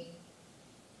may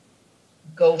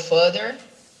go further,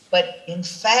 but in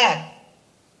fact,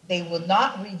 they would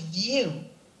not review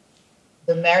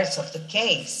the merits of the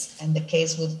case, and the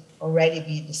case would already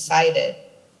be decided,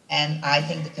 and I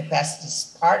think the capacity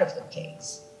is part of the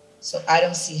case. So I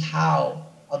don't see how,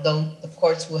 although the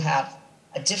courts will have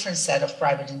a different set of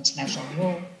private international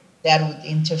rule, that would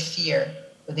interfere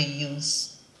with the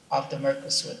use of the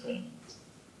Mercosur agreement.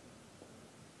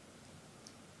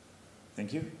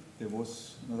 Thank you. There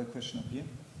was another question up here.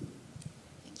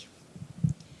 Thank you.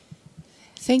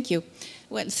 Thank you.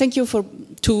 Well, thank you for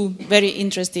 2 very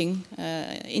interesting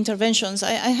interventions.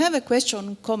 I have a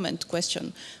question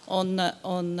on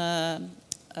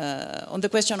the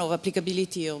question of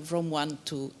applicability of Rome I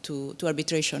to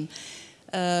arbitration.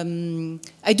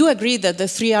 I do agree that the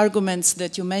 3 arguments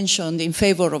that you mentioned in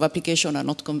favor of application are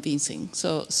not convincing.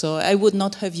 So I would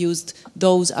not have used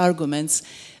those arguments.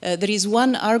 There is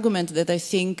one argument that I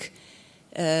think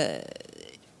that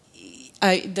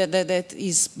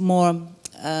is more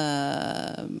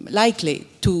likely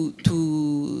to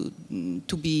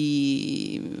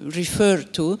be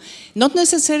referred to, not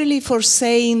necessarily for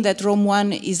saying that Rome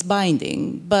I is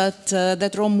binding, but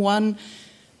that Rome I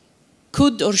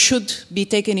could or should be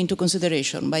taken into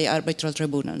consideration by arbitral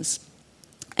tribunals.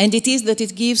 And it is that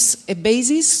it gives a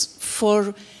basis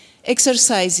for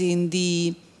exercising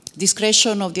the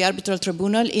discretion of the arbitral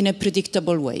tribunal in a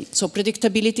predictable way. So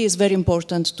predictability is very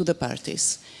important to the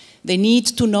parties. They need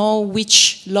to know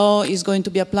which law is going to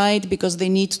be applied because they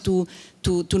need to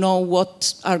know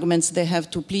what arguments they have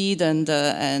to plead and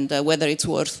whether it's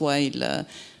worthwhile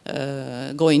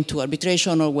going to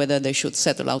arbitration or whether they should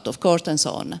settle out of court and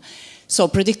so on. So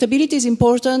predictability is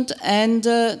important, and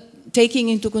taking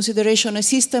into consideration a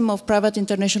system of private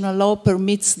international law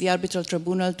permits the arbitral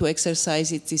tribunal to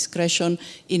exercise its discretion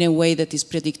in a way that is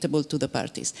predictable to the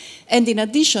parties. And in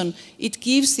addition, it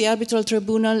gives the arbitral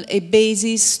tribunal a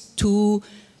basis to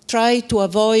try to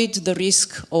avoid the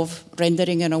risk of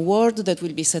rendering an award that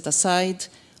will be set aside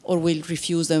or will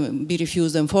be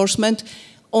refused enforcement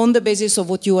on the basis of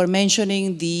what you were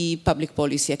mentioning, the public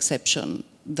policy exception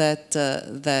that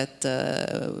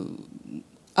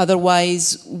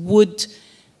otherwise would,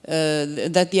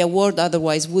 that the award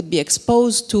otherwise would be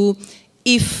exposed to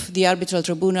if the arbitral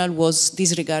tribunal was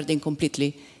disregarding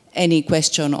completely any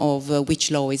question of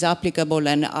which law is applicable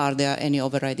and are there any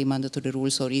overriding mandatory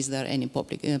rules or is there any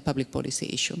public policy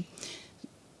issue.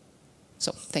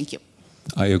 So, thank you.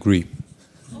 I agree.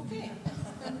 Okay.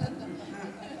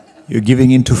 You're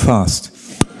giving in too fast.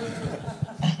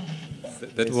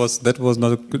 That was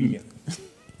not a good...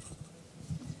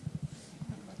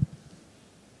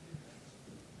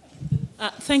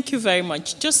 Thank you very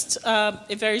much. Just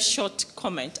a very short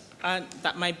comment,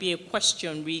 that might be a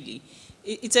question really.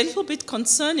 It's a little bit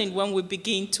concerning when we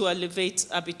begin to elevate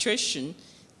arbitration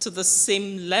to the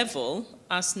same level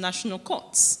as national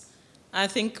courts. I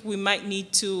think we might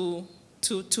need to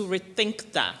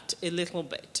rethink that a little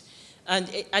bit. And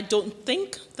I don't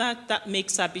think that that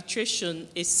makes arbitration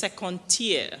a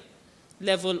second-tier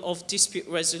level of dispute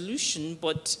resolution,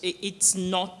 but it's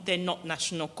not, they're not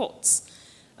national courts.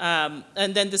 And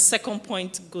then the second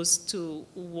point goes to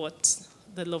what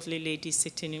the lovely lady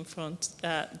sitting in front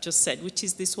just said, which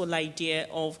is this whole idea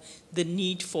of the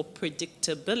need for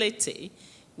predictability,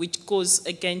 which goes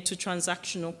again to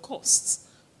transactional costs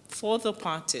for the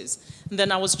parties. And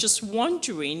then I was just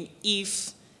wondering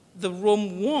if the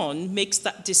Rome I makes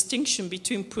that distinction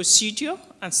between procedure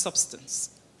and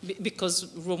substance,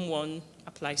 because Rome I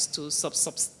applies to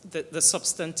the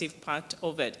substantive part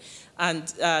of it. And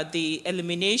the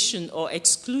elimination or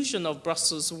exclusion of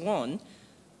Brussels I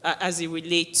as it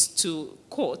relates to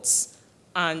courts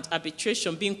and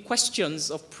arbitration being questions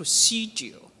of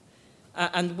procedure,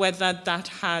 and whether that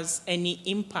has any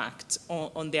impact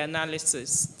on the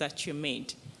analysis that you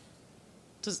made.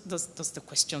 Does the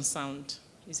question sound,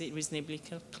 is it reasonably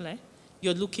clear?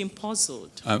 You're looking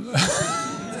puzzled.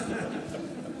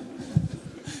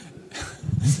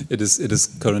 It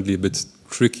is currently a bit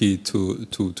tricky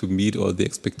to meet all the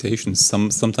expectations.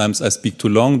 Sometimes I speak too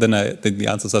long, then the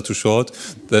answers are too short,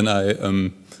 then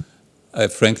I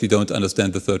frankly don't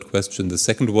understand the third question. The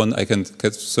second one, I can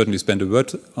certainly spend a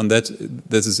word on that.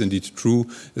 This is indeed true,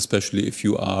 especially if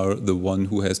you are the one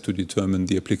who has to determine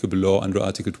the applicable law under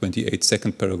Article 28,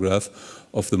 second paragraph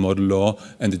of the model law,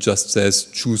 and it just says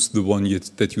choose the one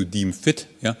that you deem fit.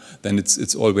 Yeah, then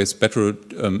it's always better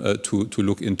to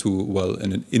look into, well,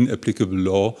 an inapplicable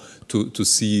law to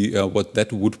see what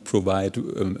that would provide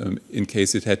in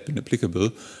case it had been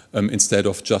applicable, instead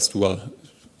of just, well,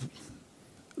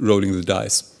 rolling the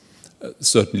dice.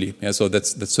 Certainly, yeah, so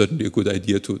that's certainly a good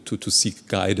idea to seek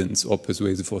guidance or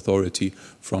persuasive authority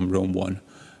from Rome I.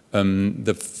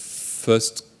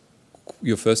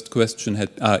 Your first question had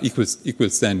equal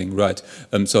standing, right?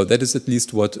 So that is at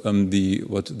least what the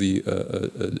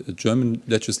German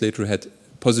legislator had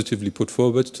positively put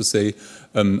forward, to say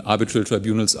arbitral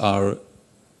tribunals are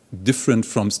different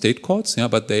from state courts, yeah,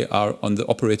 but they are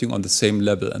operating on the same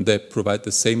level, and they provide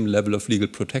the same level of legal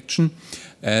protection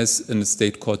as a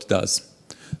state court does.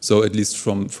 So at least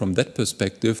from that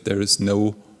perspective, there is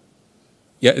no,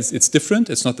 yeah, it's different.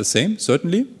 It's not the same,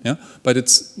 certainly, yeah, but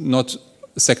it's not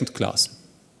second class.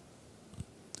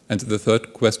 And the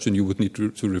third question, you would need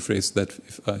to rephrase that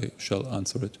if I shall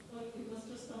answer it. Well, it was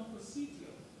just on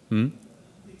procedure. The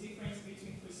difference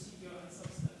between procedure and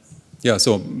substance. Yeah.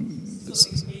 So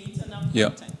the internal yeah.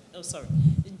 content. Oh, sorry.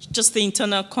 Just the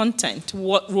internal content,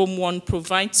 what Rome I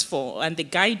provides for, and the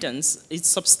guidance is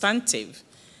substantive.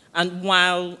 And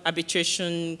while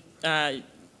arbitration,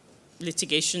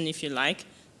 litigation, if you like,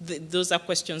 those are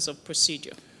questions of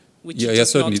procedure, which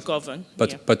does not govern.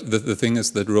 But the thing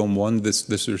is that Rome I,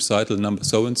 this recital number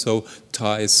so-and-so,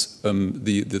 ties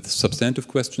the substantive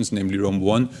questions, namely Rome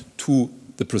I, to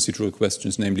the procedural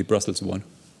questions, namely Brussels I. Was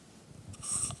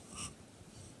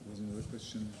another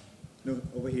question? No,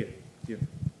 over here. Here.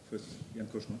 First, Jan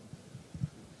Kushner.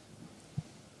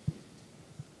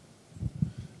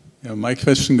 Yeah, my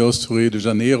question goes to Rio de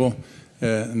Janeiro.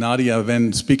 Nadia,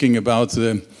 when speaking about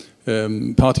the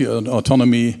party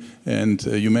autonomy, and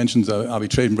you mentioned the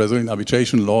Brazilian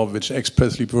arbitration law, which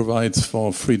expressly provides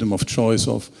for freedom of choice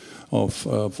of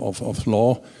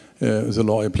law, the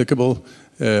law applicable.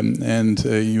 If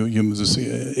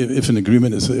an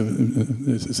agreement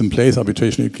is in place,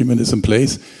 arbitration agreement is in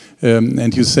place,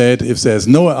 and you said if there's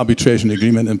no arbitration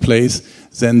agreement in place,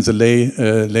 then the ley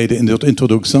de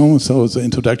introduction, so the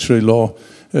introductory law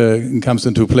comes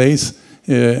into place,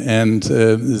 and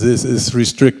this is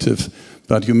restrictive.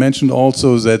 But you mentioned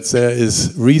also that there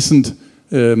is recent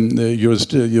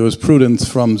jurisprudence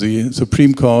from the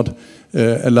Supreme Court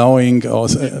allowing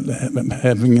us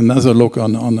having another look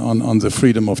on the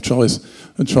freedom of choice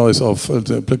of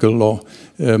the applicable law.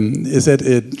 Is that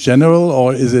a general,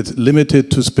 or is it limited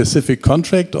to specific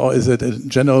contract, or is it a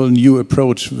general new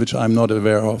approach which I'm not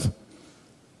aware of?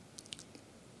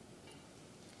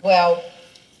 Well,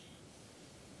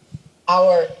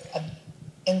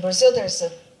 in Brazil, there's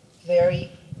a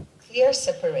very clear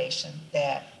separation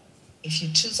that if you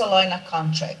choose a law in a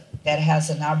contract that has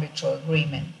an arbitral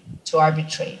agreement to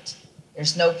arbitrate,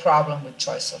 there's no problem with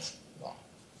choice of law.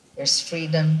 There's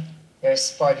freedom,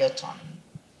 there's party autonomy.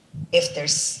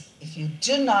 If you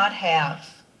do not have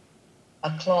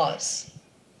a clause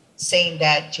saying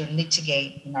that you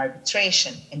litigate in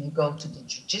arbitration and you go to the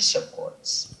judicial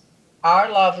courts, our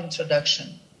law of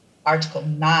introduction, Article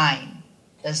 9,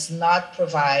 does not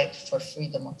provide for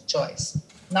freedom of choice.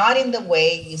 Not in the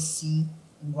way you see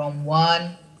in Rome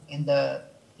I, in the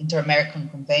Inter-American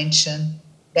Convention,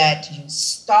 that you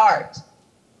start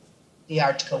the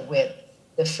article with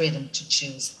the freedom to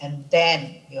choose, and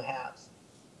then you have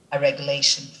a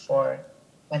regulation for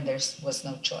when there was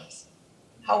no choice.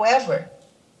 However,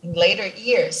 in later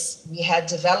years, we had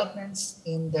developments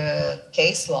in the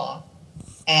case law,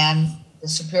 and the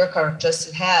Superior Court of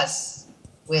Justice has,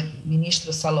 with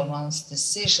Ministro Salomon's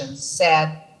decision,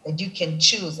 said that you can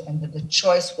choose and that the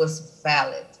choice was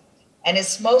valid. And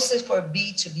it's mostly for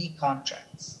B2B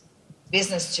contracts,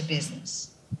 business to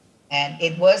business. And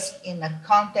it was in a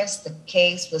contest, the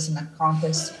case was in a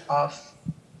contest of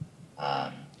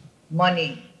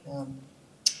money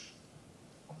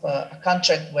a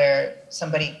contract where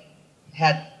somebody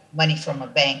had money from a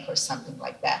bank or something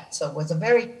like that. So it was a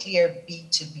very clear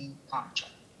B2B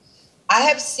contract. I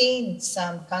have seen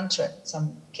some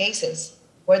cases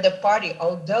where the party,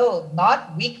 although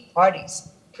not weak parties,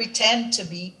 pretend to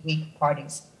be weak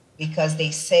parties because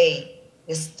they say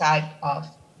this type of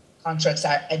contracts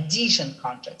are adhesion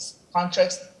contracts,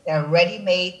 contracts that are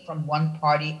ready-made from one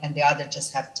party and the other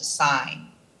just have to sign.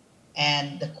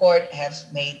 And the court has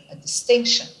made a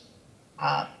distinction.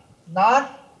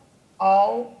 Not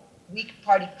all weak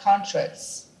party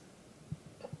contracts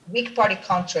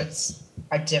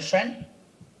are different.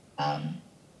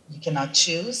 You cannot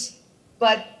choose,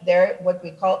 but they're what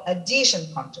we call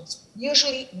adhesion contracts.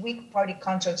 Usually weak party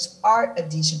contracts are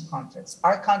adhesion contracts.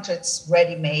 Our contracts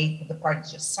ready-made, the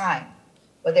parties just sign.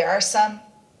 But there are some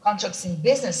contracts in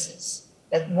businesses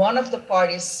that one of the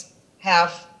parties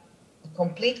have a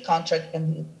complete contract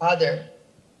and the other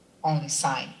only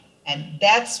sign. And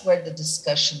that's where the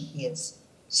discussion is.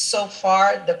 So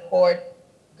far, the court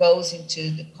goes into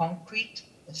the concrete,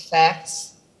 the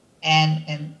facts,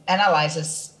 and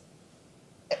analyzes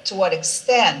to what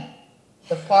extent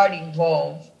the party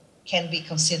involved can be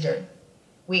considered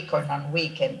weak or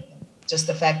non-weak, and just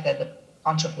the fact that the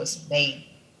contract was made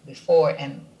before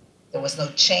and there was no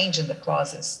change in the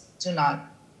clauses do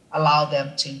not allow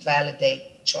them to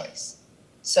invalidate the choice.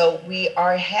 So we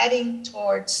are heading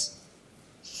towards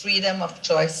freedom of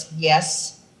choice,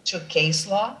 yes, through case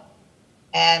law,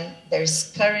 and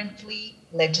there's currently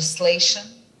legislation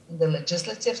in the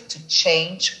legislative to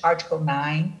change Article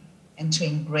 9 and to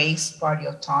embrace party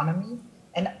autonomy.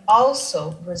 And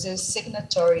also, Brazil is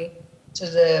signatory to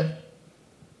the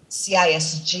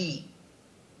CISG,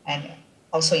 and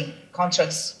also in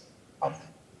contracts of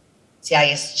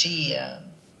CISG,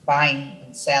 buying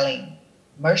and selling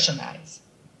merchandise,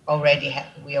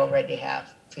 we already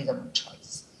have freedom of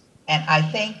choice. And I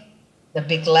think the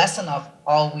big lesson of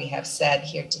all we have said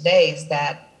here today is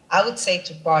that I would say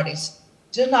to parties,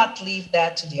 do not leave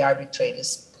that to the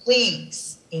arbitrators.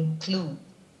 Please include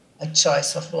a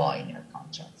choice of law in your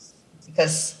contracts,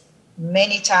 because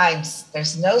many times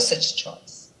there's no such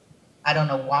choice. I don't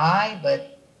know why,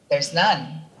 but there's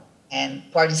none. And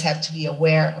parties have to be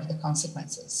aware of the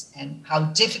consequences and how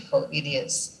difficult it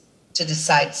is to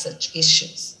decide such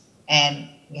issues. And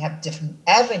we have different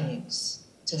avenues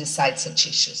to decide such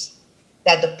issues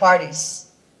that the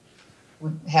parties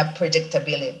would have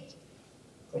predictability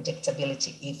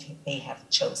if they have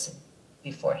chosen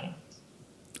beforehand.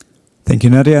 Thank you,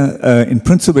 Nadia. In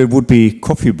principle, it would be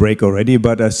coffee break already,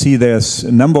 but I see there's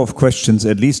a number of questions.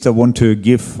 At least I want to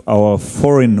give our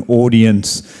foreign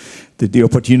audience the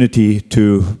opportunity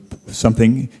to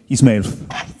something. Ismail,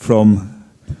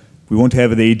 we want to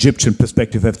have the Egyptian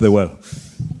perspective as well.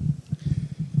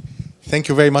 Thank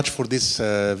you very much for this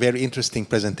very interesting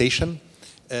presentation.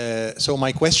 So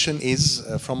my question is,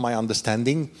 from my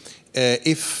understanding,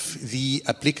 if the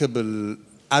applicable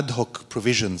ad hoc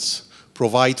provisions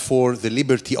provide for the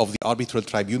liberty of the arbitral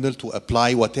tribunal to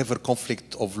apply whatever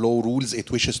conflict of law rules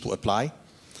it wishes to apply,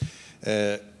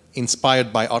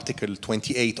 inspired by Article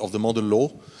 28 of the model law,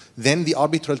 then the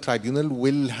arbitral tribunal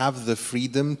will have the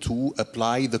freedom to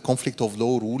apply the conflict of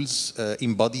law rules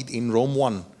embodied in Rome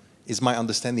I. Is my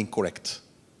understanding correct?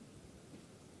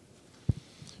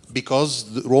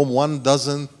 Because Rome I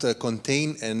doesn't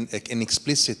contain an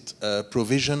explicit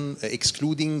provision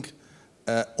excluding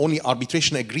only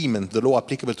arbitration agreement. The law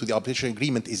applicable to the arbitration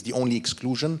agreement is the only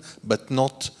exclusion, but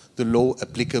not the law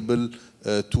applicable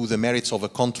to the merits of a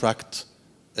contract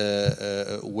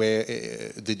where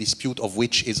the dispute of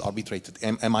which is arbitrated.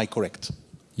 Am I correct?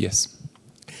 Yes.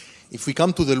 If we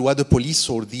come to the loi de police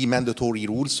or the mandatory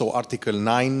rules, so Article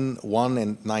 9.1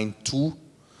 and 9.2,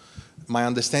 my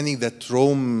understanding that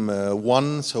Rome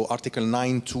 1, so Article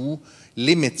 9.2,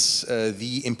 limits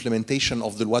the implementation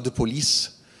of the loi de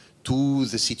police to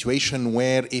the situation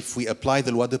where if we apply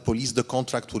the loi de police, the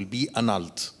contract will be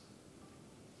annulled.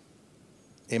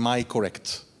 Am I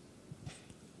correct?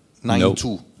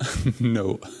 9.2.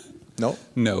 No. No?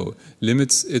 No.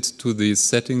 Limits it to the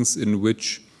settings in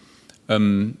which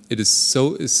it is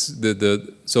so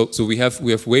we have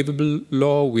waivable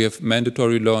law, we have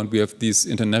mandatory law, and we have these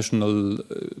international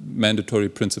mandatory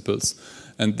principles.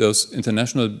 And those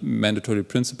international mandatory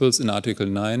principles in Article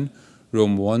 9,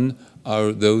 Rome 1,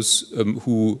 are those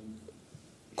who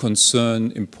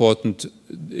concern important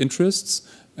interests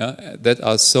that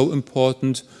are so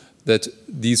important that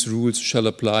these rules shall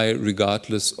apply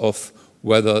regardless of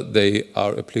whether they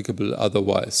are applicable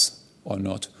otherwise or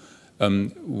not.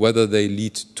 Whether they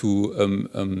lead to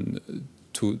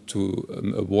to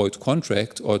a void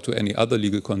contract or to any other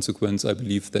legal consequence, I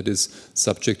believe that is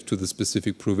subject to the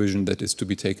specific provision that is to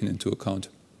be taken into account.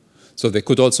 So they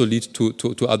could also lead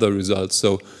to other results.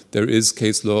 So there is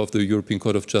case law of the European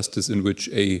Court of Justice in which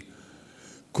a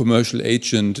commercial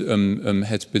agent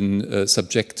had been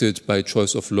subjected by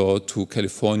choice of law to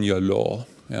California law,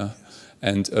 yeah?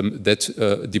 And that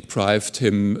deprived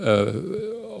him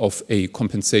of a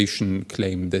compensation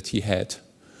claim that he had.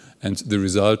 And the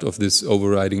result of this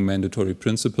overriding mandatory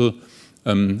principle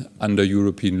under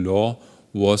European law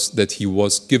was that he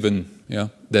was given, yeah,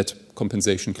 that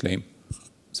compensation claim.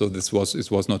 So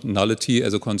it was not nullity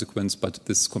as a consequence, but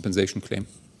this compensation claim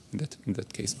in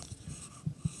that case.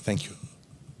 Thank you.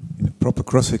 In a proper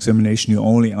cross-examination, you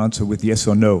only answer with yes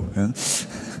or no. Huh?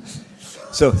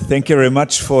 So thank you very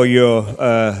much for your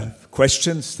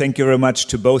questions. Thank you very much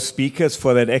to both speakers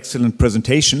for that excellent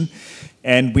presentation.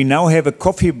 And we now have a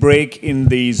coffee break in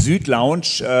the Süd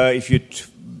Lounge. If you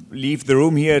leave the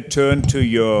room here, turn to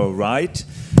your right.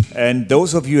 And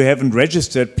those of you who haven't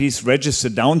registered, please register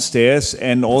downstairs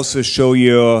and also show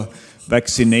your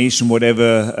vaccination,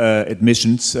 whatever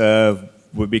admissions,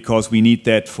 because we need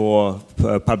that for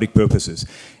public purposes.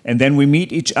 And then we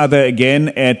meet each other again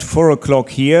at 4 o'clock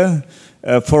here,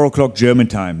 4 o'clock German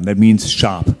time. That means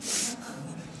sharp.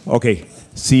 Okay,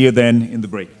 see you then in the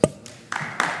break.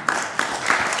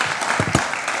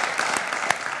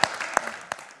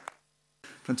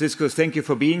 Francisco, thank you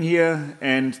for being here,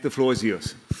 and the floor is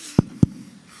yours.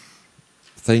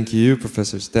 Thank you,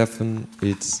 Professor Stefan.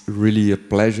 It's really a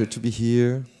pleasure to be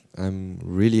here. I'm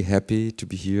really happy to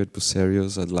be here at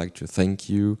Bucerius. I'd like to thank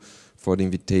you for the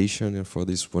invitation and for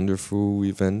this wonderful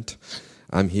event.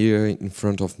 I'm here in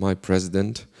front of my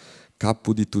president,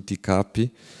 Capo di tutti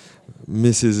capi,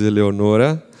 Mrs.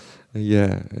 Eleonora.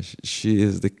 Yeah, she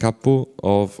is the capo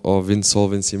of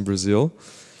insolvency in Brazil.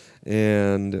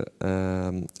 And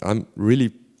I'm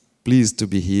really pleased to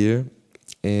be here,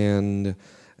 and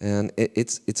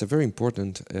it's a very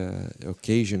important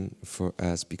occasion for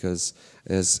us, because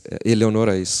as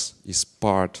Eleonora is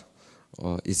part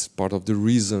of the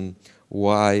reason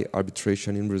why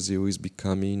arbitration in Brazil is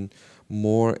becoming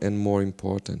more and more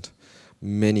important.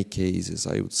 Many cases,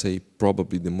 I would say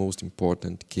probably the most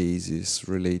important cases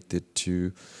related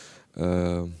to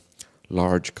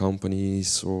large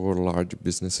companies or large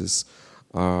businesses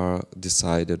are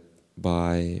decided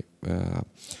by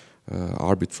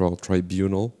arbitral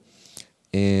tribunal,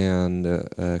 and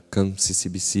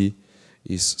CAM-CCBC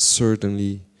is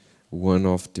certainly one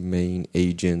of the main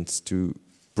agents to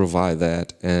provide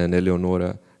that, and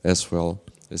Eleonora, as well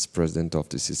as president of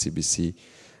the CCBC,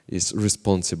 is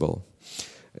responsible.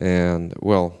 And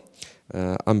well,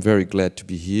 I'm very glad to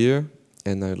be here,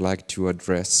 and I'd like to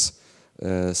address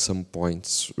some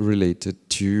points related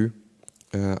to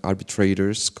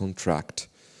arbitrators' contract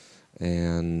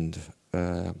and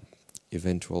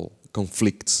eventual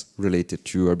conflicts related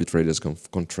to arbitrators'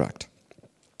 contract.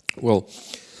 Well,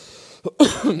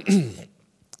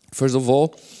 first of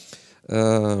all,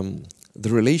 the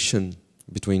relation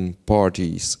between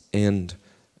parties and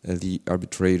the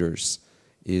arbitrators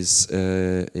is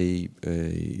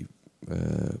a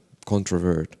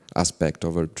controversial aspect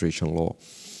of arbitration law.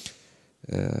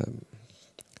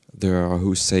 There are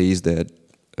who says that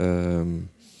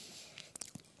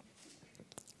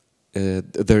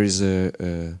there is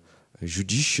a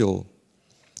judicial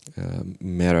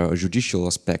matter, a judicial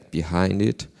aspect behind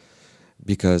it,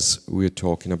 because we're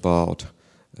talking about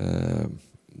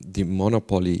the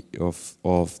monopoly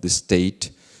of the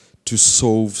state to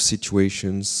solve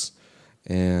situations,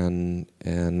 and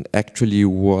actually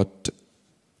what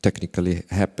technically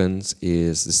happens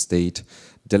is the state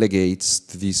delegates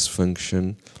this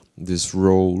function, this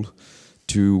role,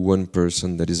 to one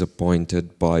person that is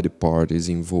appointed by the parties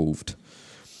involved.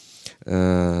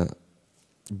 And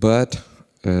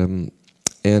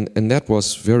that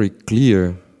was very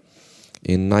clear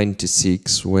in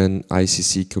 '96 when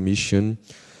ICC Commission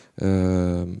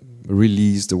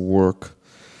released a work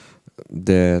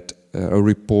that a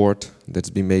report that's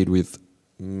been made with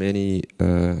many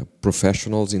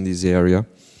professionals in this area,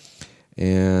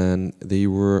 and they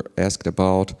were asked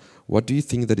about what do you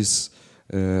think that is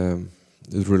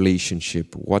the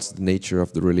relationship, what's the nature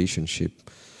of the relationship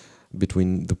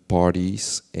between the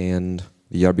parties and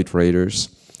the arbitrators,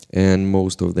 and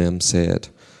most of them said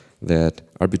that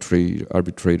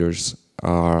arbitrators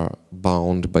are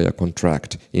bound by a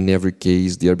contract. In every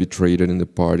case, the arbitrator and the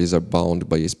parties are bound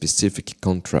by a specific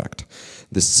contract.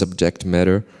 The subject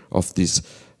matter of this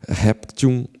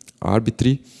Heptum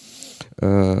arbitri,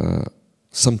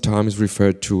 sometimes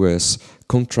referred to as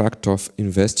contract of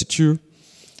investiture,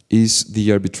 is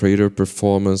the arbitrator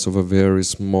performance of a very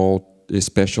small,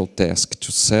 special task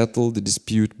to settle the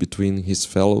dispute between his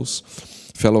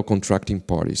fellow contracting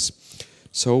parties.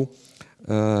 So,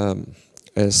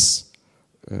 this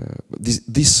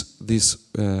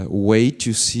way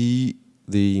to see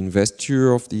the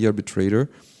investiture of the arbitrator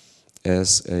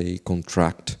as a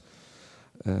contract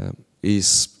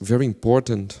is very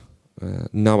important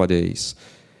nowadays,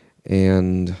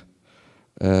 and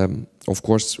of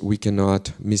course we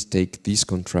cannot mistake this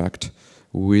contract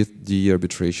with the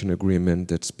arbitration agreement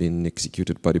that's been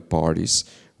executed by the parties.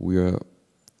 We are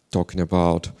talking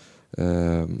about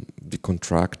the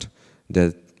contract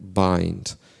that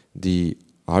bind the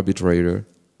arbitrator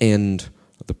and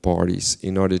the parties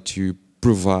in order to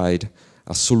provide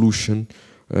a solution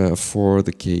for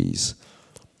the case.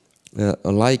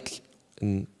 Like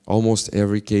in almost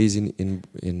every case in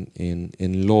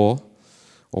law,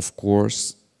 of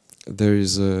course, there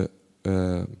is a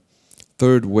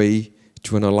third way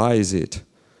to analyze it,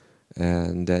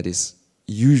 and that is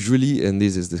usually, and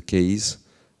this is the case,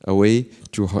 a way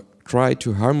to try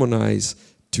to harmonize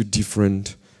two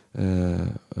different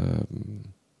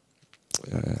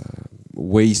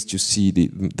ways to see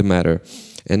the matter.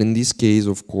 And in this case,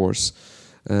 of course,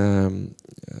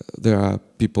 there are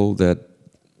people that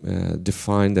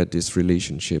define that this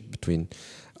relationship between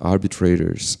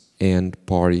arbitrators and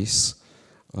parties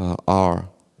are,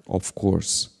 of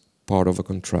course, part of a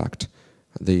contract.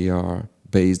 They are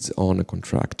based on a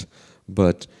contract,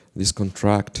 but this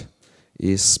contract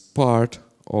is part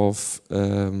of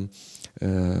a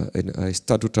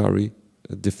statutory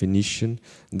definition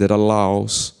that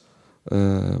allows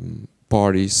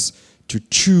parties to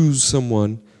choose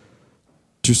someone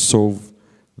to solve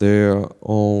their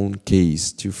own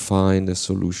case, to find a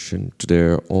solution to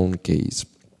their own case.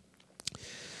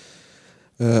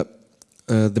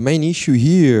 The main issue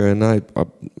here, and I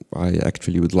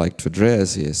actually would like to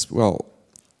address, is, well,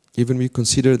 even we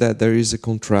consider that there is a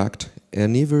contract,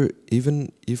 and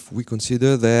even if we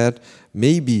consider that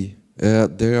maybe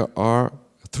there are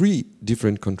 3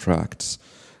 different contracts,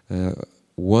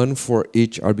 one for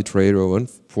each arbitrator, one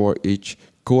for each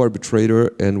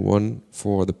co-arbitrator, and one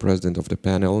for the president of the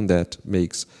panel, and that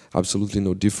makes absolutely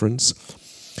no difference.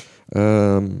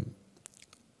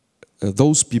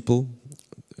 Those people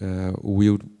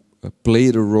will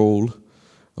play the role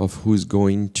of who is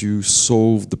going to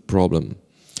solve the problem.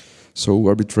 So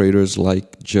arbitrators,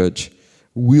 like judge,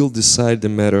 will decide the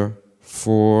matter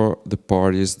for the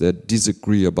parties that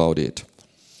disagree about it.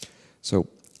 So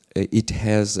it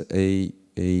has a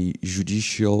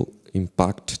judicial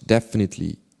impact.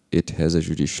 Definitely it has a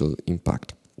judicial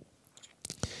impact.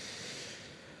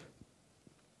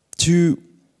 To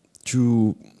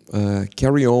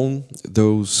carry on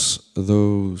those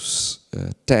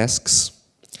tasks,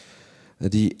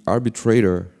 the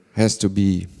arbitrator has to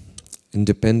be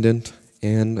independent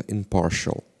and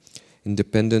impartial.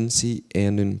 Independency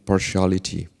and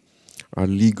impartiality are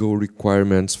legal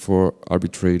requirements for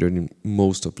arbitrator in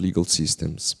most of legal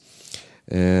systems.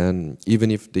 And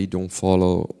even if they don't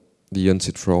follow the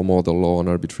ancestral model law on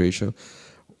arbitration,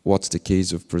 what's the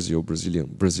case of Brazil?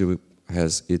 Brazil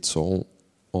has its own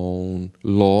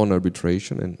law on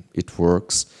arbitration, and it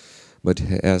works, but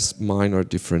has minor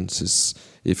differences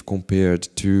if compared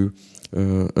to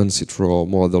ancestral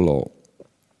model law.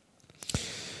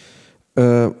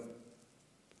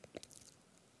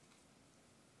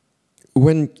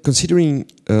 When considering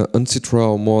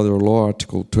ancestral model law,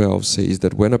 Article 12 says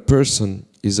that when a person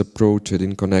is approached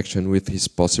in connection with his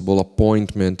possible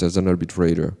appointment as an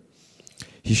arbitrator,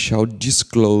 he shall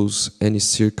disclose any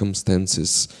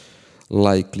circumstances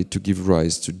likely to give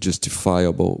rise to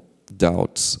justifiable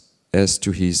doubts as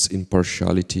to his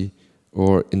impartiality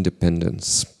or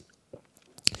independence.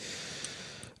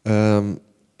 I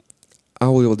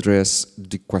will address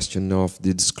the question of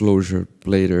the disclosure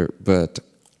later, but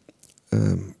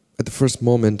at the first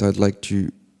moment I'd like to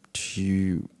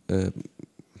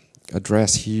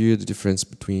address here the difference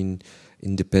between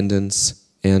independence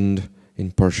and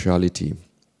impartiality.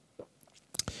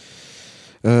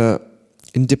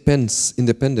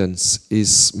 Independence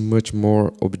is much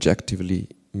more objectively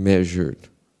measured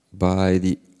by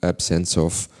the absence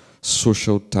of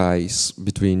social ties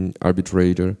between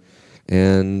arbitrator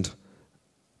and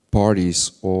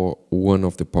parties or one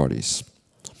of the parties.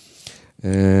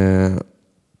 And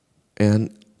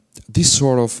this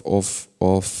sort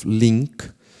of link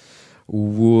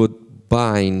would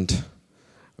bind,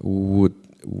 would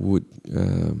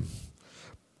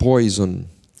poison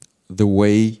the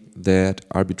way that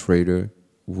arbitrator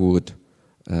would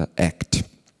act.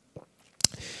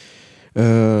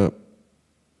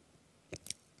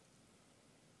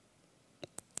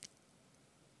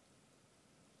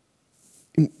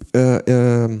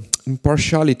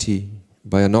 Impartiality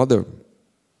by another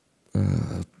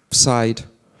side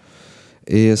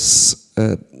is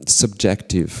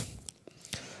subjective,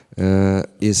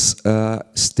 is a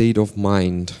state of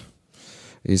mind,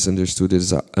 is understood as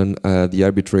the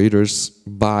arbitrator's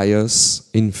bias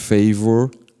in favor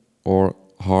or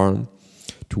harm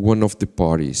to one of the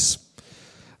parties.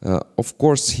 Of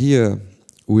course, here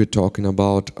we're talking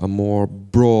about a more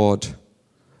broad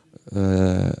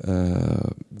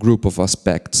group of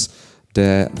aspects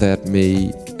that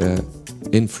may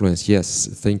influence. Yes,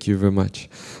 thank you very much.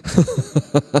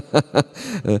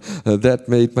 That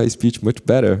made my speech much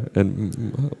better, and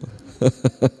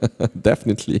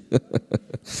definitely.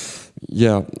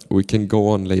 Yeah, we can go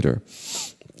on later.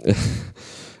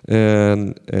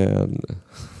 and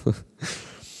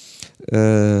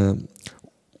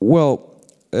well,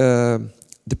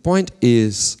 the point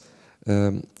is,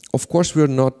 of course, we are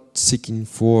not seeking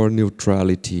for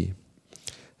neutrality.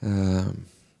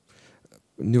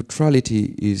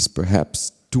 Neutrality is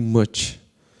perhaps too much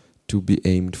to be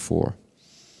aimed for.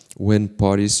 When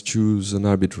parties choose an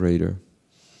arbitrator,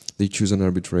 they choose an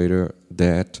arbitrator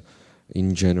that,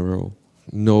 in general,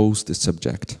 knows the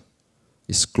subject,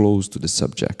 is close to the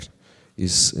subject,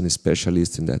 is a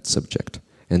specialist in that subject,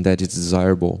 and that is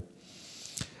desirable.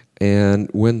 And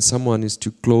when someone is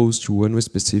too close to one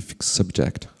specific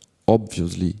subject,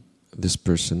 obviously this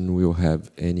person will have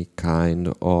any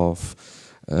kind of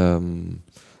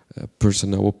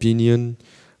personal opinion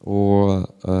or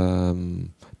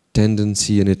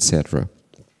tendency and etc.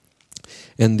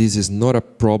 And this is not a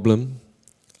problem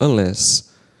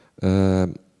unless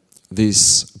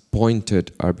this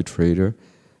appointed arbitrator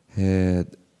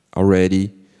had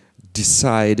already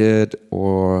decided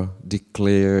or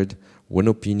declared one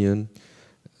opinion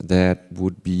that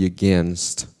would be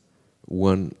against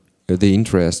the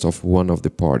interest of one of the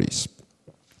parties.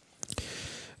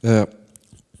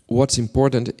 What's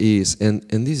important is, and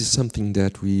this is something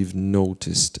that we've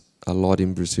noticed a lot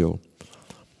in Brazil,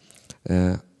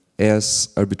 as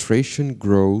arbitration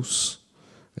grows,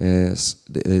 as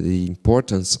the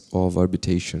importance of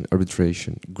arbitration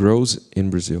grows in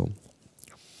Brazil,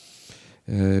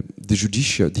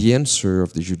 the answer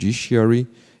of the judiciary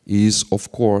is,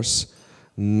 of course,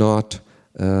 not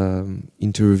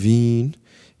intervene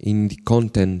in the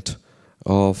content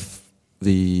of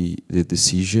the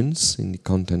decisions, in the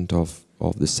content of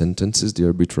the sentences, the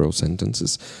arbitral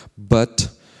sentences, but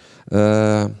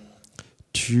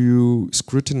to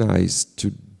scrutinize,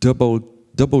 to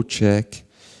double check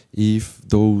if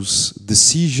those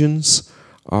decisions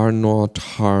are not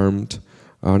harmed,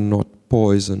 are not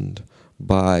poisoned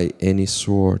by any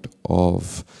sort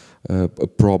of a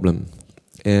problem,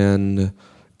 and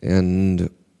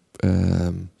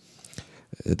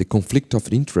the conflict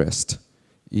of interest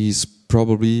is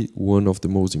probably one of the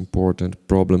most important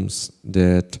problems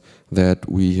that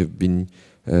we have been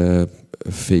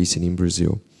facing in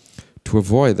Brazil. To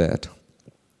avoid that,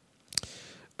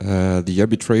 the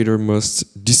arbitrator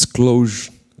must disclose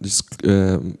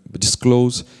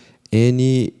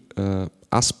any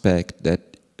aspect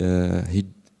that he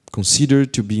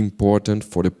considered to be important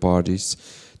for the parties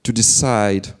to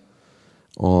decide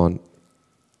on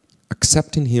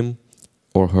accepting him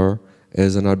or her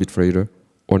as an arbitrator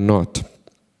or not.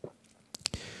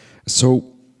 So,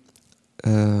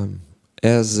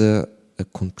 as a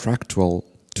contractual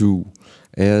tool,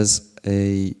 as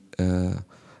a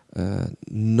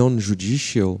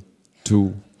non-judicial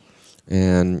tool,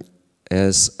 and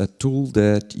as a tool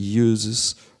that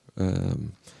uses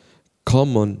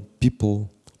common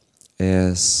people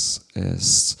as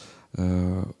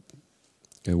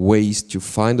ways to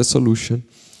find a solution,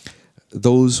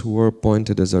 those who are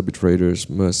appointed as arbitrators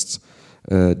must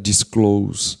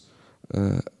disclose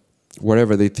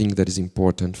whatever they think that is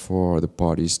important for the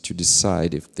parties to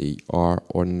decide if they are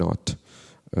or not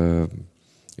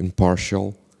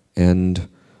impartial and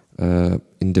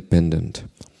independent.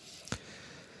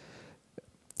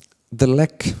 The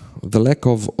lack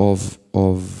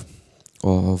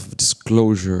of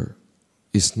disclosure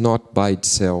is not by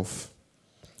itself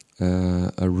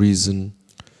a reason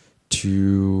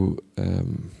to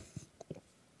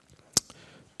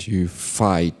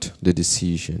fight the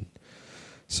decision.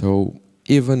 So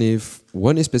even if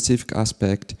one specific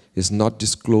aspect is not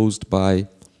disclosed by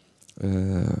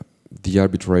the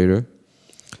arbitrator,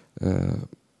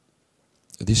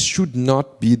 this should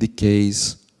not be the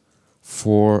case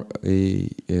for a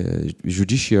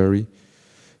judiciary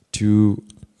to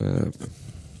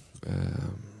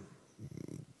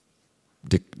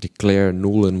declare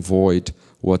null and void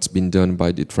what's been done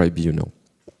by the tribunal.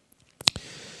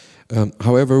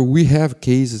 However, we have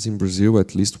cases in Brazil,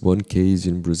 at least one case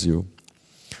in Brazil,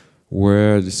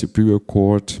 where the Superior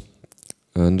Court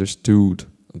understood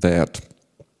that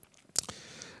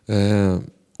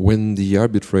when the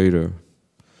arbitrator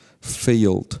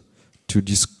failed to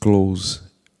disclose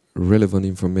relevant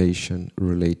information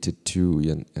related to,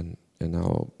 and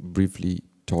I'll briefly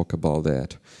talk about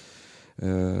that,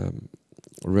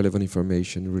 relevant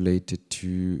information related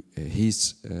to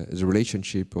the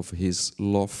relationship of his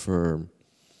law firm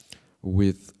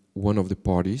with one of the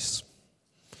parties,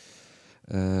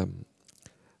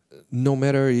 no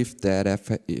matter if that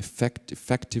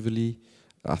effectively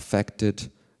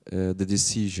affected the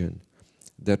decision.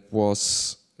 That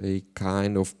was a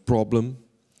kind of problem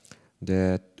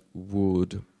that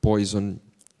would poison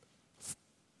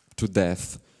to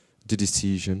death the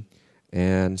decision,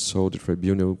 and so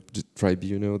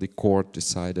the court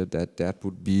decided that that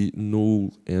would be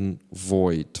null and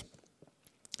void.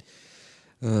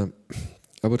 I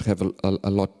would have a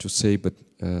lot to say, but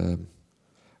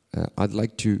I'd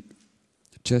like to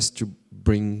just to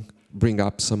bring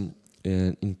up some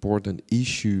important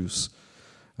issues.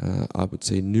 I would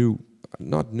say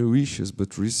not new issues,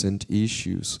 but recent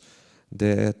issues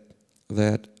that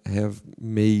have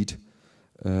made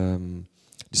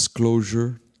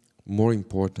disclosure more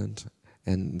important,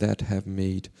 and that have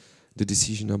made the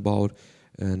decision about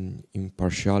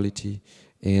impartiality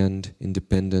and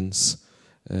independence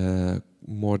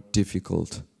more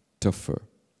difficult, tougher.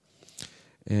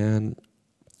 And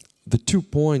the 2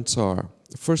 points are,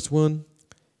 the first one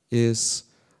is,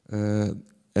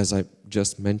 as I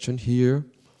just mentioned here,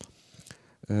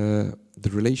 the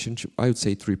relationship. I would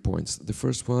say 3 points. The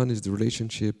first one is the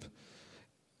relationship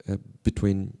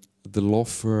between the law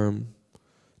firm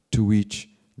to which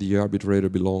the arbitrator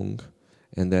belongs,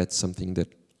 and that's something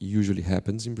that usually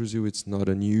happens in Brazil. It's not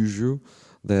unusual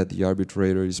that the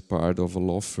arbitrator is part of a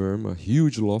law firm, a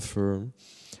huge law firm,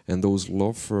 and those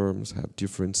law firms have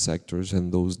different sectors,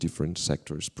 and those different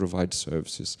sectors provide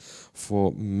services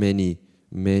for many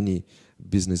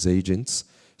business agents.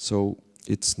 So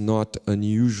it's not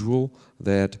unusual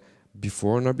that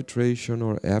before an arbitration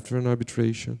or after an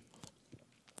arbitration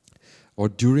or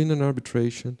during an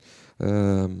arbitration,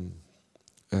 the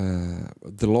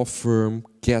law firm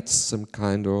gets some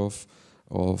kind of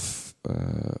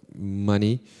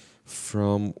money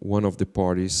from one of the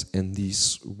parties, and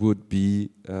this would be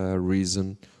a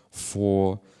reason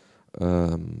for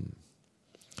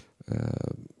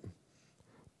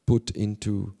put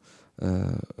into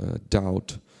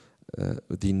doubt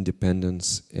the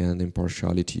independence and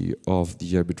impartiality of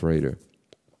the arbitrator.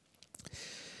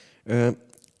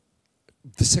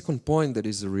 The second point that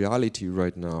is a reality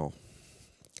right now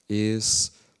is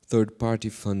third-party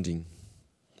funding.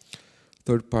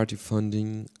 Third-party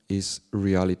funding is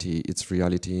reality. It's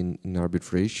reality in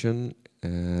arbitration,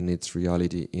 and it's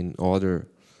reality in other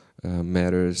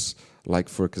matters, like,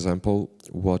 for example,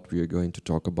 what we are going to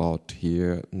talk about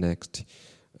here next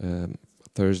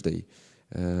Thursday,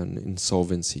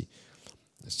 insolvency.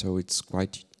 So it's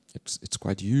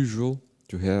quite usual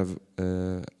to have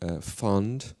a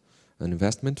fund, an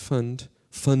investment fund,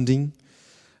 funding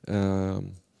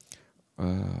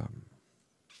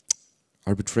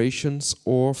arbitrations,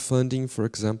 or funding, for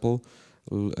example,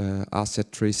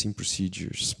 asset tracing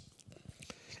procedures.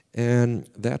 And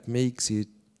that makes it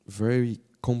very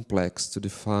complex to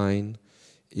define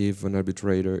if an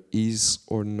arbitrator is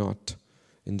or not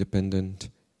independent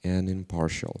and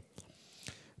impartial.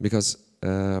 Because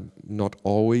not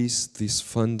always this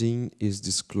funding is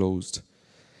disclosed.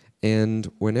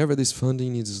 And whenever this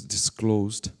funding is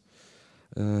disclosed,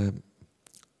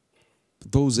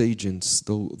 those agents,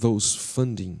 those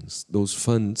fundings, those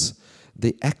funds,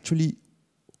 they actually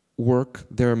work,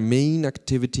 their main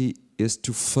activity is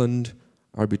to fund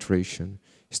arbitration,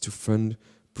 is to fund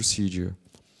procedure.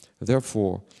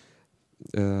 Therefore,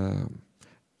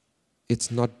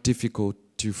 it's not difficult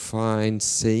to find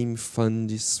same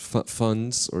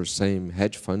funds or same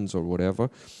hedge funds or whatever,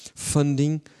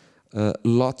 funding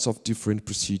lots of different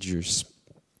procedures.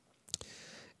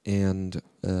 And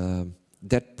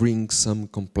that brings some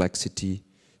complexity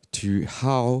to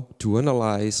how to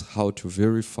analyze, how to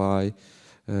verify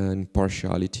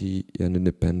impartiality and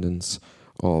independence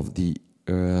of the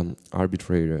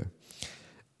arbitrator.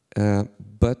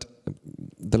 But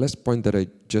the last point that I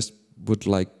just would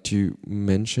like to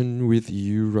mention with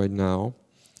you right now,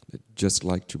 just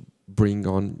like to bring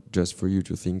on just for you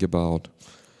to think about,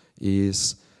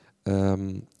 is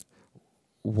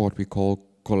what we call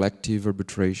collective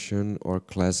arbitration or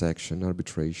class action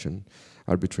arbitration,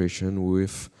 arbitration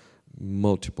with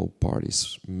multiple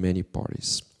parties, many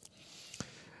parties.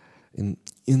 In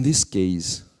in this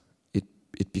case,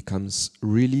 it becomes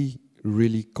really,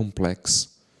 really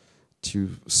complex to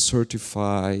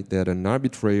certify that an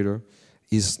arbitrator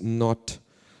is not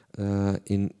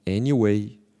in any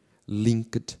way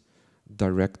linked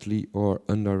directly or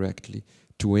indirectly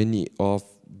to any of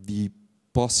the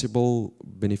possible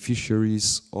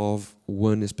beneficiaries of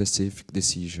one specific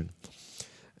decision.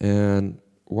 And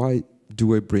why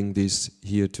do I bring this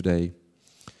here today?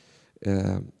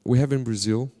 We have in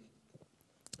Brazil,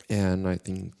 and I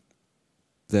think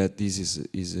that this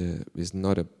is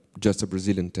not just a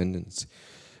Brazilian tendency.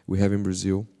 We have in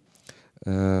Brazil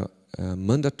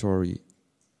mandatory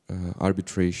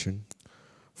arbitration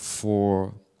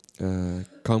for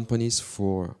companies,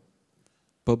 for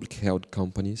public held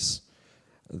companies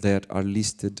that are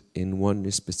listed in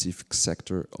one specific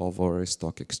sector of our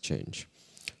stock exchange.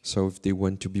 So if they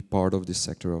want to be part of this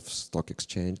sector of stock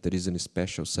exchange, there is a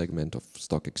special segment of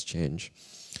stock exchange.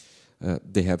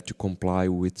 They have to comply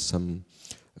with some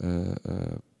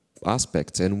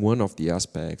aspects, and one of the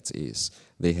aspects is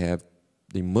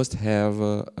they must have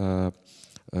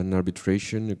an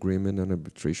arbitration agreement, an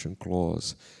arbitration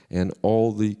clause, and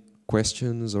all the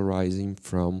questions arising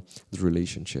from the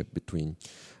relationship between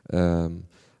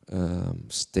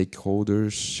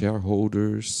stakeholders,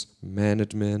 shareholders,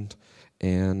 management,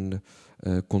 and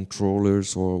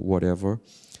controllers or whatever.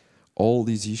 All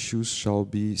these issues shall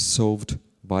be solved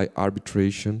by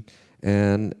arbitration,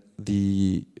 and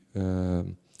the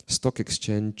stock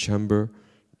exchange chamber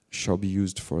shall be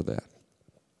used for that.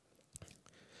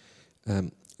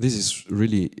 This is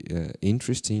really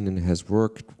interesting and has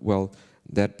worked well.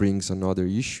 That brings another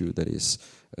issue, that is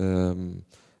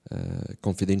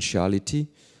confidentiality,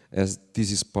 as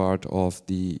this is part of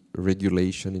the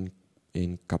regulation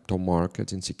in capital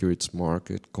markets, in securities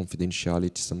market.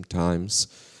 Confidentiality sometimes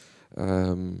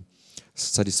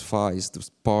satisfies the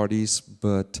parties,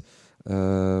 but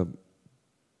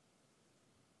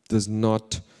does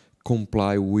not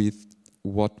comply with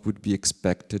what would be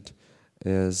expected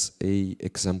as an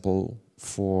example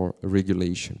for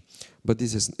regulation. But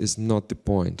this is not the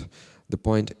point. The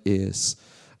point is,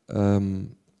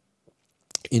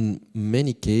 in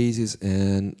many cases,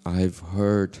 and I've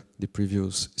heard the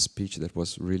previous speech that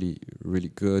was really, really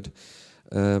good,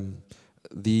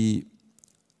 the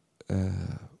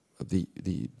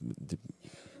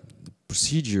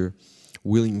procedure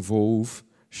will involve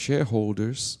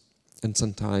shareholders, and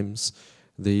sometimes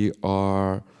they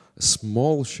are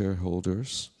small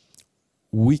shareholders,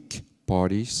 weak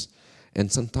parties,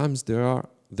 and sometimes there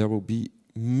will be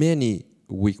many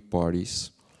weak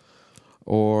parties,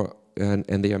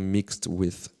 and they are mixed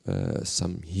with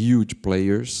some huge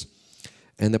players.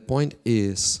 And the point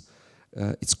is,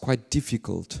 it's quite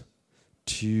difficult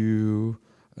to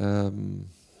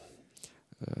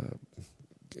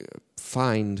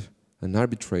find an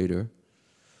arbitrator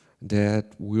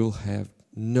that will have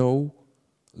no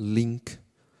link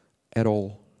at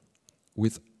all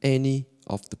with any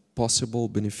of the possible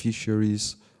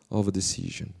beneficiaries of a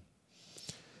decision.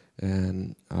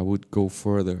 And I would go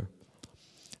further.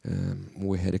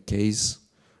 We had a case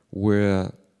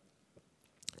where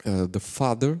the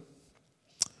father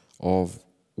of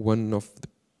one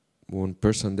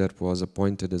person that was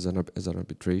appointed as an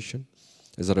arbitrator,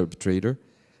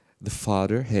 the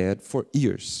father had for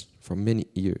many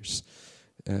years,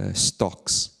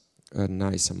 stocks, a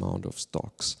nice amount of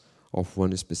stocks of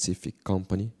one specific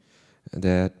company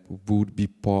that would be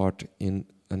part in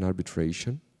an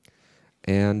arbitration,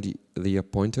 and the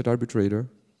appointed arbitrator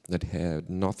that had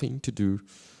nothing to do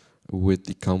with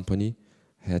the company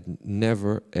had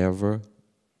never ever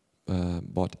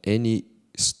bought any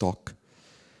stock.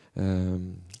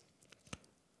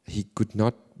 He could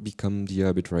not become the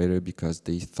arbitrator because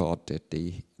they thought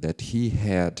that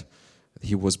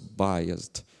he was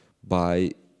biased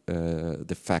by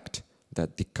the fact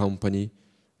that the company,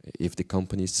 if the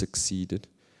company succeeded,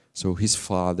 so his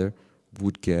father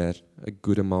would get a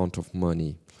good amount of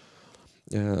money.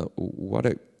 What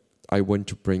I want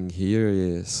to bring here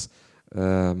is,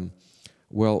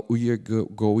 well, we are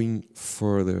going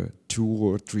further, 2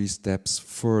 or 3 steps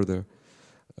further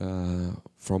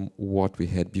from what we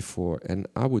had before. And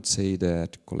I would say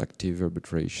that collective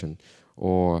arbitration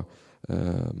or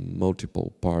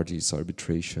multiple parties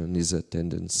arbitration is a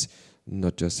tendency,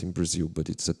 not just in Brazil, but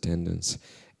it's a tendency.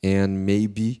 And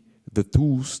maybe the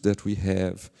tools that we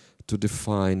have to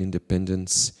define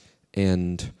independence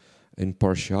and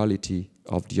impartiality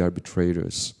of the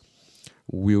arbitrators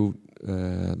will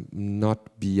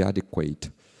not be adequate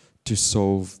to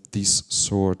solve this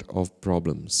sort of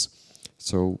problems.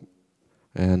 So,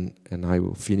 and I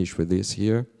will finish with this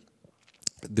here.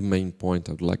 the main point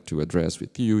I would like to address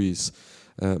with you is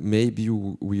maybe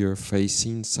we are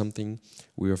facing something,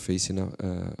 we are facing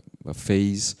a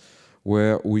phase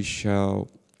where we shall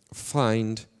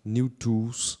find new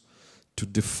tools to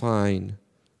define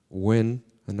when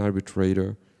an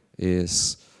arbitrator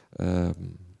is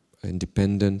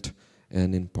independent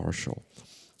and impartial.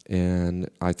 And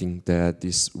I think that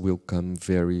this will come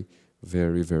very,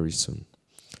 very, very soon.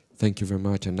 Thank you very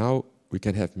much. And now we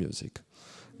can have music.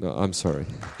 No, I'm sorry.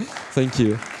 Thank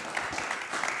you.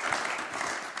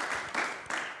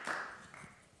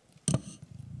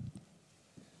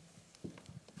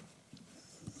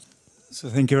 So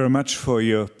thank you very much for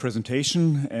your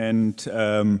presentation, and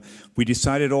we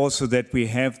decided also that we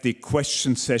have the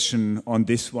question session on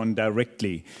this one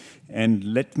directly. And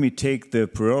let me take the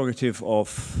prerogative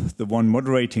of the one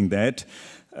moderating that.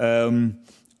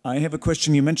 I have a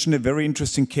question. You mentioned a very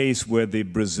interesting case where the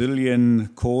Brazilian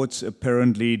courts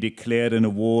apparently declared an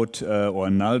award or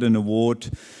annulled an award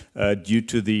due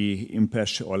to the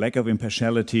lack of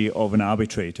impartiality of an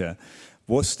arbitrator.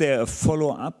 Was there a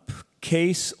follow-up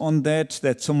case on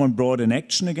that someone brought an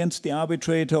action against the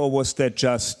arbitrator, or was that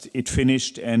just it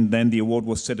finished and then the award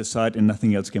was set aside and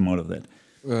nothing else came out of that?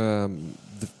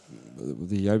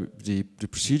 The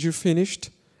procedure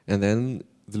finished, and then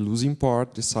the losing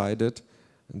part decided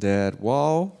that,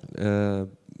 well,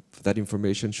 that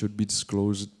information should be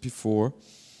disclosed before,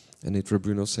 and the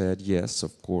tribunal said, yes,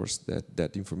 of course,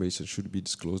 that information should be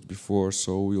disclosed before,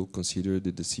 so we'll consider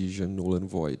the decision null and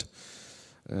void.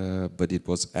 But it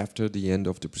was after the end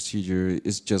of the procedure.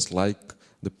 It's just like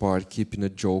the part keeping a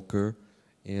joker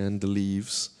and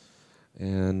leaves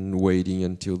and waiting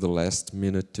until the last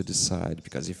minute to decide,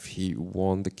 because if he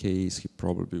won the case, he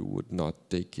probably would not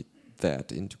take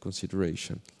that into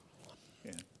consideration.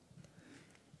 Yeah.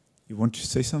 You want to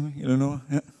say something, Eleonora?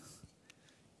 Yeah.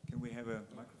 Can we have a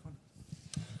microphone?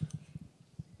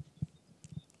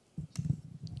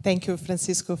 Thank you,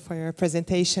 Francisco, for your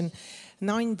presentation.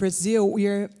 Now in Brazil, we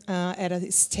are at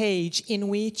a stage in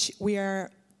which we are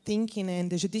thinking,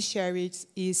 and the judiciary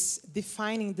is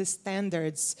defining the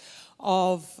standards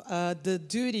of the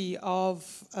duty of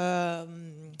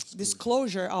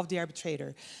disclosure of the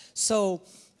arbitrator. So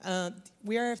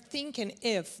we are thinking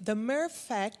if the mere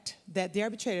fact that the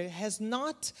arbitrator has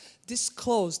not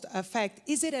disclosed a fact,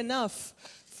 is it enough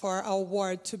for our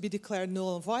award to be declared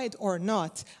null and void or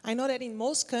not? I know that in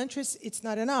most countries it's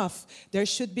not enough. There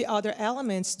should be other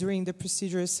elements during the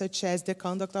procedure, such as the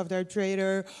conduct of the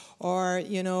arbitrator or,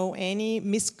 you know, any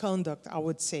misconduct, I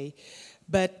would say.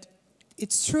 But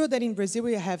it's true that in Brazil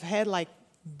we have had like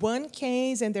one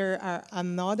case and there are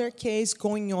another case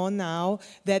going on now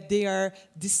that they are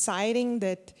deciding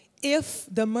that if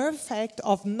the mere fact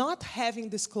of not having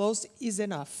disclosed is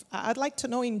enough. I'd like to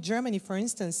know in Germany, for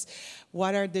instance,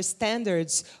 what are the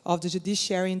standards of the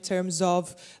judiciary in terms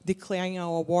of declaring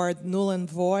our award null and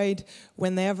void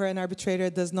whenever an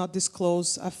arbitrator does not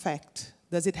disclose a fact?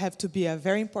 Does it have to be a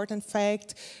very important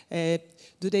fact?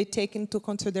 Do they take into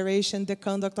consideration the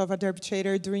conduct of an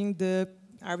arbitrator during the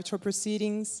arbitral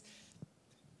proceedings?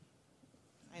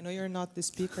 I know you're not the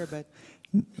speaker, but...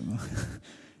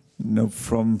 No,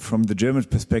 from the German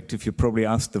perspective, you probably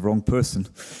asked the wrong person,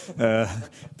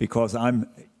 because I'm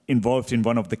involved in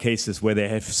one of the cases where they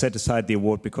have set aside the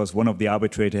award because one of the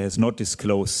arbitrators has not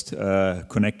disclosed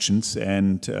connections,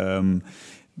 and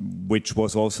which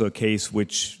was also a case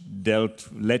which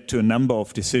led to a number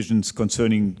of decisions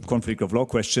concerning conflict of law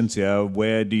questions. Yeah,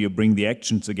 where do you bring the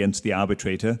actions against the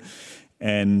arbitrator?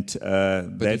 And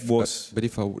But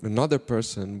if another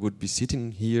person would be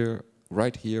sitting here,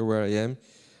 right here where I am,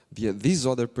 this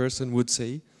other person would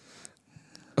say.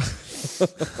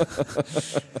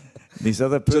 This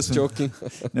other person, just joking.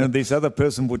 No, this other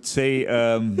person would say,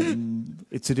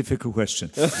 it's a difficult question.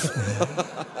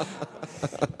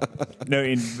 No,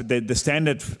 the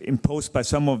standard imposed by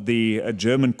some of the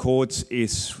German courts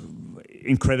is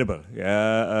incredible.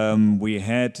 Yeah, we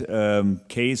had a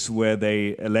case where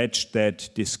they alleged that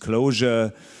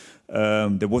disclosure.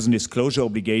 There was a disclosure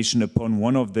obligation upon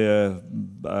one of the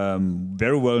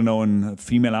very well-known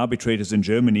female arbitrators in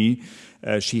Germany.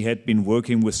 She had been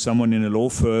working with someone in a law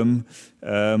firm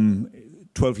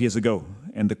 12 years ago,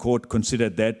 and the court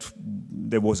considered that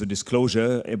there was a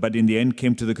disclosure, but in the end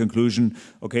came to the conclusion,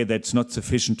 okay, that's not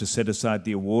sufficient to set aside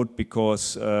the award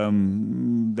because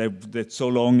that's so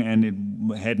long and it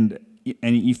hadn't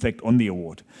any effect on the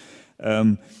award.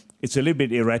 It's a little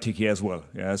bit erratic here as well.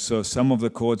 Yeah? So some of the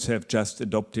courts have just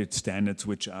adopted standards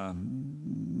which are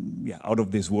out of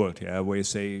this world, yeah? Where you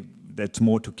say that's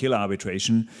more to kill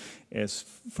arbitration. As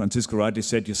Francisco rightly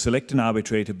said, you select an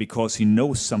arbitrator because he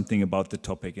knows something about the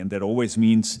topic, and that always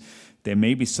means there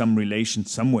may be some relation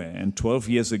somewhere. And 12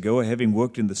 years ago, having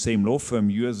worked in the same law firm,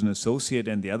 you as an associate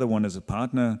and the other one as a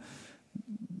partner,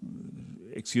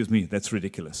 excuse me, that's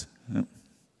ridiculous.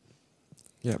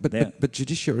 Yeah, but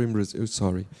judiciary in Brazil,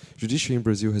 judiciary in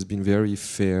Brazil has been very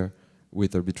fair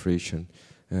with arbitration.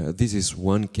 This is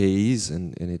one case,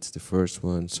 and it's the first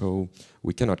one, so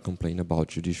we cannot complain about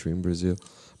judiciary in Brazil,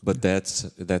 but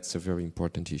that's a very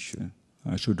important issue.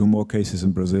 Yeah. I should do more cases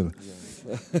in Brazil.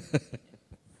 Yeah.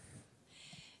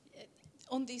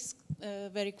 On this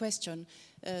very question,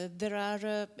 there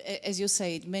are, as you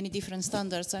said, many different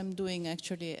standards. I'm doing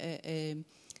actually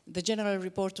the general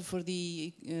report for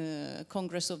the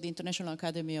Congress of the International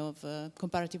Academy of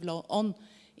Comparative Law on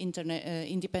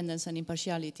independence and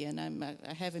impartiality, and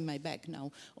I have in my bag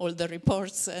now all the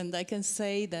reports, and I can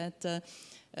say that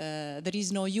there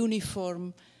is no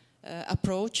uniform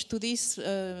approach to this.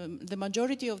 The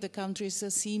majority of the countries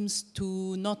seems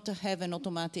to not have an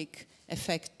automatic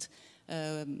effect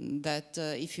that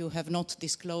if you have not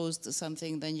disclosed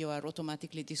something, then you are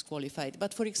automatically disqualified.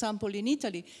 But for example, in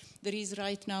Italy, there is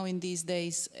right now in these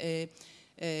days a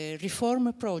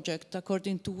reform project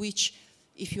according to which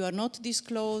if you are not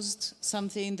disclosed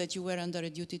something that you were under a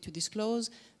duty to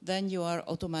disclose, then you are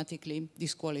automatically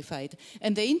disqualified.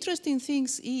 And the interesting thing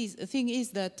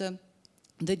is that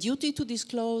the duty to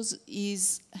disclose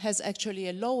has actually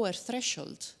a lower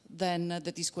threshold than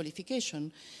the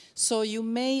disqualification. So you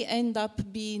may end up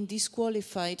being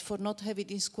disqualified for not having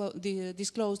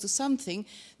disclosed something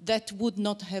that would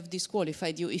not have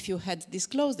disqualified you if you had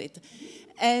disclosed it.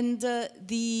 And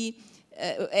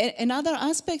another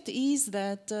aspect is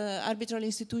that arbitral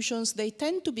institutions, they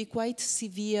tend to be quite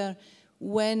severe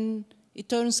when it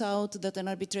turns out that an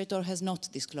arbitrator has not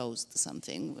disclosed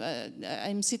something.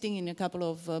 I'm sitting in a couple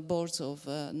of boards of,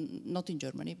 not in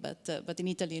Germany, but in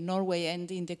Italy, Norway,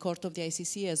 and in the court of the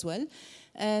ICC as well.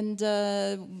 And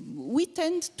we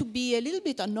tend to be a little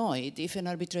bit annoyed if an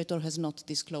arbitrator has not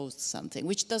disclosed something,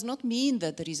 which does not mean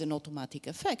that there is an automatic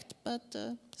effect, but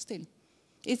still.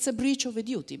 It's a breach of a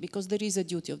duty, because there is a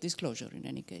duty of disclosure in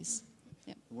any case.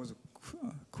 Yeah. There was a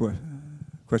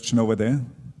question over there,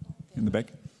 in the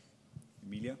back.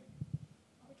 Emilia?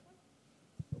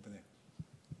 Over there.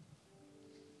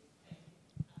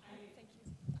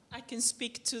 I can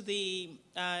speak to the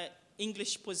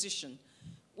English position,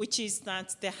 which is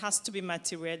that there has to be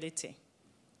materiality.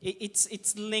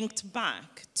 It's linked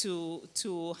back to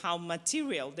how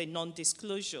material the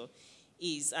non-disclosure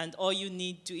is, and all you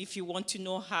need to, if you want to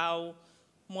know how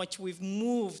much we've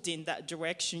moved in that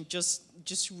direction,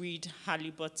 just read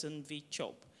Halliburton v.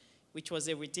 Chop, which was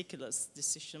a ridiculous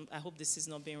decision. I hope this is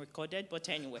not being recorded, but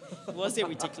anyway, it was a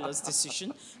ridiculous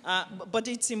decision. But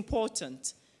it's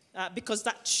important because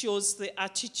that shows the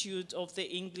attitude of the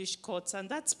English courts, and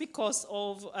that's because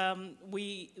of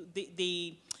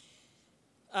the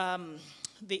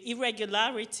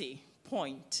irregularity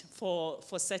point for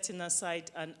setting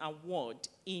aside an award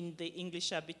in the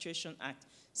English Arbitration Act,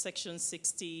 Section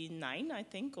 69, I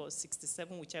think, or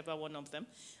 67, whichever one of them,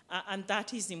 and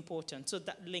that is important. So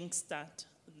that links that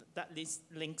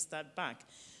back.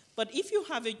 But if you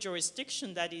have a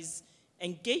jurisdiction that is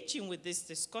engaging with this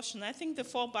discussion, I think the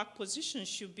fallback position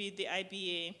should be the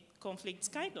IBA conflicts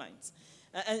guidelines,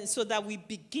 and so that we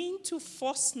begin to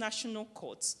force national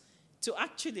courts to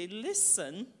actually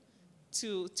listen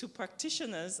to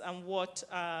practitioners and what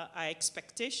our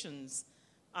expectations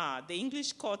are. The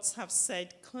English courts have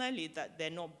said clearly that they're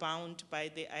not bound by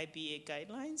the IBA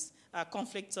guidelines,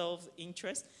 conflicts of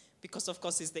interest, because of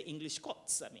course it's the English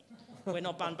courts. I mean, we're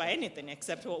not bound by anything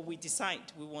except what we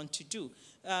decide we want to do,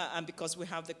 and because we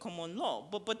have the common law.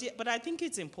 But I think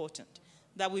it's important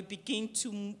that we begin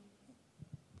to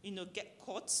get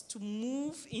courts to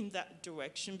move in that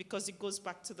direction, because it goes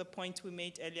back to the point we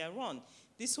made earlier on.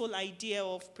 This whole idea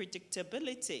of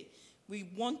predictability. We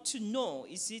want to know,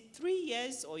 is it 3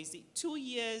 years or is it 2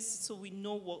 years, so we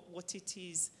know what it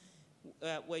is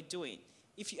we're doing.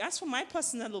 If you ask for my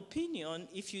personal opinion,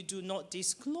 if you do not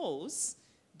disclose,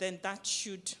 then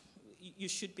you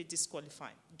should be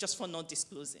disqualified just for not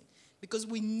disclosing. Because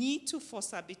we need to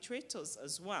force arbitrators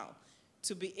as well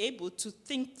to be able to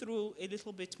think through a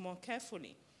little bit more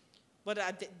carefully. But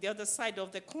at the other side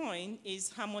of the coin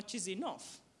is how much is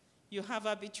enough. You have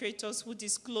arbitrators who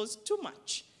disclose too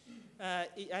much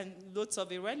and lots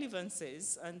of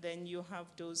irrelevancies, and then you have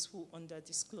those who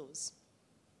under-disclose.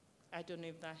 I don't know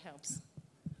if that helps.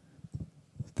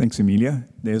 Thanks, Emilia.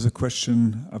 There's a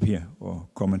question up here, or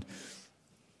comment.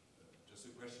 Just a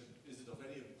question. Is it of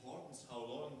any importance how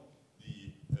long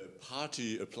the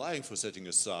party applying for setting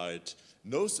aside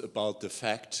knows about the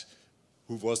fact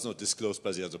who was not disclosed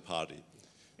by the other party?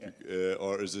 Yeah.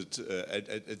 Or is it,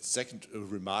 and second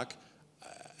remark,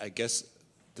 I guess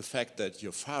the fact that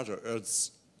your father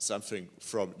earns something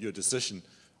from your decision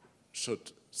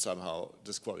should somehow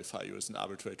disqualify you as an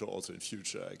arbitrator also in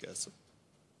future, I guess.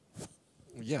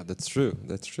 Yeah, that's true.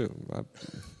 That's true.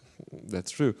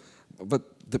 That's true. But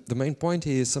the main point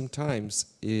is sometimes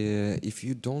if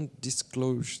you don't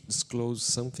disclose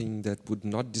something that would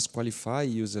not disqualify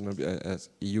you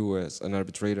as an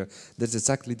arbitrator, that's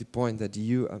exactly the point that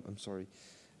you. I'm sorry.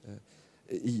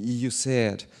 You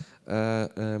said.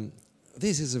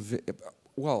 This is a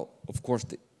well. Of course,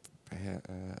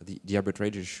 the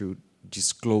arbitrator should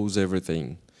disclose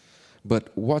everything, but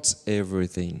what's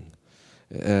everything?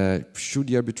 Should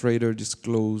the arbitrator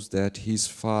disclose that his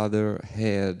father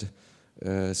had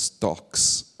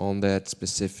stocks on that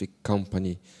specific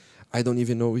company? I don't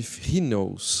even know if he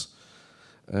knows.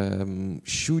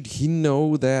 Should he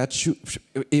know that?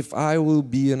 If I will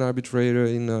be an arbitrator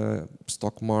in a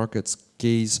stock markets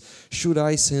case, should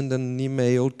I send an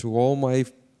email to all my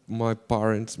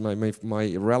parents,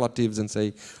 my relatives, and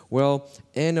say, well,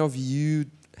 any of you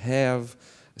have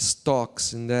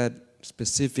stocks in that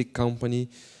specific company,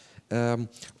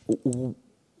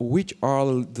 which are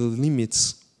the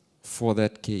limits for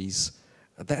that case?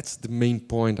 That's the main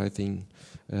point, I think.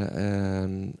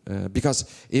 Because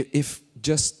if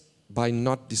just by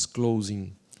not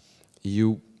disclosing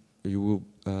you will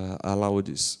allow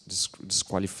this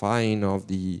disqualifying of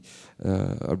the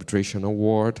arbitration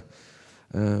award,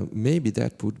 maybe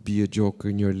that would be a joker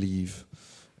in your leave.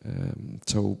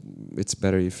 So it's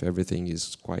better if everything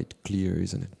is quite clear,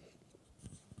 isn't it?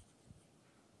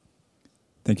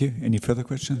 Thank you. Any further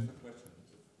question?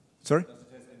 Sorry?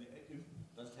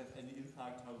 Does it have any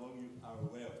impact how long you are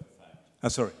aware of the fact?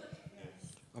 Sorry.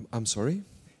 I'm sorry?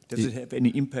 Does it have any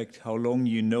impact how long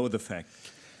you know the fact?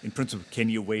 In principle, can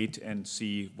you wait and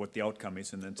see what the outcome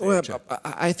is and then say, well,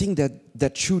 I think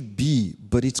that should be,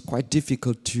 but it's quite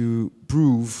difficult to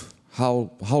prove how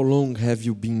long have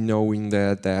you been knowing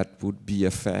that would be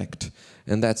a fact.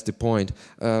 And that's the point.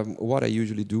 What I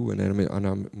usually do when I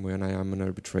am an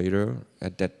arbitrator,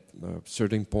 at that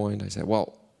certain point, I say,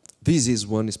 well, this is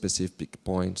one specific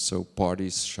point, so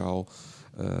parties shall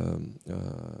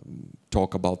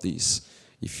talk about this.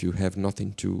 If you have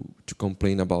nothing to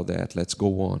complain about that, let's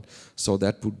go on. So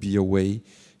that would be a way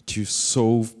to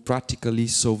practically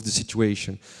solve the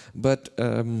situation. But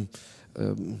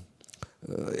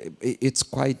it's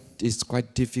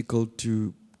quite difficult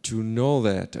to know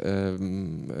that.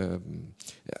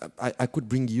 I could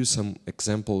bring you some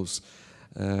examples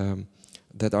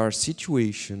that are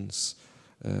situations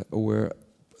where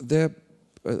there,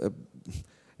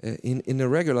 in a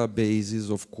regular basis,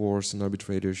 of course, an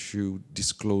arbitrator should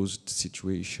disclose the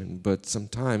situation, but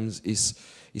sometimes is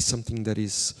something that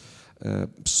is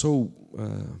so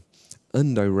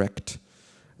indirect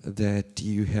that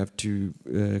you have to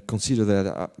consider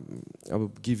that. I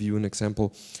will give you an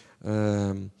example.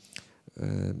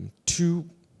 Two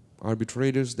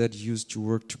arbitrators that used to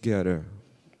work together.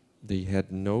 They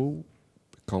had no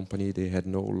company, they had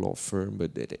no law firm,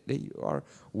 but they are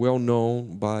well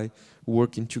known by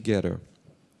working together.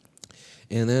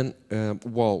 And then,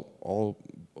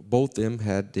 both them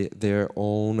had their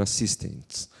own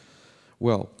assistants.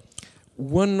 Well,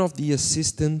 one of the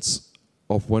assistants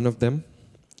of one of them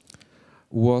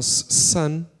was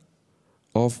son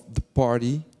of the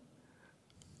party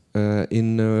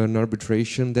in an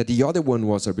arbitration that the other one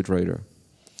was arbitrator.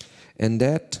 And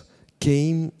that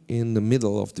came in the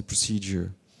middle of the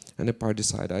procedure. And the party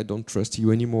decided, I don't trust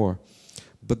you anymore.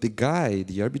 But the guy,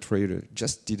 the arbitrator,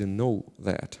 just didn't know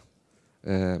that.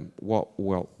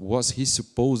 Well, was he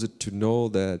supposed to know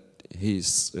that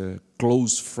his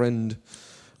close friend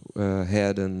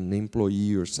had an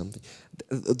employee or something?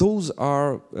 Those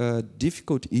are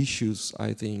difficult issues,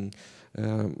 I think.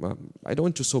 I don't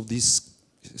want to solve this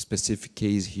specific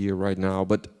case here right now,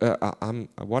 but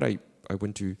what I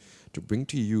want to bring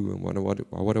to you and what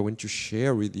I want to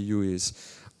share with you is,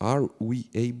 are we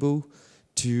able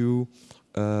to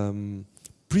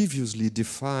previously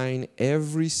define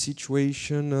every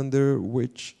situation under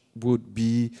which would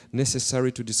be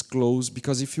necessary to disclose?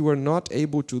 Because if you are not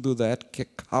able to do that,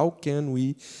 how can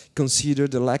we consider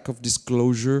the lack of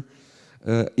disclosure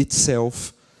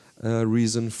itself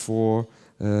reason for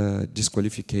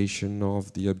disqualification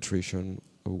of the arbitration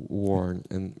award?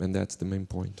 And that's the main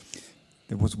point.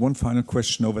 There was one final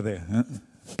question over there. Huh?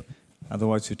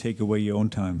 Otherwise, you take away your own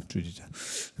time,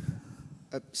 Judith.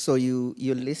 So you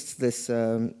list this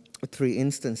 3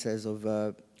 instances of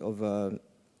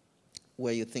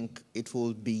where you think it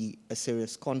will be a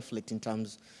serious conflict in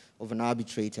terms of an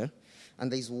arbitrator.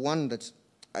 And there's one that,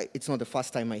 it's not the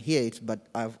first time I hear it, but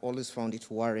I've always found it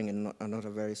worrying and not a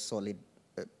very solid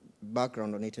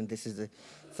background on it, and this is the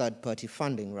third-party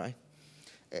funding, right?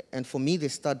 And for me,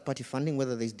 this third-party funding,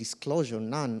 whether there's disclosure or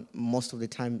none, most of the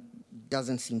time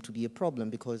doesn't seem to be a problem,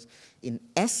 because in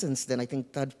essence, then I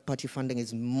think third-party funding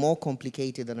is more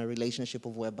complicated than a relationship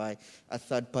of whereby a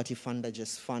third-party funder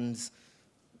just funds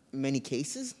many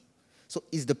cases. So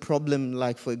is the problem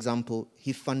like, for example,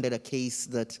 he funded a case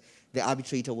that the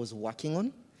arbitrator was working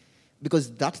on?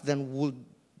 Because that then would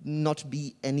not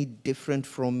be any different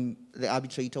from the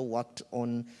arbitrator worked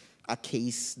on a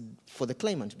case for the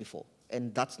claimant before.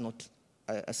 And that's not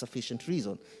a sufficient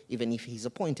reason, even if he's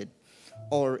appointed.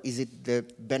 Or is it the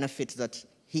benefit that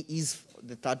he is,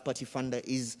 the third-party funder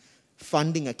is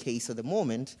funding a case at the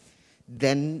moment,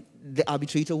 then the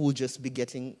arbitrator will just be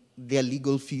getting their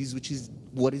legal fees, which is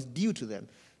what is due to them.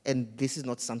 And this is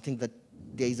not something that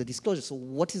there is a disclosure. So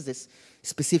what is this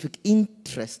specific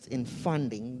interest in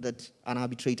funding that an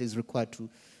arbitrator is required to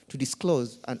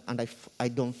disclose? And I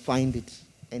don't find it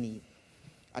any,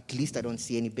 at least I don't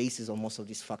see any basis on most of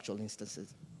these factual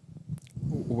instances.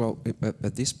 Well,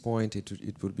 at this point,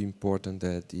 it would be important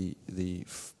that the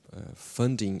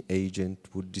funding agent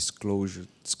would disclose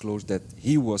that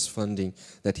he was funding,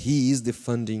 that he is the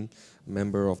funding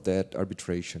member of that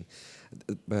arbitration.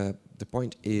 The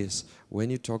point is, when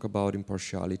you talk about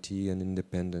impartiality and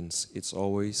independence, it's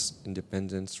always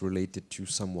independence related to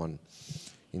someone.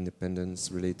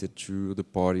 Independence related to the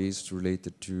parties,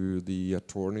 related to the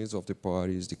attorneys of the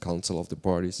parties, the counsel of the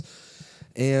parties.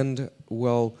 And,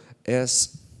 well,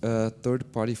 as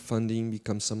third-party funding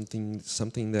becomes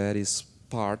something that is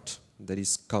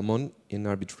common in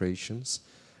arbitrations,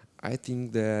 I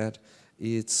think that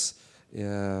it's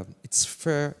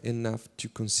fair enough to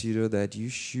consider that you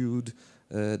should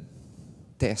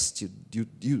test,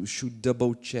 you should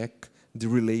double-check the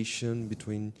relation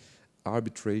between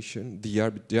arbitration, the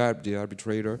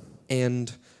arbitrator,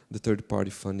 and the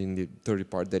third-party funding, the third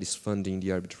party that is funding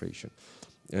the arbitration.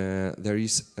 There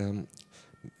is,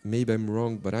 maybe I'm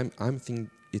wrong, but I'm thinking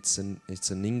it's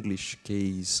an English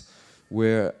case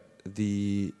where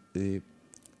the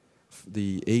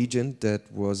agent that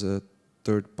was a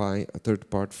third-party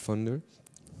funder,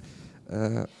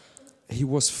 he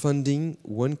was funding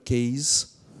one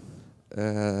case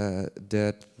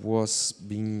that was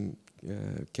being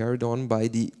carried on by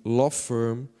the law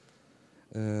firm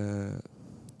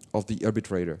of the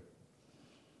arbitrator.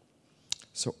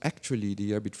 So actually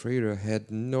the arbitrator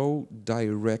had no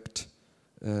direct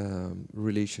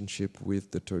relationship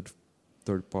with the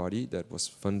third party that was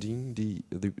funding the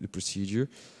procedure,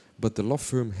 but the law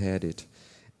firm had it.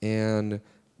 And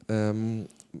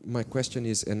my question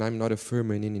is, and I'm not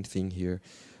affirming anything here,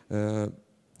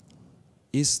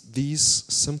 is this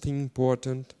something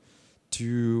important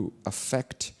to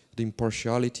affect the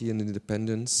impartiality and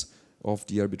independence of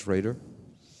the arbitrator?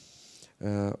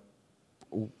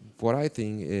 What I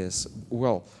think is,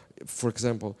 well, for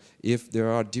example, if there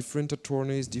are different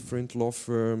attorneys, different law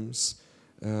firms,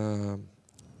 and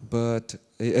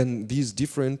these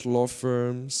different law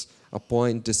firms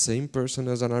appoint the same person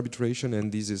as an arbitration,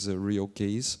 and this is a real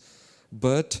case,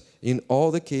 but in all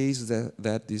the cases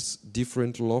that these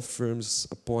different law firms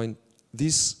appoint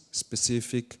these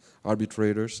specific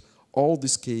arbitrators, all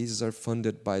these cases are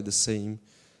funded by the same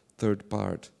third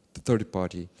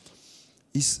party.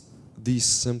 Is this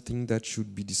something that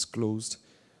should be disclosed?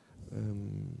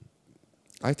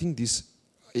 I think this,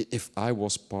 if I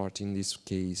was part in this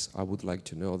case, I would like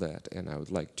to know that, and I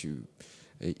would like to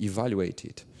evaluate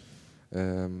it.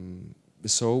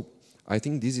 So I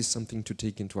think this is something to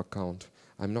take into account.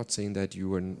 I'm not saying that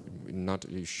you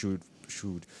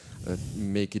should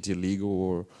make it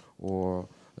illegal or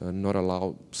not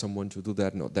allow someone to do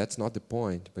that. No, that's not the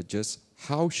point. But just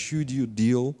how should you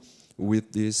deal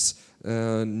with this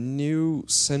new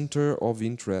center of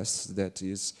interest that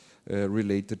is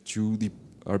related to the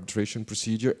arbitration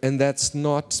procedure, and that's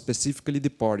not specifically the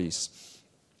parties.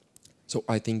 So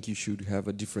I think you should have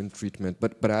a different treatment,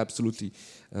 but I absolutely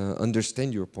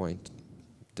understand your point,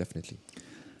 definitely.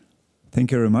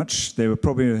 Thank you very much. There were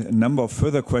probably a number of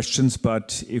further questions,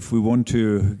 but if we want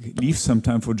to leave some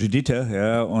time for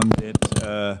Judita on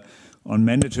that, on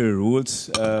mandatory rules,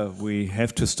 we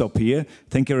have to stop here.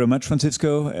 Thank you very much,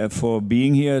 Francisco, for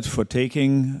being here, for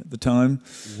taking the time.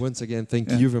 Once again,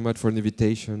 thank you very much for the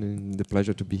invitation and the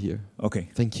pleasure to be here. Okay.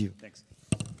 Thank you. Thanks.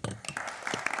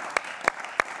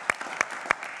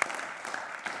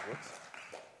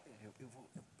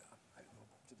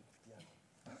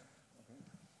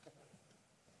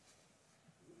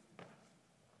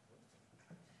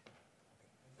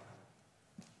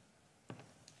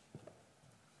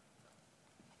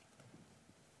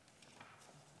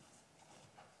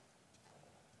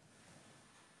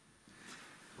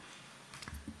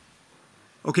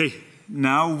 Okay,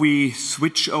 now we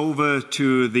switch over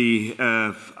to the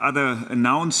other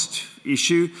announced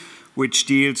issue, which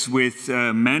deals with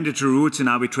mandatory rules in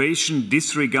arbitration,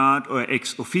 disregard or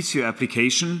ex officio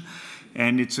application.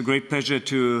 And it's a great pleasure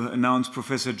to announce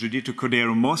Professor Judith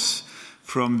Cordero-Moss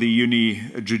from the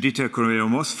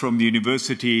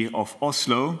University of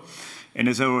Oslo. And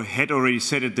as I had already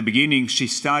said at the beginning, she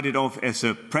started off as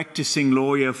a practicing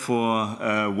lawyer for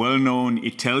a well-known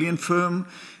Italian firm,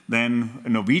 then a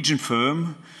Norwegian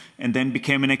firm, and then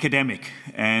became an academic.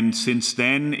 And since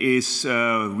then is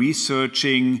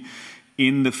researching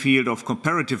in the field of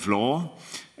comparative law.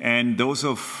 And those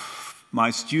of my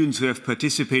students who have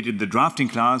participated in the drafting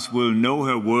class will know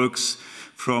her works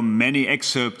from many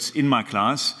excerpts in my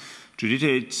class. Judith,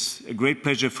 it's a great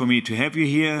pleasure for me to have you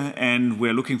here, and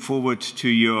we're looking forward to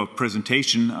your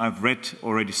presentation. I've read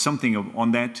already something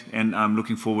on that, and I'm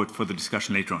looking forward for the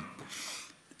discussion later on.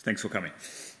 Thanks for coming.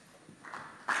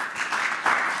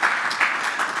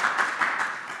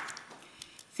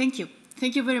 Thank you.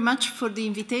 Thank you very much for the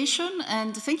invitation,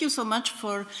 and thank you so much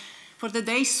for the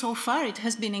day so far. It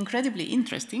has been incredibly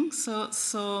interesting,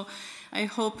 so I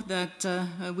hope that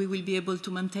we will be able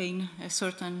to maintain a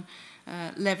certain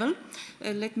level.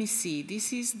 Let me see.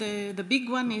 This is the big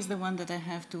one is the one that I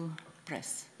have to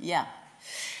press. Yeah.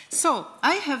 So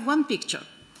I have one picture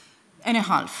and a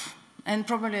half, and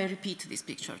probably I repeat this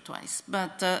picture twice,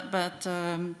 but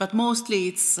mostly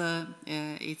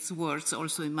it's words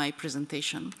also in my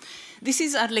presentation. This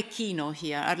is Arlecchino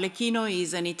here. Arlecchino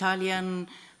is an Italian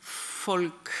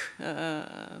folk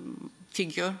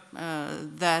figure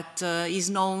that is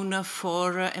known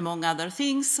for, among other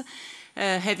things,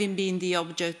 having been the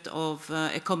object of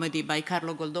a comedy by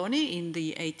Carlo Goldoni in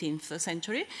the 18th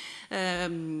century.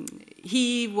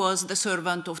 He was the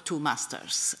servant of two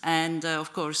masters, and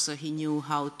of course he knew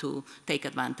how to take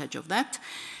advantage of that.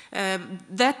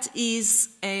 That is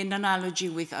an analogy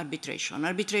with arbitration.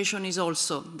 Arbitration is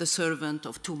also the servant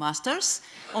of two masters.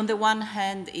 On the one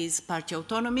hand is party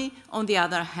autonomy, on the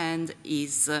other hand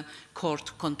is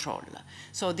court control.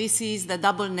 So this is the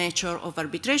double nature of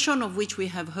arbitration, of which we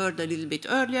have heard a little bit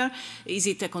earlier. Is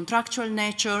it a contractual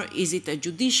nature? Is it a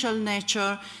judicial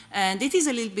nature? And it is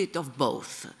a little bit of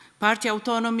both. Party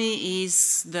autonomy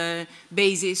is the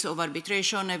basis of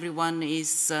arbitration. Everyone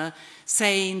is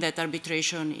saying that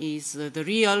arbitration is the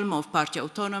realm of party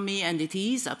autonomy, and it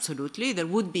is, absolutely. There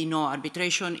would be no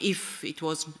arbitration if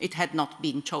it had not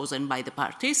been chosen by the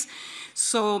parties.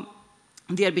 So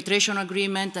the arbitration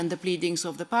agreement and the pleadings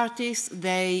of the parties,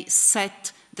 they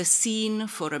set the scene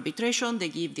for arbitration. They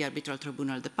give the arbitral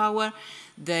tribunal the power.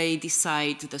 They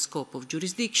decide the scope of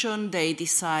jurisdiction. They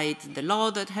decide the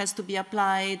law that has to be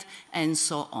applied, and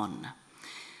so on.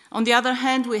 On the other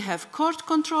hand, we have court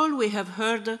control. We have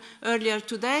heard earlier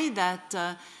today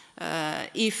that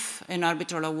if an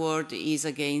arbitral award is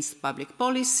against public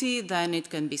policy, then it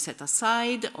can be set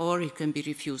aside or it can be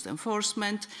refused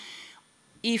enforcement.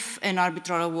 If an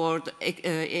arbitral award,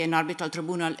 an arbitral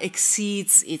tribunal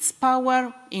exceeds its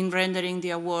power in rendering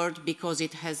the award because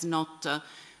it has not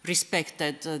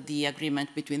respected the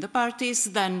agreement between the parties,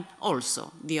 then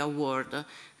also the award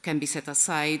can be set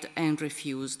aside and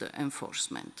refused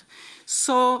enforcement.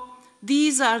 So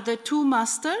these are the two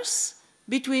masters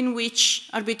between which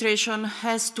arbitration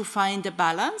has to find a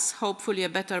balance, hopefully a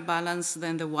better balance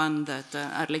than the one that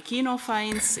Arlecchino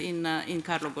finds in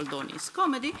Carlo Goldoni's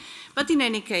comedy. But in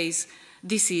any case,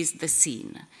 this is the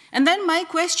scene. And then my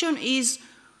question is,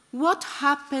 what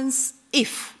happens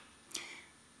if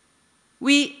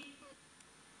we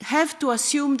have to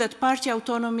assume that party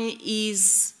autonomy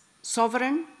is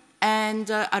sovereign and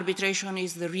arbitration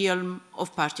is the realm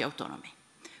of party autonomy?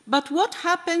 But what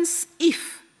happens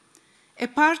if a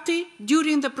party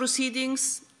during the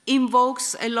proceedings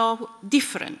invokes a law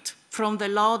different from the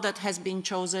law that has been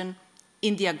chosen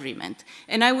in the agreement?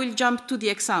 And I will jump to the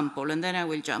example, and then I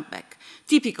will jump back.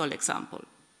 Typical example: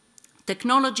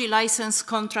 technology license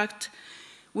contract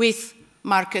with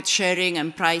market sharing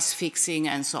and price fixing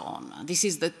and so on. This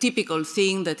is the typical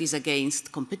thing that is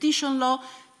against competition law,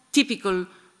 typical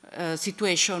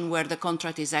situation where the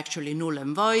contract is actually null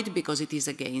and void because it is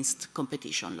against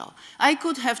competition law. I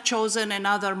could have chosen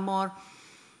another more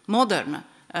modern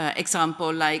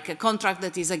example, like a contract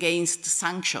that is against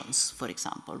sanctions, for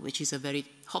example, which is a very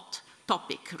hot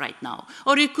topic right now.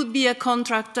 Or it could be a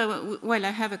contract, well,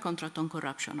 I have a contract on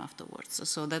corruption afterwards,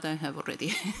 so that I have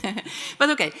already. But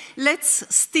okay,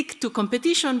 let's stick to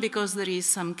competition because there is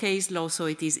some case law, so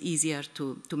it is easier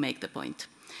to make the point.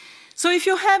 So if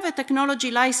you have a technology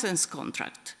license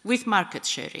contract with market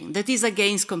sharing that is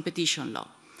against competition law,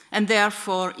 and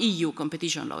therefore EU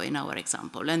competition law in our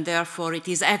example, and therefore it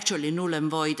is actually null and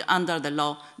void under the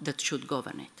law that should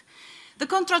govern it. The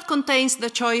contract contains the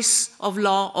choice of the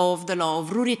law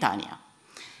of Ruritania.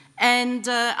 And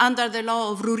under the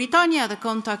law of Ruritania, the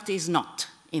contract is not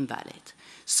invalid.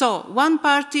 So one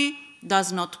party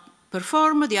does not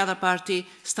perform, the other party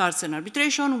starts an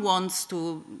arbitration, wants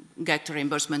to get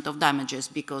reimbursement of damages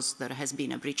because there has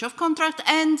been a breach of contract,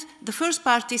 and the first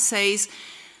party says,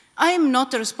 I am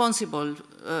not responsible,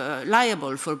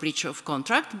 liable for breach of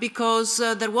contract because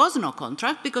there was no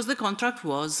contract, because the contract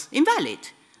was invalid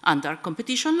under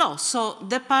competition law. So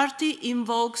the party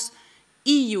invokes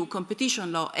EU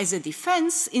competition law as a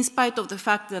defense in spite of the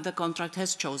fact that the contract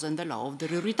has chosen the law of the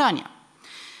Ruritania.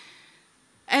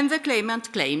 And the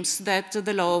claimant claims that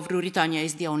the law of Ruritania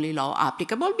is the only law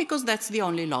applicable because that's the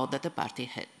only law that the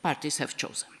parties have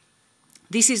chosen.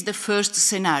 This is the first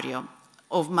scenario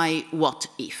of my what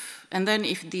if. And then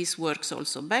if this works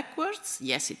also backwards,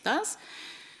 yes it does.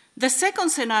 The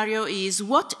second scenario is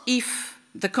what if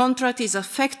the contract is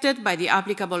affected by the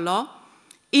applicable law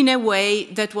in a way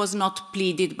that was not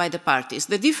pleaded by the parties.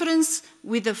 The difference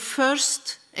with the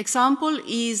first example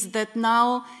is that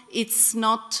now it's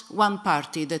not one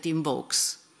party that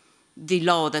invokes the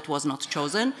law that was not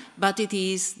chosen, but it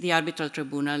is the arbitral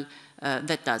tribunal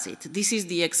that does it. This is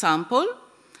the example.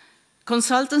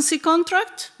 Consultancy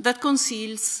contract that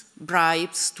conceals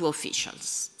bribes to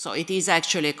officials. So it is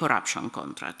actually a corruption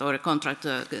contract, or a contract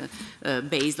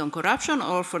based on corruption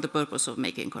or for the purpose of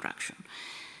making corruption.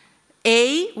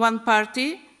 A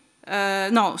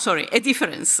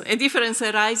difference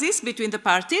arises between the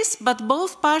parties, but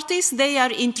both parties, they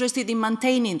are interested in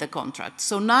maintaining the contract.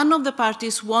 So none of the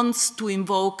parties wants to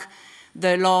invoke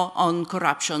the law on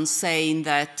corruption saying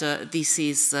that this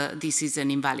is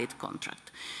an invalid contract.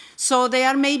 So they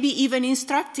are maybe even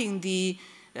instructing the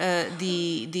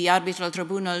arbitral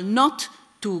tribunal not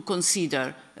to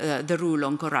consider the rule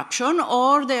on corruption,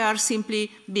 or they are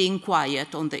simply being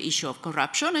quiet on the issue of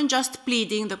corruption and just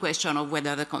pleading the question of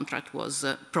whether the contract was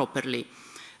properly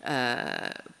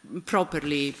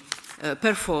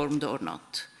performed or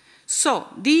not. So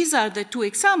these are the two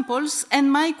examples,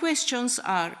 and my questions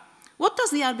are, what does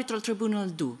the arbitral tribunal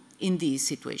do in these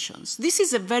situations? This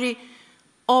is a very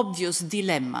obvious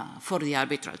dilemma for the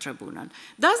arbitral tribunal.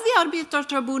 Does the arbitral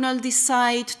tribunal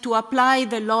decide to apply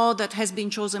the law that has been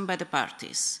chosen by the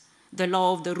parties, the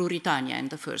law of the Ruritania in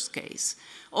the first case,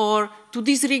 or to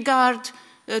disregard,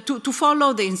 to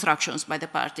follow the instructions by the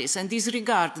parties and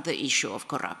disregard the issue of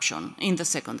corruption in the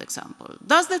second example?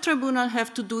 Does the tribunal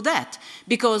have to do that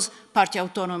because party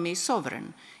autonomy is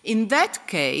sovereign? In that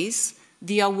case,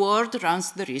 the award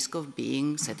runs the risk of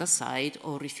being set aside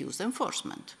or refused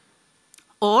enforcement.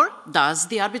 Or does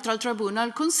the arbitral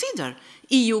tribunal consider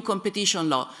EU competition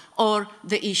law or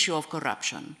the issue of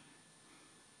corruption?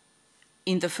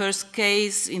 In the first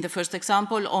case, in the first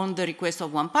example, on the request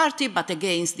of one party, but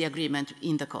against the agreement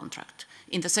in the contract.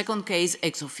 In the second case,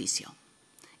 ex officio.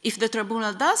 If the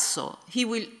tribunal does so,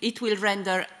 it will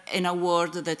render an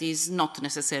award that is not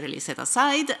necessarily set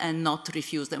aside and not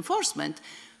refused enforcement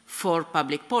for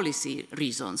public policy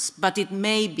reasons, but it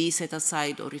may be set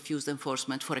aside or refused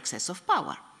enforcement for excess of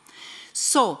power.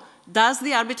 So, does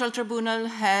the arbitral tribunal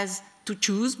have to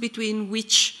choose between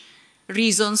which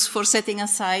reasons for setting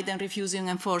aside and refusing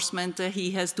enforcement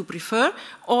he has to prefer,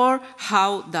 or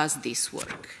how does this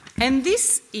work? And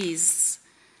this is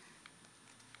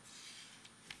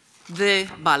the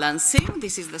balancing.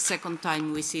 This is the second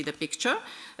time we see the picture.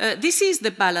 This is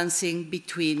the balancing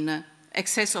between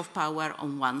excess of power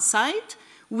on one side,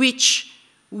 which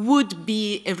would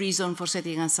be a reason for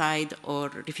setting aside or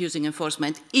refusing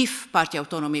enforcement if party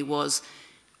autonomy was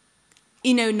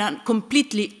in a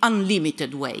completely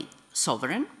unlimited way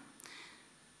sovereign.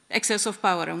 Excess of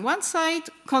power on one side,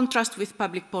 contrast with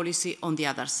public policy on the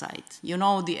other side. You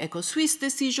know the Eco-Swiss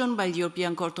decision by the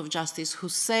European Court of Justice, who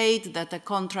said that a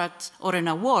contract or an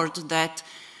award that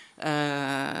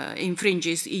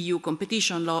infringes EU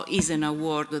competition law is an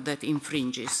award that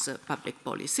infringes public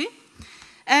policy.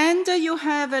 And you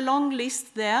have a long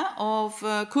list there of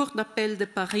Cour d'appel de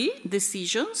Paris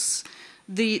decisions,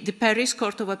 the Paris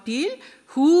Court of Appeal,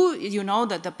 who, you know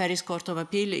that the Paris Court of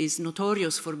Appeal is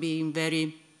notorious for being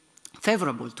very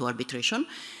favorable to arbitration.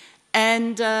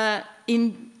 And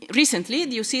recently,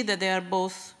 you see that they are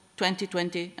both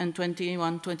 2020 and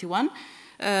 21-21.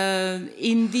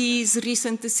 In these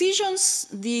recent decisions,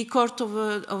 the Court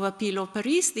of Appeal of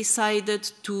Paris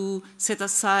decided to set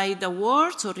aside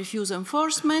awards or refuse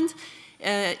enforcement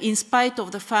in spite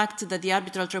of the fact that the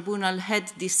arbitral tribunal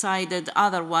had decided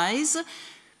otherwise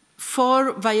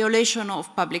for violation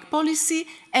of public policy,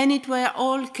 and it were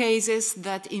all cases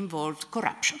that involved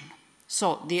corruption.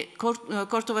 So the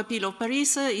Court of Appeal of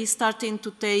Paris is starting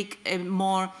to take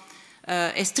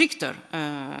a stricter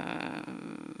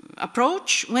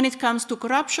approach when it comes to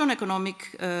corruption,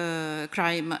 economic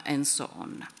crime, and so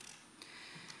on.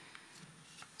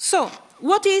 So,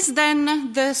 what is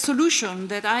then the solution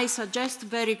that I suggest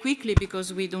very quickly,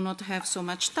 because we do not have so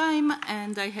much time,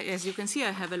 and as you can see,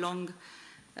 I have a long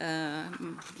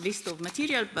list of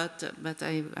material, but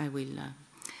I will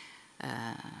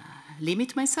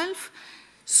limit myself.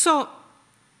 So,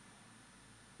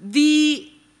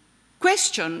 the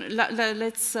question,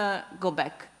 let's go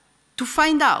back, to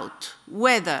find out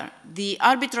whether the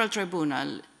arbitral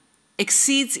tribunal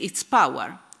exceeds its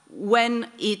power when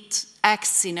it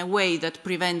acts in a way that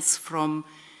prevents from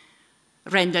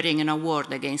rendering an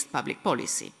award against public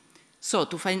policy. So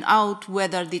to find out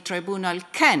whether the tribunal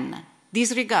can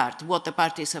disregard what the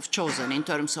parties have chosen in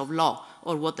terms of law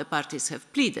or what the parties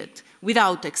have pleaded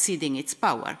without exceeding its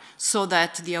power, so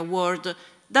that the award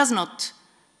does not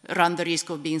run the risk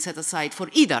of being set aside for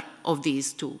either of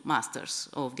these two masters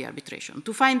of the arbitration.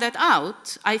 To find that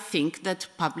out, I think that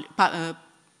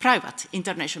private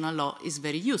international law is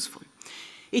very useful.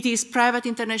 It is private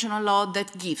international law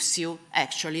that gives you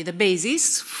actually the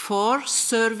basis for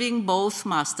serving both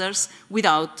masters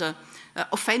without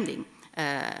offending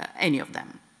any of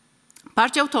them.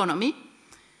 Party autonomy,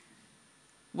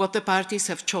 what the parties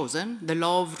have chosen, the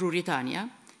law of Ruritania,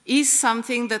 is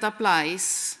something that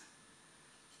applies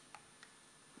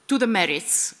to the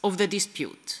merits of the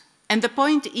dispute. And the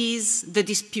point is the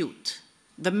dispute.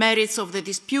 The merits of the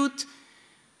dispute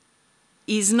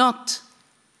is not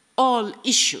all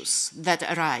issues that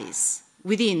arise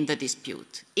within the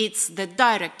dispute. It's the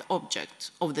direct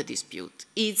object of the dispute.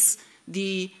 It's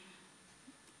the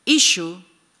issue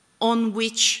on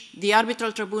which the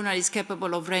arbitral tribunal is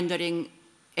capable of rendering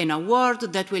an award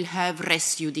that will have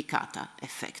res judicata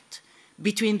effect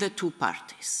between the two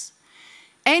parties.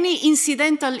 Any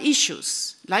incidental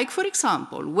issues, like for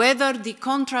example, whether the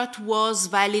contract was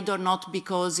valid or not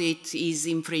because it is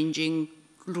infringing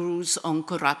rules on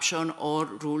corruption or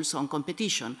rules on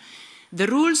competition. The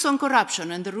rules on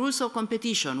corruption and the rules of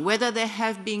competition, whether they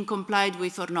have been complied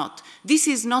with or not, this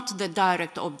is not the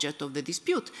direct object of the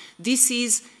dispute. This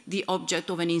is the object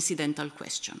of an incidental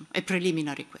question, a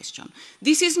preliminary question.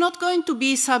 This is not going to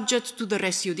be subject to the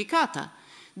res judicata.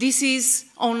 This is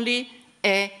only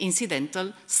an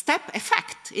incidental step, a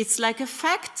fact. It's like a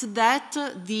fact that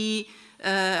the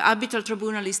arbitral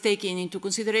tribunal is taking into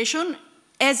consideration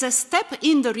as a step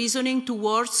in the reasoning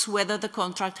towards whether the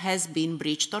contract has been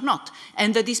breached or not.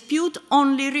 And the dispute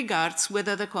only regards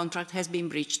whether the contract has been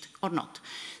breached or not.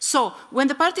 So, when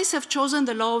the parties have chosen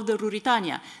the law of the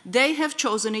Ruritania, they have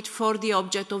chosen it for the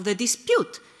object of the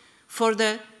dispute, for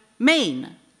the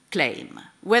main claim,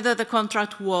 whether the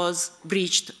contract was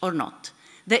breached or not.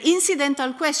 The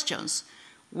incidental questions,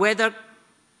 whether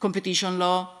competition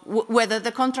law, whether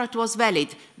the contract was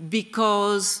valid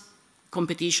because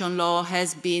competition law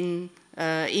has been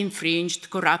infringed,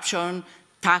 corruption,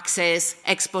 taxes,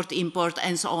 export, import,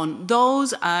 and so on.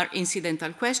 Those are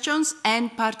incidental questions,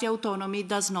 and party autonomy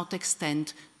does not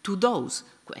extend to those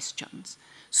questions.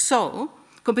 So,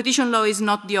 competition law is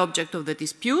not the object of the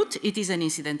dispute, it is an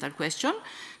incidental question.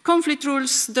 Conflict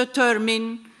rules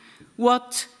determine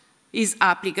what is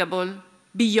applicable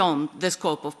beyond the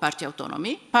scope of party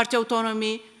autonomy. Party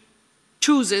autonomy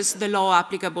chooses the law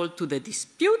applicable to the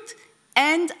dispute,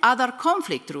 and other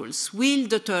conflict rules will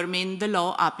determine the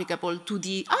law applicable to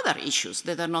the other issues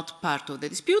that are not part of the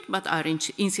dispute but are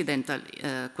incidental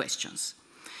questions.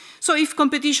 So if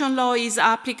competition law is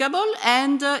applicable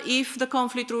and if the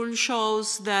conflict rule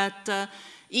shows that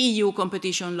EU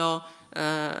competition law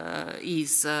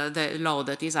is the law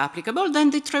that is applicable, then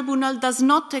the tribunal does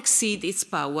not exceed its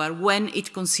power when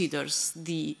it considers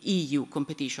the EU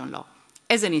competition law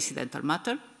as an incidental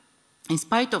matter, in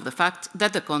spite of the fact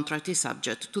that the contract is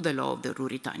subject to the law of the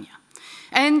Ruritania.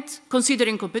 And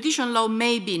considering competition law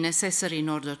may be necessary in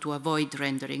order to avoid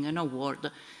rendering an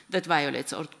award that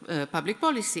violates public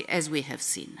policy, as we have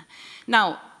seen.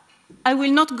 Now, I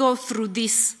will not go through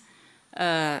this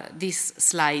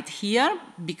slide here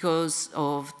because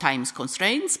of time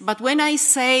constraints, but when I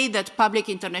say that private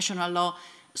international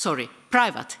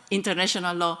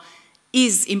law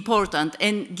is important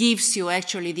and gives you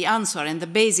actually the answer and the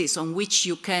basis on which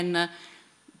you can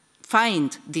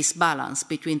find this balance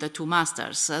between the two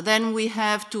masters, then we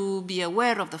have to be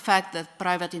aware of the fact that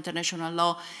private international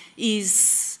law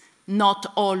is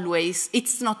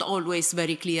it's not always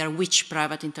very clear which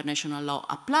private international law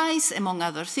applies, among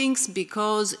other things,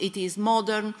 because it is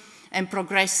modern and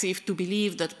progressive to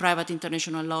believe that private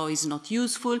international law is not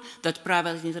useful, that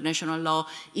private international law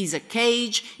is a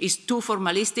cage, is too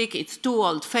formalistic, it's too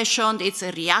old-fashioned, it's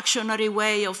a reactionary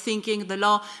way of thinking the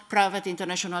law. Private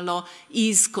international law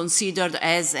is considered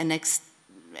as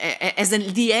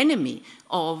the enemy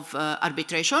of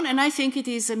arbitration, and I think it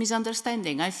is a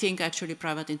misunderstanding. I think actually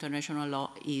private international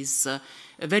law is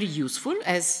very useful,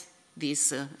 as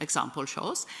this example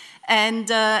shows,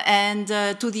 and in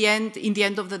the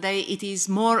end of the day, it is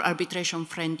more arbitration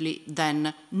friendly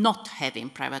than not having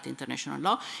private international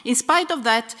law. In spite of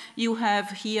that, you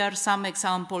have here some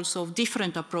examples of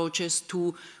different approaches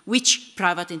to which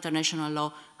private international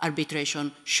law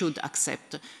arbitration should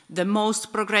accept. The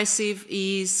most progressive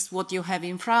is what you have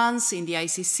in France, in the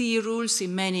ICC rules,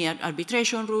 in many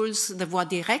arbitration rules, the voie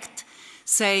directe,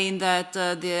 saying that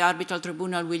the arbitral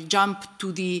tribunal will jump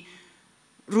to the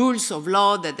rules of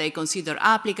law that they consider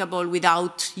applicable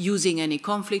without using any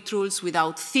conflict rules,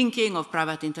 without thinking of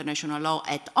private international law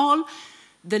at all.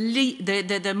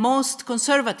 The most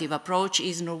conservative approach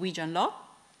is Norwegian law,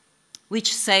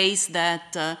 which says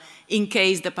that in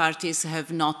case the parties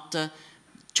have not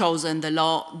chosen the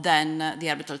law, then the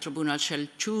arbitral tribunal shall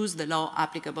choose the law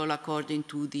applicable according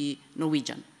to the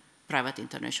Norwegian private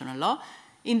international law.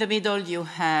 In the middle, you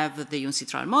have the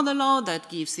UNCITRAL model law that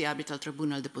gives the arbitral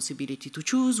tribunal the possibility to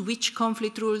choose which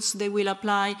conflict rules they will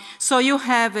apply. So you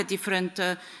have a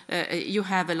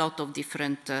lot of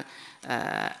different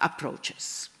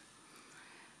approaches.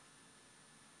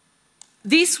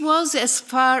 This was as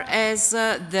far as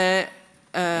the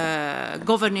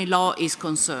governing law is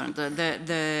concerned,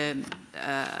 the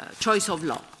choice of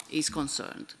law is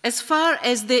concerned. As far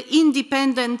as the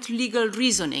independent legal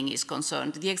reasoning is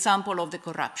concerned, the example of the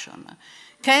corruption,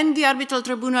 can the arbitral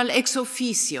tribunal ex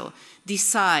officio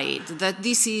decide that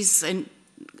this is a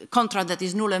contract that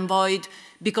is null and void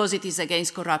because it is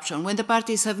against corruption, when the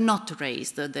parties have not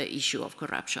raised the issue of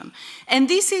corruption? And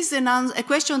this is a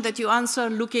question that you answer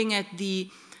looking at the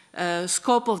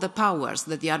scope of the powers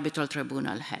that the arbitral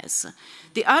tribunal has.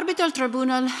 The arbitral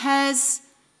tribunal has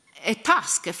a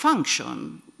task, a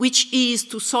function, which is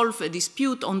to solve a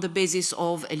dispute on the basis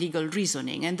of a legal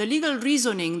reasoning. And the legal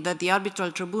reasoning that the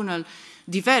arbitral tribunal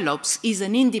develops is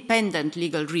an independent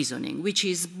legal reasoning, which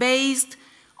is based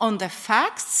on the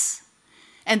facts,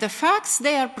 and the facts,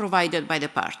 they are provided by the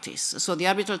parties. So the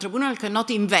arbitral tribunal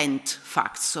cannot invent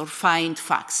facts or find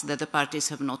facts that the parties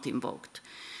have not invoked.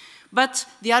 But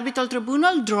the arbitral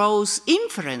tribunal draws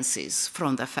inferences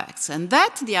from the facts, and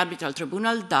that the arbitral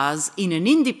tribunal does in an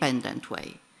independent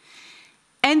way.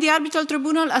 And the arbitral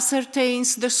tribunal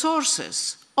ascertains the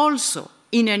sources also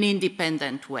in an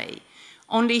independent way.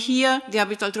 Only here, the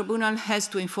arbitral tribunal has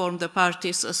to inform the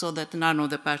parties so that none of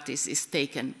the parties is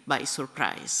taken by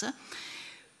surprise.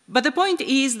 But the point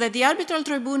is that the arbitral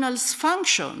tribunal's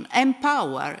function and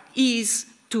power is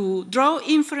to draw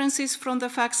inferences from the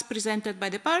facts presented by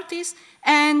the parties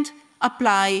and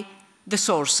apply the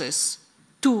sources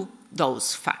to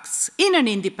those facts in an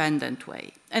independent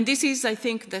way. And this is, I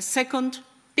think, the second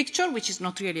picture, which is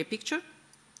not really a picture.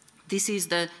 This is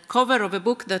the cover of a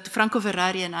book that Franco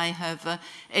Ferrari and I have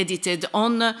edited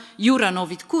on Jura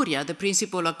novit curia, the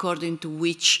principle according to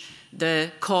which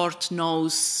the court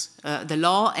knows the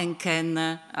law and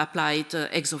can apply it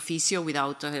ex officio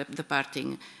without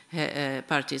the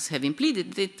parties having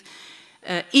pleaded it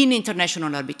in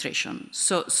international arbitration.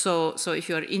 So if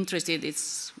you are interested,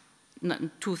 it's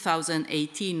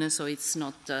 2018, so it's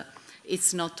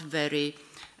not very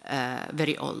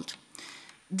old.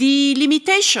 The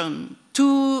limitation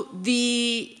to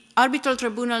the arbitral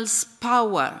tribunal's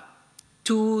power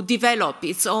to develop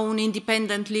its own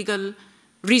independent legal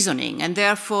reasoning and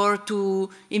therefore to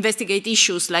investigate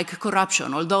issues like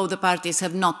corruption, although the parties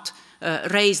have not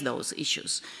raised those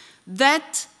issues.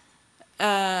 That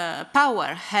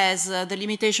power has the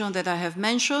limitation that I have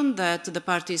mentioned, that the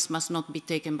parties must not be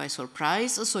taken by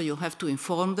surprise, so you have to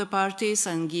inform the parties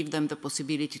and give them the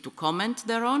possibility to comment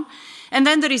thereon. And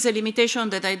then there is a limitation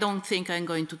that I don't think I'm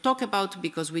going to talk about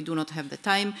because we do not have the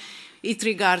time. It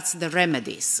regards the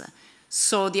remedies.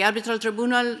 So the arbitral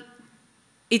tribunal,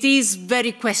 it is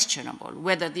very questionable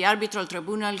whether the arbitral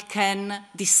tribunal can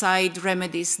decide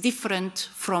remedies different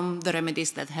from the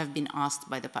remedies that have been asked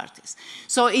by the parties.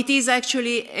 So it is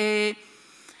actually a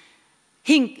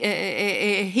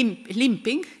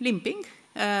limping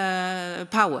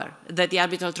power that the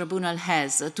arbitral tribunal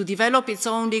has to develop its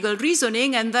own legal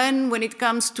reasoning, and then when it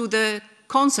comes to the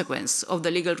consequence of the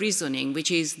legal reasoning,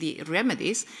 which is the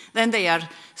remedies, then they are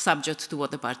subject to what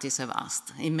the parties have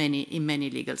asked in many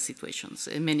legal situations,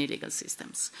 in many legal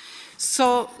systems.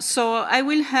 So I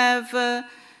will have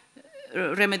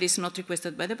remedies not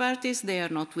requested by the parties, they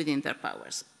are not within their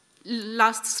powers.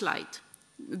 Last slide,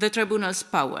 the tribunal's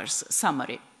powers,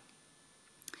 summary.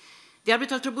 The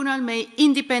arbitral tribunal may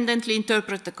independently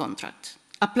interpret the contract,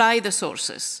 apply the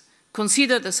sources,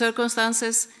 consider the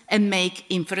circumstances, and make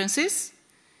inferences.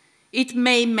 It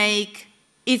may make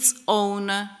its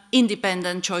own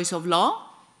independent choice of law,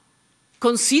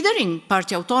 considering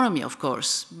party autonomy, of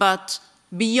course, but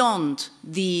beyond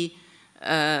the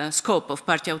scope of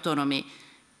party autonomy,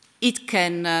 it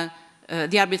can,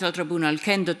 the arbitral tribunal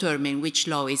can determine which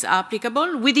law is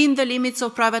applicable within the limits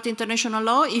of private international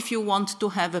law if you want to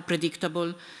have a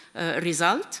predictable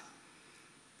result.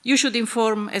 You should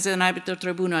inform, as an arbitral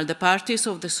tribunal, the parties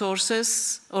of the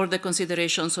sources or the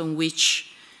considerations on which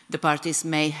the parties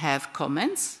may have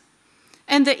comments.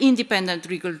 And the independent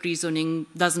legal reasoning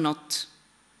does not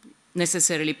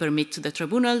necessarily permit the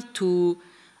tribunal to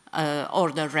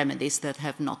order remedies that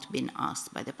have not been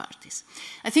asked by the parties.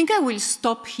 I think I will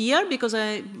stop here because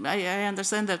I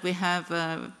understand that we have,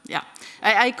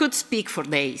 I could speak for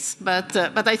days, but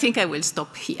I think I will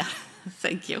stop here.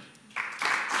 Thank you.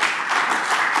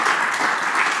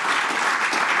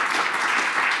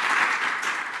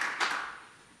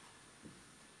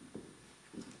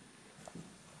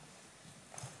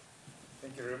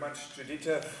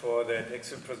 Judita, for that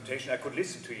excellent presentation. I could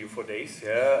listen to you for days,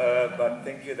 but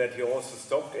thank you that you also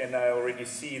stopped, and I already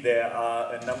see there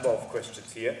are a number of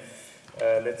questions here.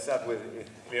 Let's start with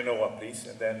Eleonora, please,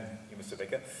 and then you, Mr.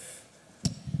 Becker.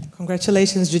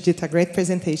 Congratulations, Judita, great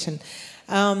presentation.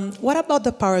 What about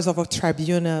the powers of a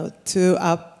tribunal to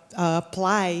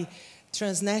apply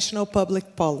transnational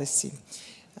public policy?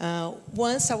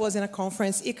 Once I was in a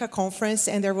conference, ICA conference,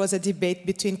 and there was a debate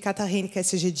between Catherine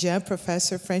Kessigian,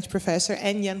 French professor,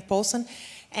 and Jan Paulsen,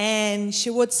 and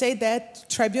she would say that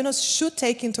tribunals should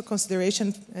take into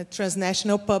consideration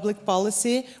transnational public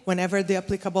policy whenever the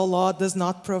applicable law does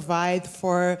not provide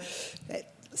for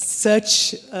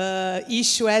such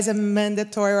issue as a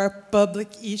mandatory or public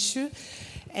issue,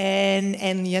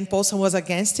 and Jan Paulsen was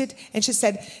against it, and she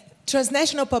said,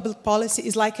 transnational public policy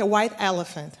is like a white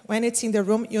elephant. When it's in the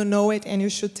room, you know it, and you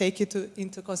should take it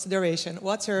into consideration.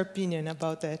 What's your opinion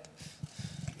about that?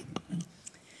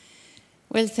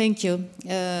 Well, thank you.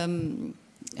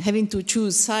 Having to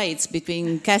choose sides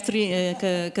between Catherine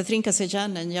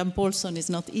Kessigian and Jan Paulsen is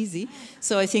not easy,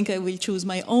 so I think I will choose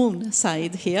my own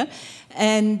side here.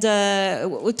 And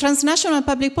with transnational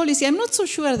public policy, I'm not so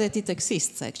sure that it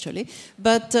exists, actually,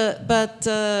 but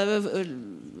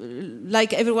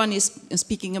like everyone is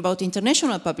speaking about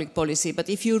international public policy, but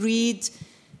if you read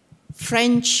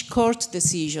French court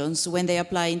decisions, when they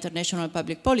apply international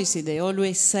public policy, they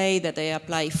always say that they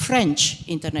apply French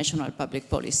international public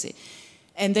policy.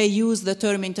 And they use the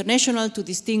term international to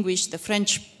distinguish the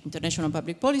French international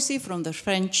public policy from the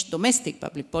French domestic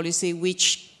public policy,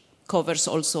 which covers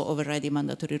also overriding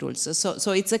mandatory rules.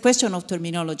 So it's a question of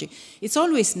terminology. It's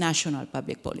always national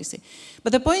public policy.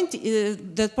 But the point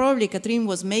that probably Catherine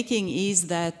was making is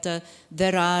that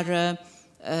there are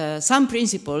some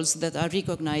principles that are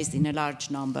recognized in a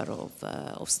large number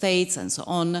of states and so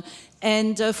on.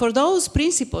 And for those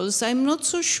principles, I'm not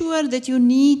so sure that you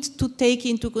need to take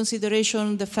into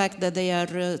consideration the fact that they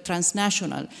are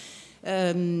transnational.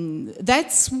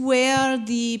 That's where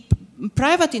the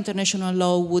private international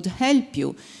law would help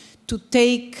you to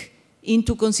take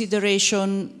into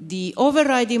consideration the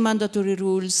overriding mandatory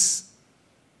rules,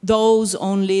 those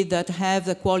only that have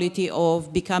the quality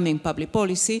of becoming public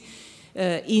policy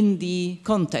in the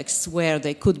context where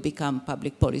they could become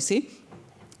public policy.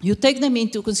 You take them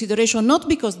into consideration not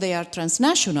because they are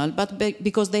transnational, but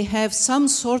because they have some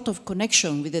sort of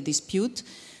connection with the dispute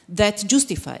that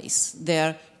justifies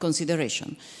their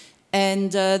consideration.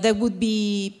 And that would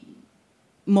be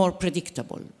more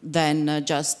predictable than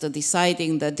just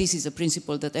deciding that this is a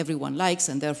principle that everyone likes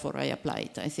and therefore I apply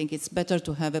it. I think it's better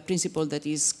to have a principle that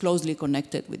is closely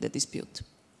connected with the dispute.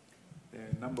 There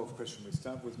are a number of questions. We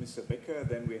start with Mr. Becker,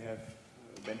 then we have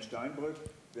Ben Steinbrück,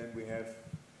 then we have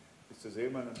Mr.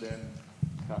 Seelmann, and then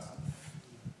Carsten.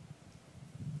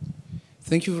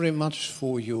 Thank you very much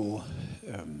for your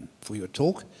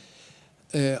talk.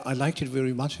 I liked it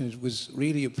very much, and it was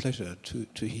really a pleasure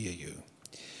to hear you.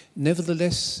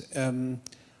 Nevertheless,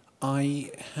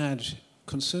 I had,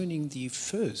 concerning the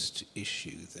first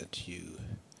issue that you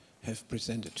have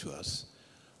presented to us,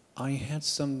 I had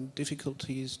some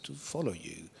difficulties to follow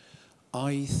you.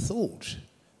 I thought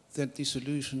that the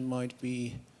solution might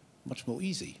be much more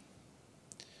easy.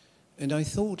 And I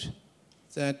thought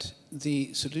that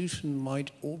the solution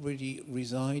might already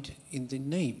reside in the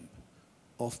name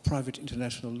of private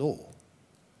international law.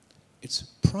 It's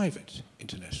private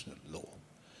international law.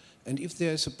 And if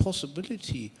there's a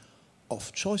possibility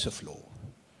of choice of law,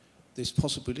 this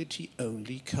possibility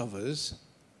only covers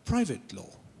private law.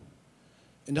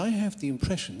 And I have the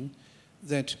impression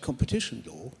that competition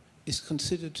law is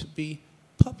considered to be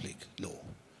public law,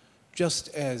 just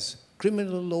as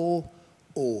criminal law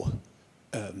or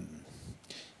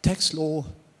tax law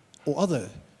or other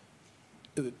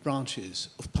branches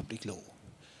of public law.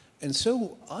 And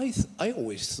so I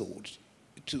always thought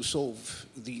to solve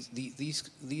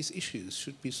these issues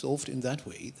should be solved in that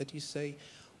way, that you say,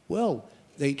 well,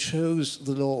 they chose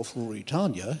the law of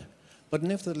Ruritania, but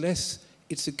nevertheless,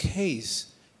 it's a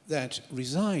case that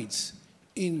resides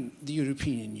in the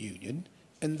European Union,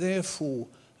 and therefore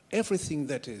everything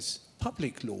that is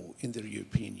public law in the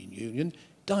European Union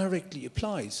directly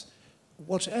applies,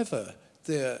 whatever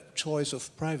their choice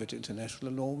of private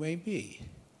international law may be.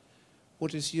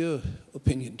 What is your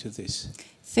opinion to this?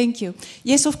 Thank you.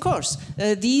 Yes, of course.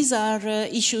 These are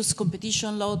issues,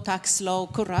 competition law, tax law,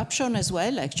 corruption as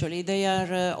well, actually. They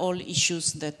are all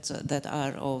issues that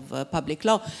are of public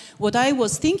law. What I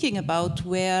was thinking about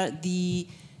were the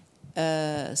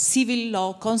civil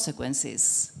law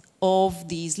consequences of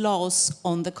these laws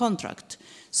on the contract.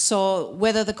 So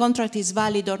whether the contract is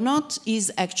valid or not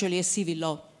is actually a civil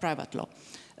law, private law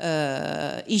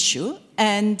issue.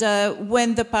 And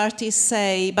when the parties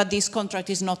say, but this contract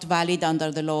is not valid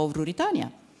under the law of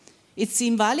Ruritania, it's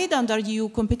invalid under EU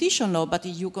competition law, but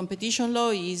EU competition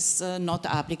law is not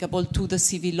applicable to the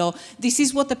civil law. This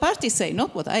is what the parties say,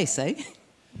 not what I say.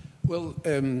 Well,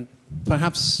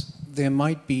 perhaps there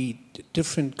might be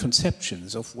different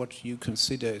conceptions of what you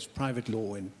consider as private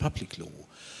law and public law.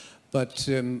 But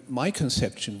my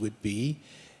conception would be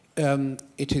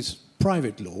it is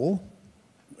private law.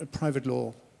 A private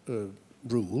law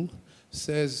rule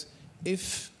says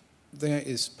if there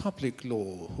is public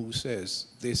law who says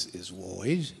this is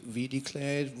void, we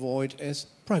declare it void as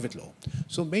private law.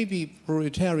 So maybe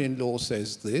Ruritanian law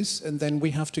says this, and then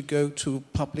we have to go to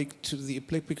the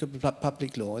applicable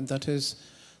public law, and that is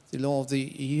the law of the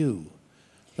EU.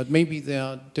 But maybe there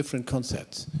are different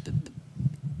concepts.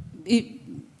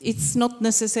 It's not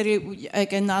necessary, I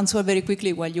can answer very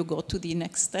quickly while you go to the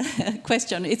next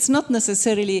question. It's not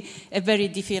necessarily a very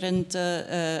different,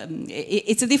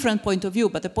 it's a different point of view,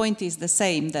 but the point is the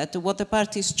same, that what the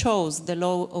parties chose, the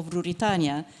law of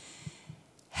Ruritania,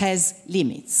 has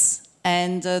limits.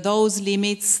 And those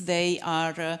limits, they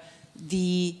are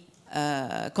the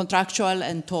contractual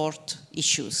and tort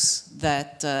issues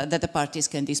that the parties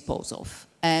can dispose of.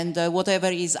 And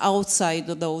whatever is outside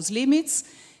of those limits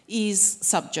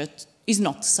is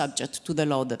not subject to the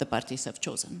law that the parties have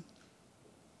chosen.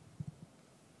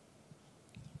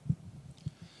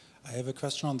 I have a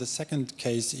question on the second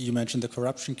case. You mentioned the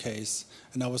corruption case,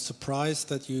 and I was surprised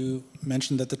that you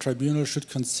mentioned that the tribunal should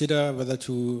consider whether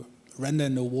to render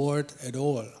an award at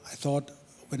all. I thought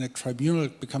when a tribunal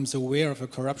becomes aware of a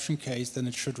corruption case, then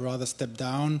it should rather step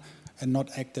down and not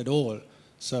act at all.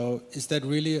 So is that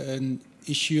really an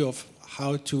issue of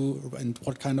how to and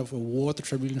what kind of award the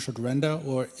tribunal should render,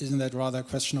 or isn't that rather a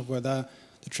question of whether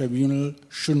the tribunal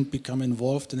shouldn't become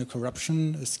involved in a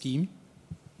corruption scheme?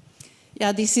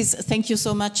 Yeah, thank you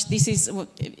so much.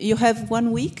 You have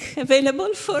 1 week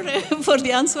available for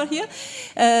the answer here.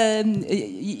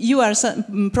 You are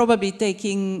probably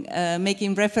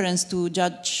making reference to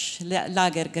Judge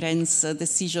Lagergren's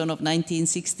decision of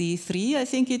 1963, I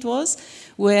think it was,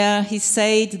 where he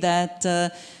said that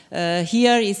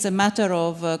here is a matter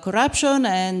of corruption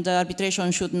and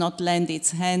arbitration should not lend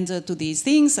its hand to these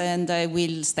things, and I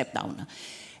will step down.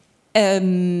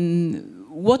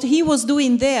 What he was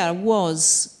doing there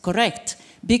was correct,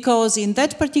 because in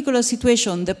that particular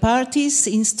situation, the parties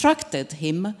instructed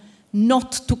him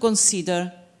not to consider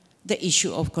the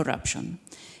issue of corruption.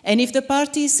 And if the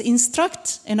parties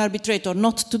instruct an arbitrator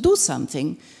not to do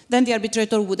something, then the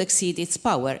arbitrator would exceed its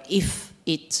power if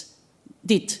it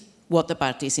did what the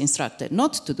parties instructed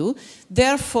not to do.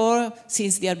 Therefore,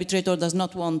 since the arbitrator does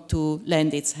not want to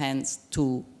lend its hands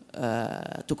to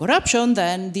corruption,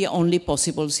 then the only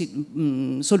possible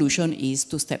solution is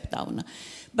to step down.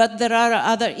 But there are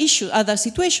other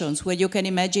situations where you can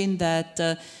imagine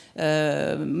that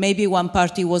maybe one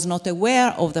party was not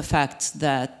aware of the fact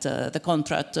that the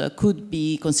contract could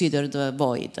be considered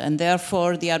void, and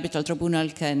therefore the arbitral tribunal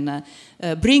can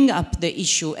bring up the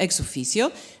issue ex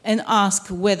officio and ask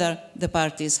whether the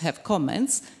parties have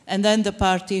comments, and then the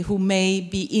party who may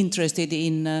be interested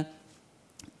in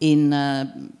in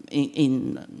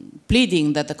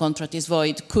pleading that the contract is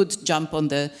void could jump on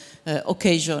the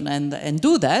occasion and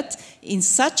do that. In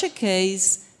such a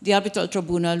case, the arbitral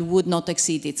tribunal would not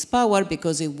exceed its power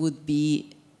because it would be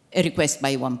a request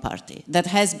by one party that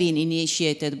has been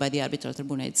initiated by the arbitral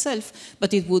tribunal itself,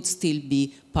 but it would still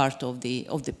be part of the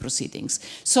proceedings.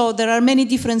 So there are many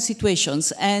different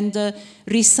situations, and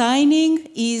resigning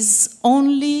is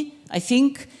only, I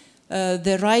think,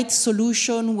 the right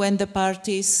solution when the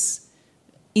parties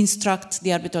instruct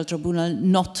the arbitral tribunal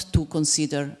not to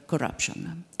consider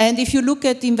corruption. And if you look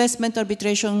at investment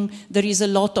arbitration, there is a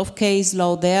lot of case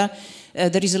law there.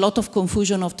 There is a lot of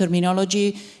confusion of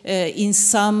terminology. In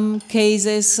some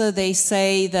cases, they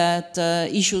say that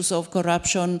issues of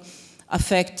corruption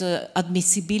affect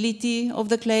admissibility of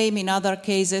the claim. In other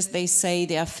cases, they say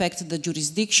they affect the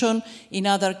jurisdiction. In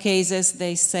other cases,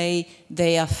 they say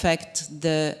they affect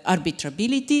the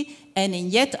arbitrability. And in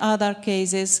yet other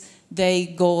cases, they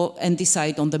go and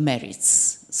decide on the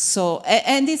merits. So,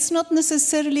 and it's not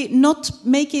necessarily, not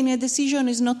making a decision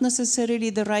is not necessarily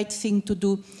the right thing to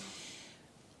do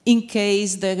in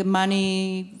case the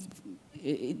money,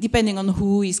 depending on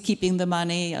who is keeping the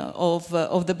money of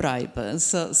the bribe.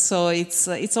 So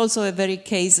it's also a very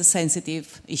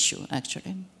case-sensitive issue,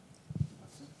 actually.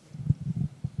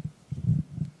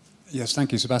 Yes,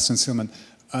 thank you, Sebastian Silman.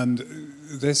 And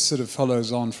this sort of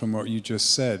follows on from what you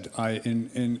just said.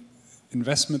 In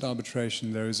investment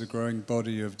arbitration, there is a growing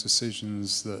body of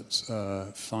decisions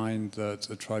that find that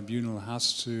a tribunal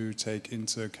has to take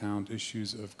into account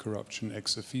issues of corruption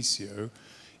ex officio,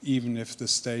 even if the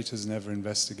state has never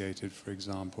investigated, for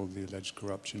example, the alleged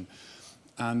corruption.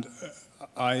 And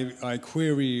I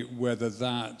query whether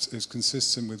that is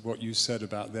consistent with what you said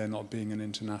about there not being an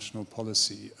international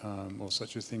policy or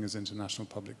such a thing as international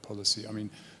public policy. I mean,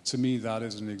 to me, that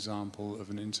is an example of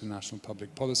an international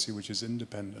public policy which is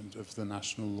independent of the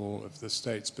national law of the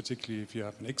states, particularly if you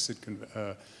have an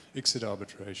ICSID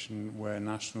arbitration where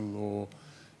national law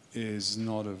is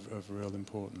not of real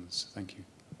importance. Thank you.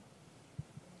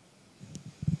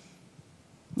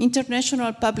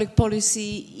 International public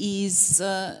policy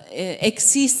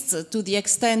exists to the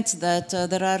extent that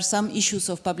there are some issues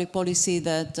of public policy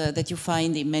that you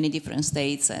find in many different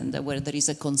states and where there is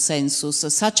a consensus,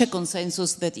 such a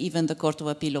consensus that even the Court of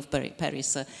Appeal of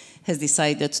Paris has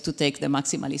decided to take the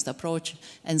maximalist approach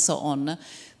and so on.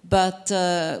 But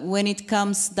when it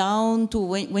comes down to,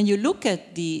 when you look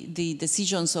at the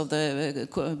decisions of the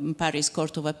Paris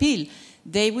Court of Appeal,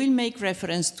 they will make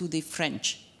reference to the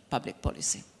French public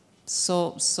policy.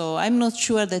 So I'm not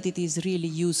sure that it is really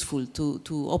useful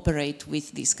to operate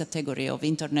with this category of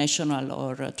international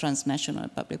or transnational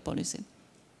public policy.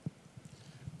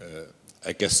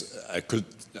 I guess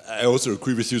I also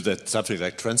agree with you that something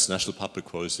like transnational public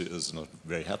policy is not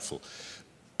very helpful.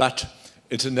 But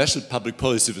international public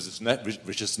policy,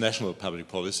 which is national public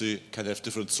policy, can have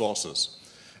different sources.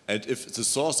 And if the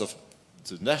source of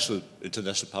the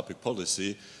international public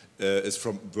policy is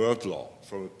from world law,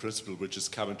 from a principle which is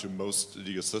common to most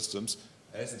legal systems,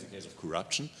 as in the case of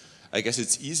corruption, I guess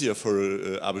it's easier for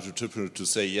an arbitral tribunal to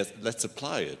say, yes, let's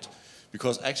apply it.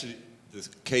 Because actually, the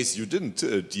case you didn't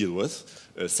deal with,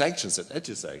 sanctions and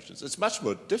anti-sanctions, it's much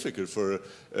more difficult for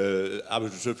an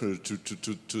arbitral tribunal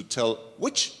to tell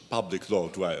which public law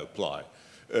do I apply.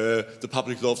 The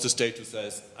public law of the state who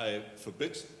says, I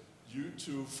forbid you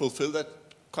to fulfill that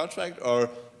contract, or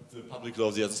the public law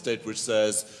of the other state which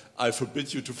says, I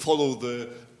forbid you to follow the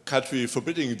country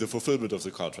forbidding the fulfillment of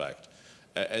the contract.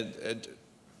 And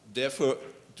therefore,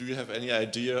 do you have any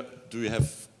idea, do you have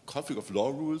conflict of law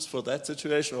rules for that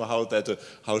situation, or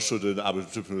how should an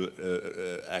arbitral tribunal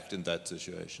act in that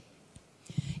situation?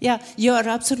 Yeah, you are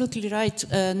absolutely right.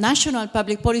 National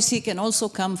public policy can also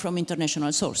come from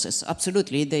international sources,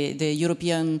 absolutely. The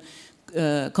European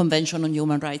Convention on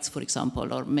Human Rights, for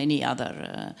example, or many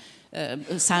other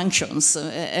sanctions,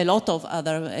 a lot of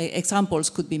other examples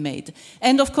could be made.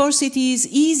 And of course it is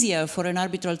easier for an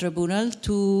arbitral tribunal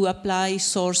to apply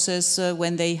sources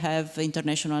when they have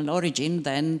international origin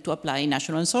than to apply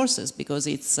national sources, because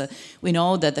it's, we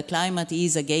know that the climate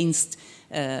is against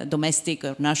domestic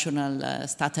or national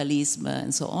statalism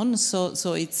and so on.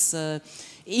 So it's,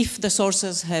 if the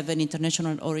sources have an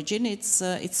international origin,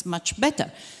 it's much better.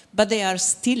 But they are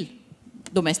still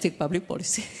domestic public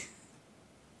policy.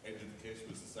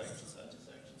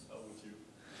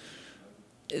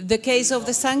 The case of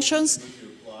the sanctions? Would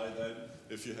you apply then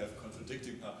if you have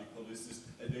contradicting public policies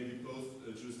and maybe both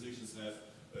jurisdictions have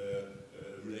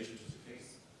relation to the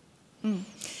case?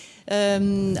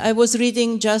 I was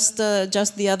reading just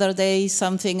the other day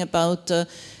something about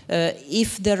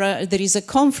If there is a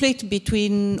conflict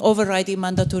between overriding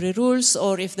mandatory rules,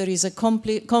 or if there is a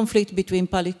conflict between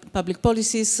public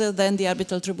policies, then the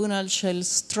arbitral tribunal shall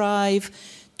strive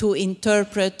to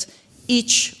interpret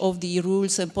each of the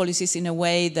rules and policies in a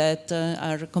way that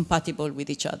are compatible with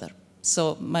each other.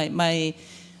 So my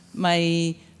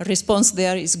response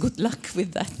there is good luck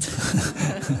with that.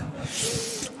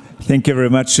 Thank you very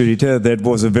much, Judita. That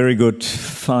was a very good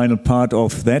final part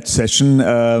of that session.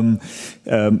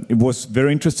 It was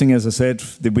very interesting, as I said,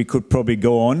 that we could probably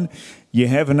go on. You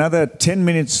have another 10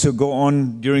 minutes to go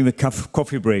on during the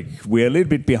coffee break. We're a little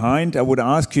bit behind. I would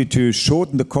ask you to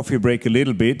shorten the coffee break a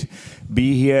little bit.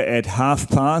 Be here at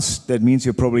past. That means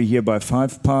you're probably here by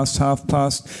past.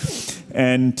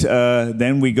 And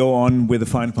then we go on with the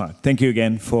final part. Thank you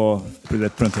again for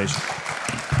that presentation.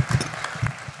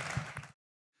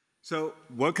 So,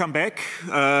 welcome back.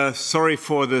 Sorry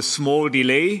for the small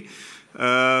delay,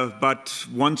 but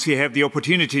once you have the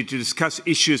opportunity to discuss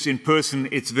issues in person,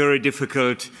 it's very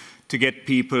difficult to get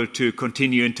people to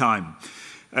continue in time.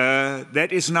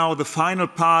 That is now the final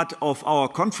part of our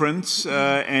conference,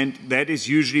 and that is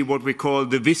usually what we call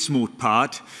the Wismut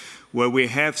part, where we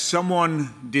have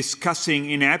someone discussing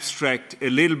in abstract a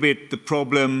little bit the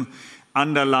problem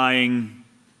underlying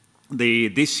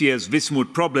this year's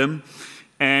Wismut problem.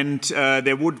 And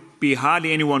there would be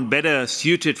hardly anyone better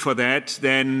suited for that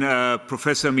than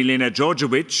Professor Milena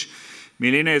Đorđević.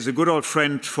 Milena is a good old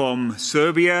friend from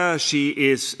Serbia. She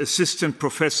is assistant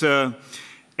professor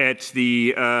at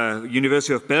the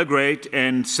University of Belgrade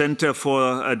and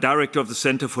director of the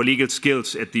Center for Legal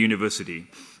Skills at the university.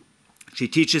 She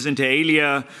teaches inter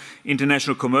alia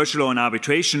international commercial law and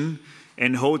arbitration,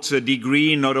 and holds a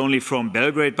degree not only from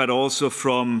Belgrade but also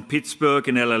from Pittsburgh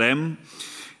and LLM.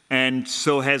 And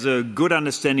so has a good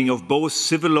understanding of both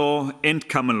civil law and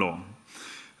common law.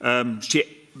 She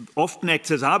often acts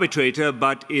as arbitrator,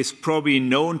 but is probably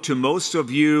known to most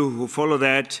of you who follow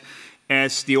that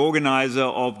as the organizer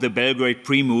of the Belgrade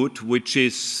Pre-Moot, which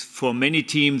is for many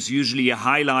teams usually a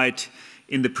highlight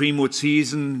in the Pre-Moot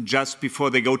season just before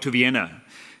they go to Vienna.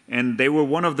 And they were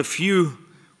one of the few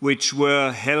which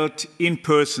were held in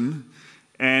person.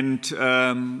 And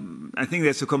I think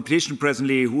there's a competition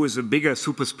presently who is a bigger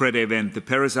super spreader event, the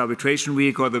Paris Arbitration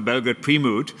Week or the Belgrade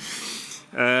Pre-Moot.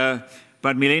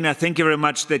 But Milena, thank you very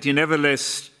much that you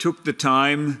nevertheless took the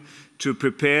time to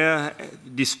prepare,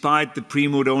 despite the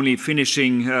Pre-Moot only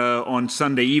finishing on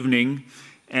Sunday evening.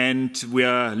 And we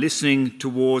are listening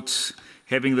towards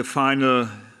having the final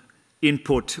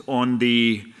input on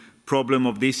the problem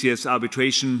of this year's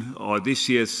arbitration or this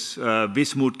year's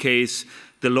Wismut case,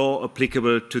 the law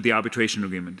applicable to the arbitration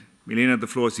agreement. Milena, the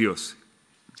floor is yours.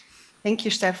 Thank you,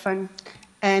 Stefan.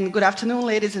 And good afternoon,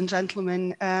 ladies and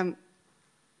gentlemen.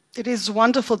 It is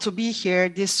wonderful to be here,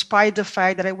 despite the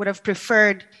fact that I would have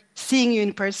preferred seeing you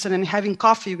in person and having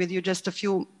coffee with you just a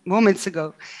few moments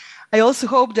ago. I also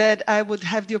hope that I would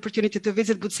have the opportunity to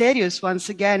visit Bucerius once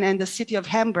again and the city of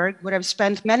Hamburg, where I've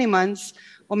spent many months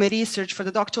on my research for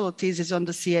the doctoral thesis on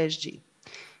the CSG.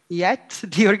 Yet,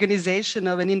 the organization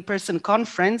of an in-person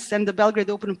conference and the Belgrade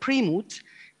Open Pre-Moot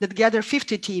that gathered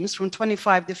 50 teams from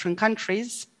 25 different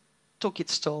countries took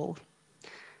its toll.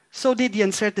 So did the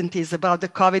uncertainties about the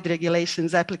COVID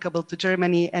regulations applicable to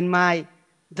Germany and my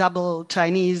double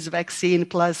Chinese vaccine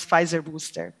plus Pfizer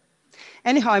booster.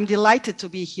 Anyhow, I'm delighted to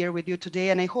be here with you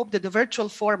today, and I hope that the virtual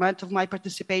format of my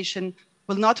participation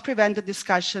will not prevent the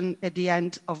discussion at the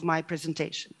end of my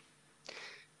presentation.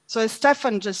 So as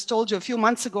Stefan just told you, a few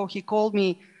months ago, he called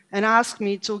me and asked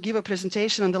me to give a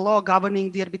presentation on the law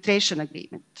governing the arbitration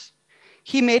agreement.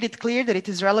 He made it clear that it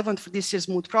is relevant for this year's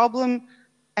moot problem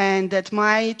and that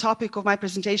my topic of my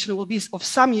presentation will be of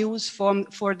some use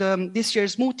for this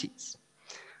year's mooties.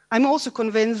 I'm also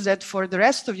convinced that for the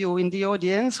rest of you in the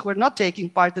audience who are not taking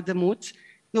part in the moot,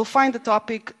 you'll find the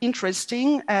topic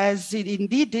interesting, as it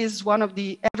indeed is one of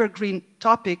the evergreen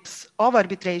topics of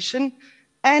arbitration.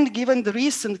 And given the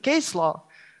recent case law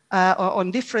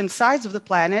on different sides of the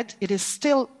planet, it is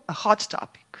still a hot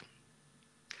topic.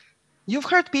 You've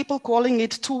heard people calling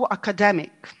it too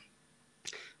academic,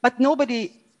 but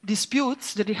nobody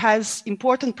disputes that it has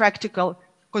important practical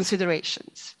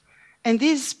considerations. And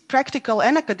these practical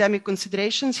and academic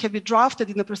considerations have been drafted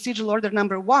in the procedural order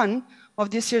number 1 of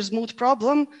this year's moot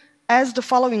problem as the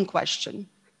following question.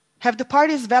 Have the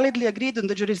parties validly agreed on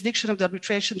the jurisdiction of the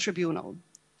arbitration tribunal?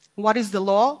 What is the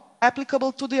law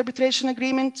applicable to the arbitration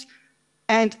agreement?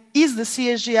 And is the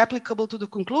CSG applicable to the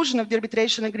conclusion of the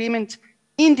arbitration agreement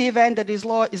in the event that this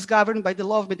law is governed by the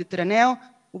law of Mediterranean,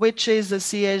 which is the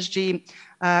CSG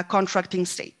contracting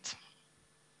state?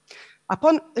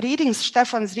 Upon reading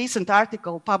Stefan's recent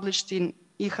article published in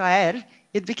HIAD,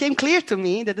 it became clear to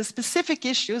me that the specific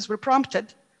issues were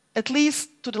prompted, at least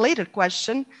to the later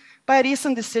question, by a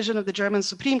recent decision of the German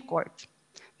Supreme Court,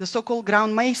 the so-called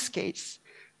Ground Mace case,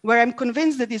 where I'm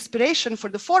convinced that the inspiration for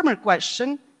the former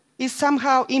question is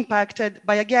somehow impacted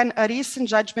by, again, a recent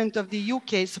judgment of the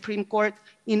UK Supreme Court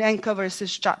in Enka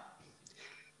versus Chad.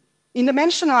 In the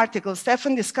mentioned article,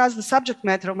 Stefan discussed the subject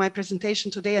matter of my presentation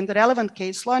today and the relevant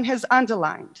case law and has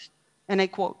underlined, and I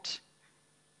quote,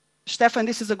 Stefan,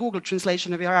 this is a Google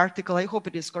translation of your article. I hope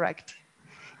it is correct.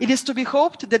 It is to be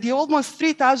hoped that the almost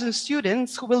 3,000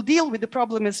 students who will deal with the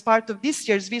problem as part of this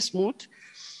year's Wismut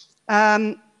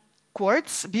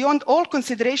courts, beyond all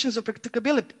considerations of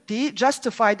practicability,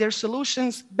 justify their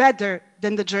solutions better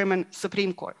than the German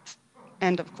Supreme Court.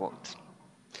 End of quote.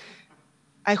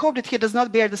 I hope that he does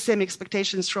not bear the same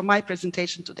expectations from my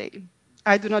presentation today.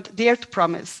 I do not dare to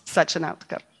promise such an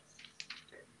outcome.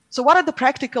 So what are the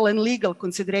practical and legal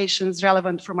considerations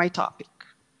relevant for my topic?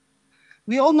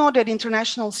 We all know that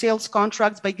international sales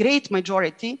contracts by great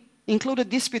majority include a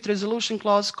dispute resolution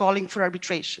clause calling for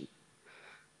arbitration.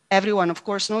 Everyone, of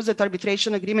course, knows that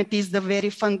arbitration agreement is the very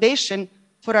foundation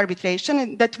for arbitration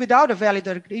and that without a valid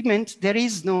agreement, there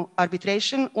is no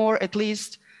arbitration, or at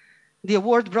least the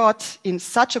award brought in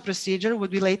such a procedure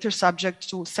would be later subject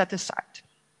to set aside.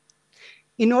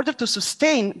 In order to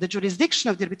sustain the jurisdiction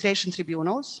of the arbitration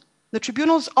tribunals, the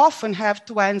tribunals often have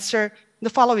to answer the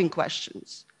following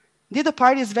questions. Did the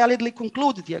parties validly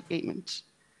conclude the agreement?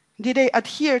 Did they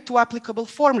adhere to applicable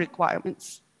form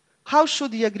requirements? How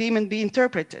should the agreement be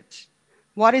interpreted?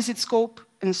 What is its scope?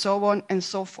 And so on and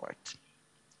so forth.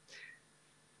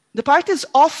 The parties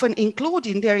often include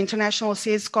in their international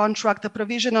sales contract a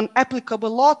provision on applicable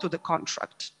law to the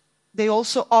contract. They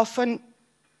also often,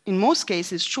 in most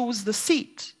cases, choose the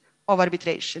seat of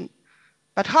arbitration.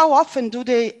 But how often do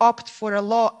they opt for a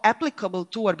law applicable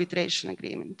to arbitration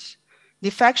agreement?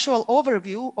 The factual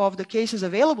overview of the cases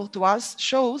available to us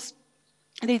shows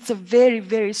that it's a very,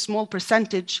 very small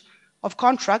percentage of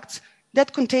contracts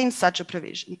that contain such a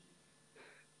provision.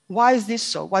 Why is this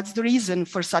so? What's the reason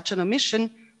for such an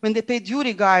omission when they pay due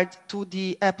regard to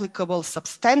the applicable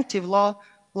substantive law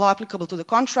applicable to the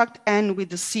contract and with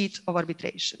the seat of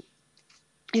arbitration?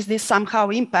 Is this somehow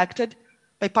impacted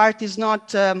by parties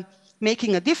not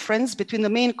making a difference between the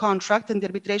main contract and the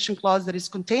arbitration clause that is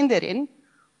contained therein?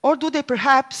 Or do they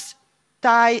perhaps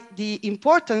tie the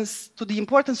importance to the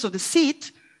importance of the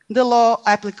seat, the law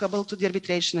applicable to the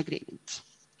arbitration agreement?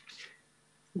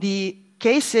 The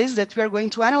cases that we are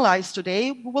going to analyze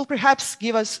today will perhaps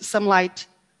give us some light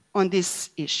on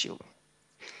this issue.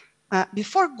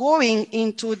 Before going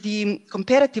into the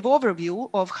comparative overview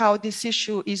of how this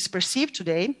issue is perceived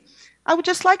today, I would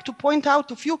just like to point out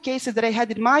a few cases that I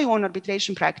had in my own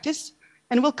arbitration practice,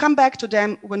 and we'll come back to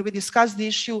them when we discuss the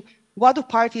issue, what do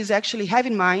parties actually have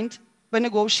in mind when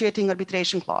negotiating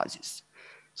arbitration clauses.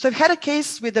 So I've had a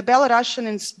case with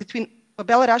between a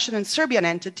Belarusian and Serbian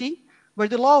entity, where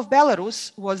the law of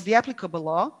Belarus was the applicable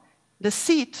law, the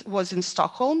seat was in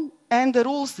Stockholm, and the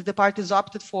rules that the parties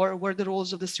opted for were the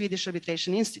rules of the Swedish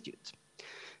Arbitration Institute.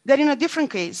 Then in a different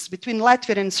case, between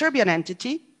Latvian and Serbian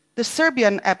entity, the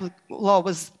Serbian law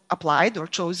was applied or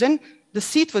chosen, the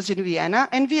seat was in Vienna,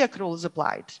 and VIAC rules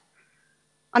applied.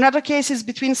 Another case is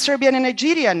between Serbian and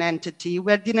Nigerian entity,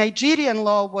 where the Nigerian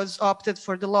law was opted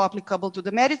for the law applicable to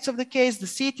the merits of the case, the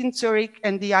seat in Zurich,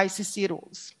 and the ICC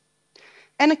rules.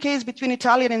 And a case between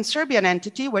Italian and Serbian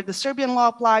entity, where the Serbian law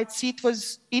applied, seat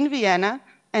was in Vienna,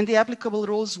 and the applicable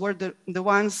rules were the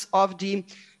ones of the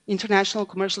International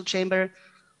Commercial Chamber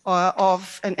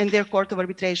and their Court of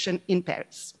Arbitration in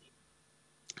Paris.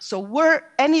 So were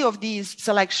any of these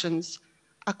selections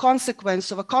a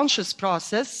consequence of a conscious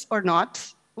process or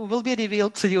not will be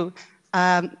revealed to you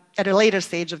at a later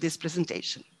stage of this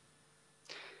presentation.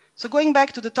 So going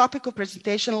back to the topic of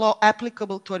presentation, law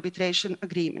applicable to arbitration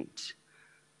agreement.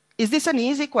 Is this an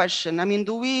easy question? I mean,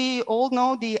 do we all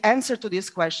know the answer to this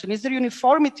question? Is there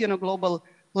uniformity on a global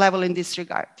level in this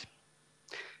regard?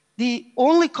 The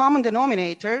only common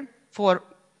denominator for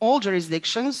all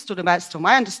jurisdictions, to the best of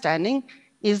my understanding,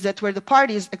 is that where the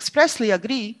parties expressly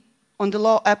agree on the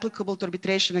law applicable to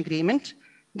arbitration agreement,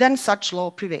 then such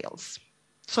law prevails.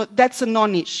 So that's a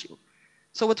non-issue.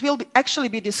 So what we'll actually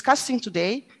be discussing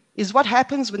today is what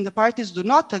happens when the parties do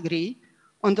not agree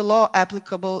on the law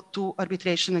applicable to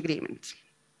arbitration agreement.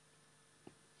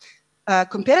 A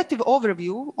comparative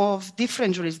overview of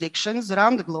different jurisdictions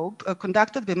around the globe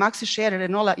conducted by Maxi Scher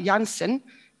and Enola Janssen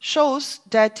shows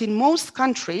that in most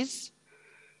countries,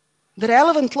 the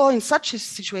relevant law in such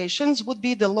situations would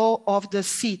be the law of the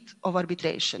seat of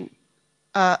arbitration.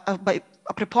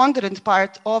 a preponderant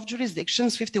part of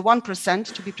jurisdictions,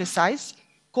 51% to be precise,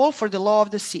 call for the law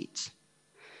of the seat.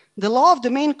 The law of the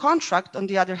main contract, on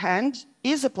the other hand,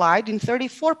 is applied in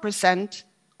 34%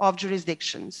 of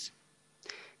jurisdictions.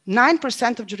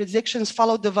 9% of jurisdictions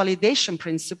follow the validation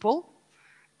principle,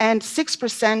 and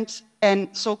 6%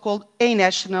 an so-called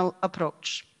a-national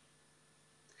approach.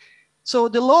 So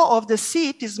the law of the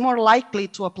seat is more likely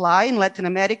to apply in Latin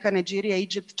America, Nigeria,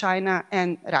 Egypt, China,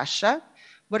 and Russia,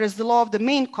 whereas the law of the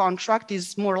main contract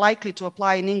is more likely to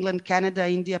apply in England, Canada,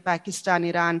 India, Pakistan,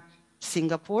 Iran,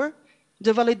 Singapore.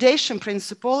 The validation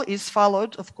principle is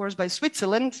followed, of course, by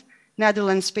Switzerland,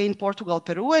 Netherlands, Spain, Portugal,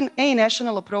 Peru, and a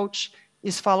national approach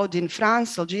is followed in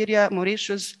France, Algeria,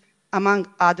 Mauritius, among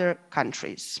other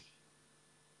countries.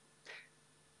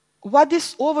 What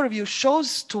this overview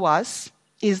shows to us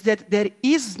is that there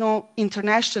is no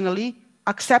internationally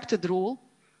accepted rule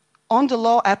on the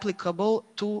law applicable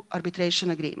to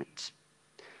arbitration agreement.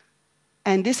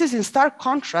 And this is in stark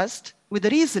contrast with the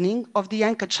reasoning of the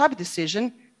Anka-Chubb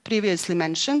decision previously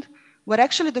mentioned, where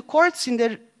actually the courts in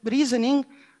their reasoning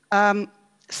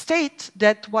state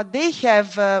that what they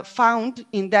have found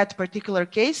in that particular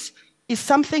case is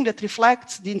something that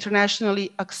reflects the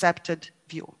internationally accepted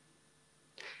view.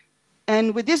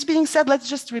 And with this being said, let's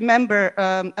just remember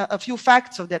a few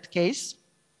facts of that case.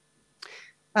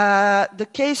 The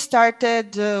case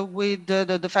started with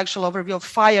the factual overview of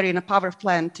fire in a power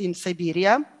plant in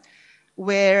Siberia,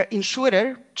 where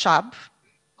insurer Chubb,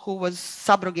 who was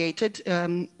subrogated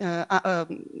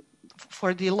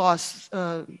for the loss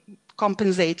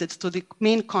compensated to the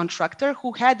main contractor,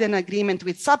 who had an agreement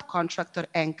with subcontractor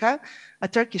Enka, a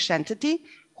Turkish entity,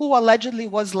 who allegedly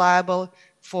was liable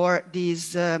for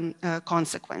these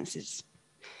consequences.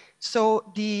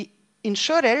 So the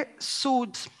insurer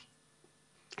sued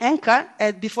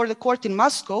Enka before the court in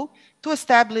Moscow to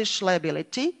establish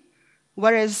liability,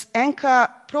 whereas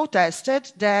Enka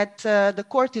protested that the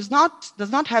court does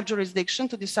not have jurisdiction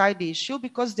to decide the issue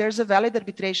because there's a valid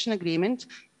arbitration agreement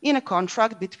in a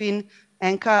contract between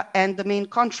Enka and the main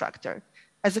contractor.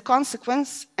 As a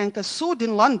consequence, Enka sued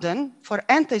in London for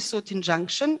anti-suit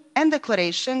injunction and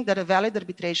declaration that a valid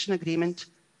arbitration agreement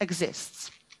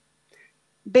exists.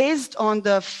 Based on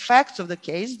the facts of the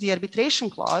case, the arbitration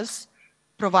clause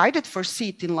provided for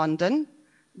seat in London,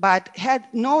 but had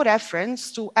no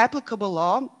reference to applicable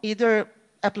law, either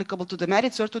applicable to the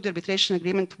merits or to the arbitration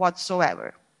agreement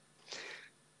whatsoever.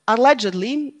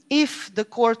 Allegedly, if the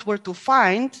court were to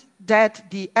find that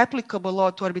the applicable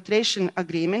law to arbitration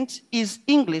agreement is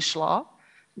English law,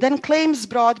 then claims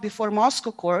brought before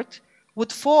Moscow court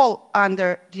would fall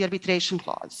under the arbitration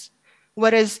clause.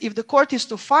 Whereas if the court is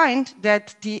to find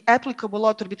that the applicable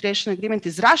law to arbitration agreement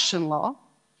is Russian law,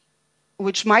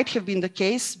 which might have been the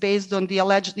case based on the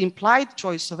alleged implied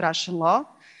choice of Russian law,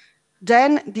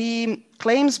 then the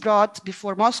claims brought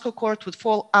before Moscow court would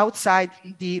fall outside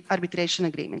the arbitration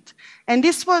agreement. And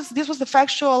this was the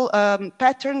factual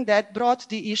pattern that brought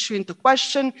the issue into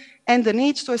question and the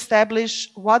need to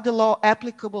establish what the law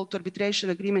applicable to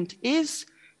arbitration agreement is,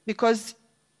 because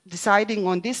deciding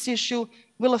on this issue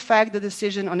will affect the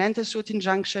decision on anti-suit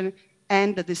injunction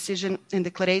and the decision and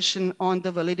declaration on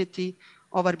the validity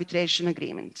of arbitration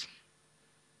agreement.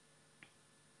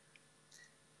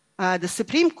 The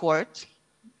Supreme Court,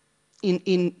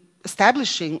 in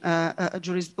establishing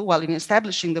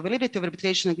the validity of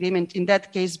arbitration agreement, in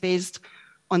that case based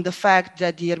on the fact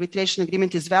that the arbitration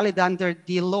agreement is valid under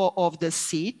the law of the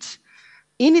seat,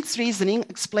 in its reasoning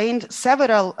explained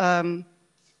several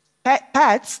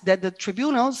paths that the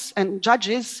tribunals and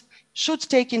judges should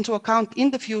take into account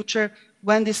in the future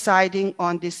when deciding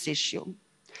on this issue.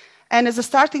 And as a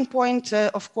starting point,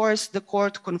 of course, the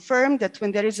court confirmed that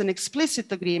when there is an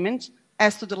explicit agreement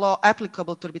as to the law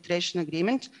applicable to arbitration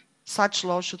agreement, such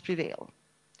law should prevail.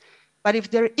 But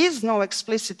if there is no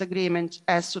explicit agreement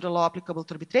as to the law applicable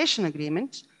to arbitration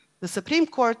agreement, the Supreme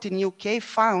Court in UK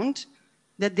found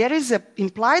that there is an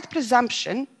implied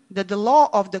presumption that the law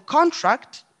of the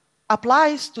contract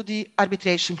applies to the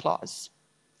arbitration clause,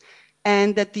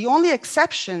 and that the only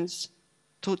exceptions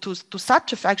to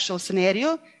such a factual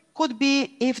scenario could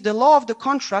be if the law of the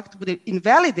contract would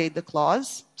invalidate the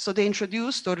clause, so they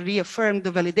introduced or reaffirmed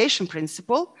the validation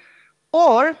principle,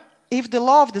 or if the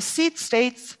law of the seat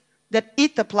states that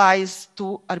it applies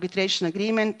to arbitration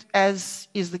agreement, as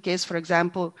is the case, for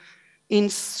example, in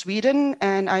Sweden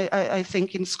and I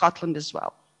think in Scotland as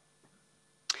well.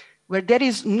 Where there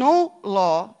is no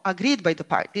law agreed by the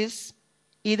parties,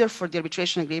 either for the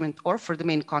arbitration agreement or for the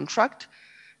main contract,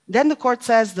 then the court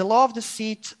says the law of the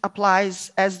seat applies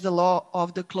as the law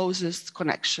of the closest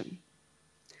connection.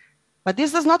 But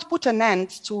this does not put an end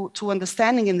to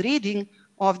understanding and reading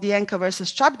of the Enka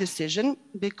versus Chubb decision,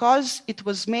 because it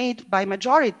was made by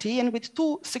majority and with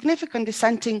two significant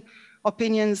dissenting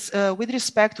opinions with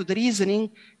respect to the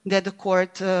reasoning that the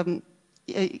court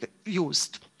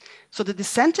used. So the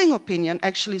dissenting opinion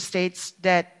actually states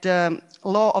that the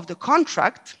law of the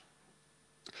contract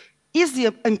is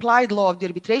the implied law of the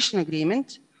arbitration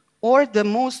agreement, or the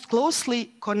most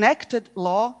closely connected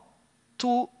law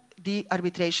to the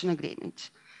arbitration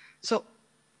agreement. So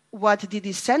what the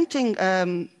dissenting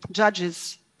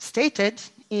judges stated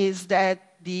is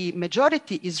that the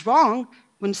majority is wrong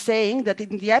when saying that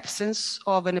in the absence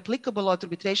of an applicable law to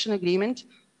arbitration agreement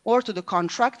or to the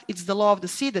contract, it's the law of the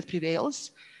sea that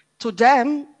prevails. To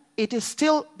them, it is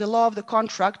still the law of the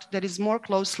contract that is more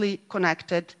closely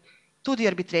connected to the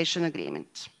arbitration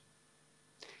agreement.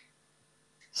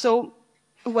 So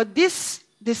what this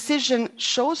decision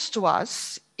shows to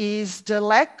us is the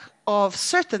lack of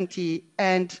certainty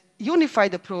and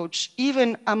unified approach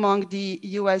even among the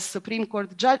UK Supreme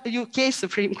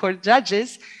Court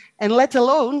judges, and let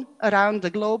alone around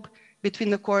the globe between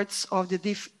the courts of the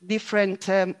different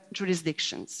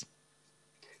jurisdictions.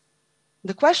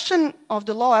 The question of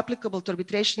the law applicable to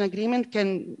arbitration agreement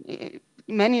can,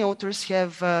 many authors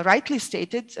have rightly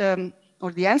stated,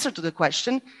 or the answer to the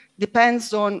question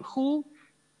depends on who,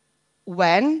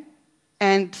 when,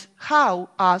 and how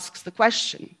asks the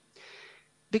question.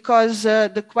 Because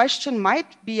the question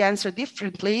might be answered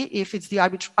differently if it's the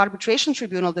arbitration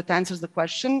tribunal that answers the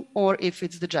question, or if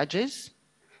it's the judges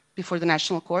before the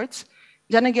national courts.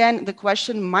 Then again, the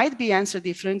question might be answered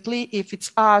differently if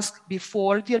it's asked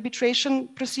before the arbitration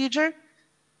procedure.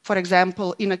 For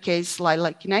example, in a case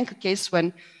like in Enka case,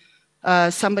 when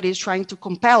somebody is trying to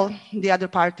compel the other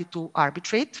party to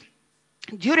arbitrate,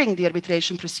 during the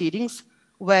arbitration proceedings,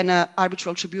 when an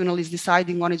arbitral tribunal is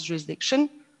deciding on its jurisdiction,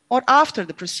 or after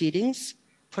the proceedings,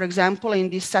 for example, in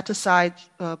the set-aside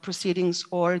proceedings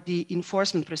or the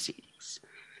enforcement proceedings.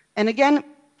 And again,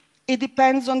 it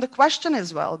depends on the question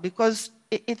as well, because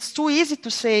it's too easy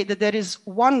to say that there is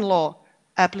one law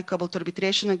applicable to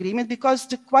arbitration agreement, because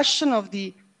the question of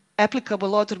the applicable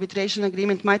law to arbitration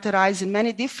agreement might arise in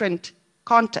many different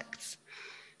contexts.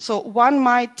 So one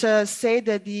might say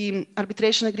that the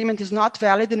arbitration agreement is not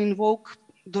valid and invoke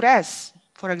duress,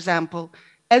 for example,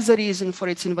 as a reason for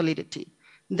its invalidity.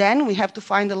 Then we have to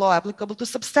find a law applicable to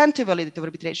substantive validity of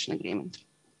arbitration agreement.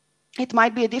 It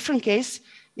might be a different case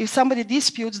if somebody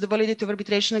disputes the validity of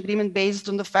arbitration agreement based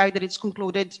on the fact that it's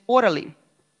concluded orally.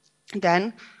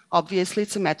 Then, obviously,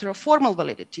 it's a matter of formal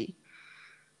validity.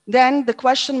 Then the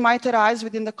question might arise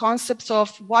within the concepts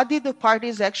of what did the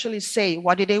parties actually say?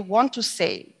 What did they want to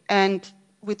say? And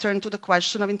we turn to the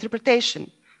question of interpretation.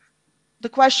 The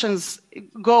questions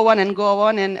go on,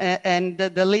 and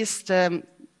the list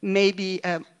may be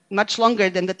much longer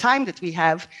than the time that we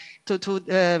have to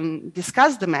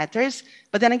discuss the matters.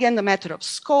 But then again, the matter of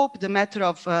scope, the matter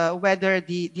of whether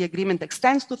the agreement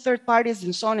extends to third parties,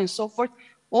 and so on and so forth,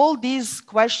 all these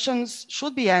questions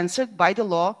should be answered by the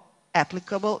law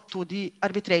applicable to the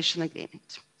arbitration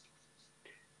agreement.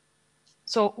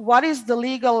 So what is the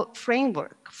legal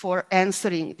framework for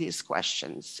answering these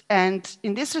questions? And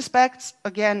in this respect,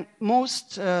 again,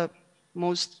 most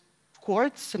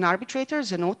courts and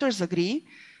arbitrators and authors agree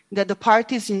that the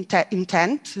parties'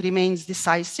 intent remains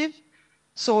decisive.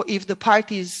 So if the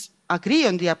parties agree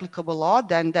on the applicable law,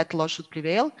 then that law should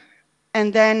prevail.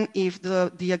 And then if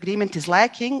the agreement is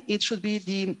lacking, it should be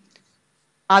the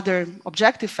other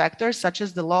objective factors, such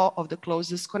as the law of the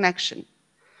closest connection.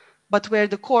 But where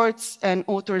the courts and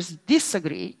authors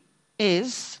disagree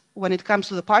is when it comes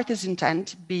to the parties'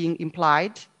 intent being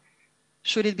implied.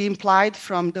 Should it be implied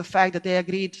from the fact that they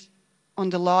agreed on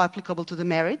the law applicable to the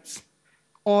merits?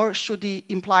 Or should the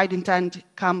implied intent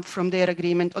come from their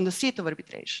agreement on the seat of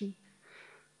arbitration?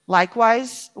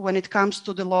 Likewise, when it comes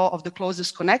to the law of the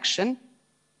closest connection,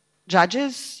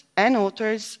 judges and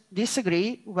authors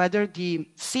disagree whether the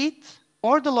seat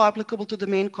or the law applicable to the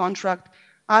main contract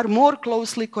are more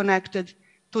closely connected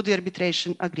to the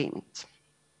arbitration agreement.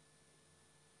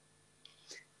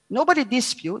 Nobody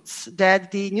disputes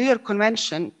that the New York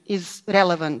Convention is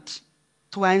relevant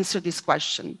to answer this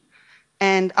question.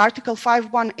 And Article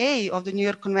 5.1a of the New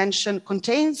York Convention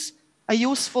contains a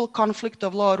useful conflict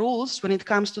of law rules when it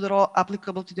comes to the law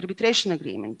applicable to the arbitration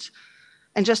agreement.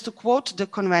 And just to quote the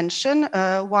convention,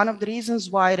 one of the reasons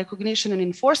why recognition and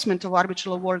enforcement of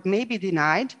arbitral award may be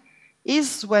denied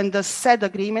is when the said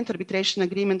agreement, arbitration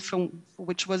agreement,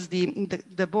 which was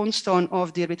the bone stone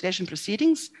of the arbitration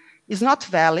proceedings, is not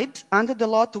valid under the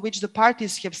law to which the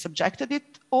parties have subjected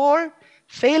it, or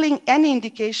failing any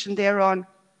indication thereon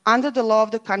under the law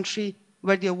of the country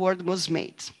where the award was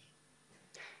made.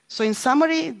 So in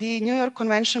summary, the New York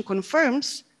Convention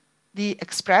confirms the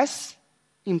express,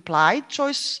 implied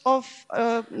choice of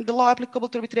the law applicable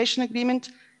to arbitration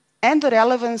agreement and the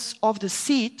relevance of the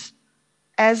seat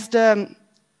as the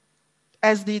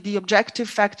objective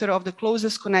factor of the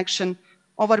closest connection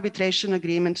of arbitration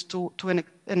agreement to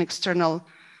an external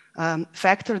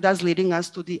factor, thus leading us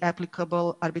to the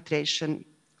applicable arbitration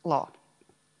law.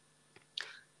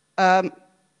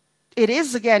 It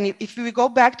is, again, if we go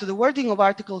back to the wording of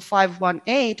Article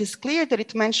 518, it is clear that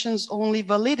it mentions only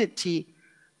validity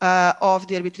of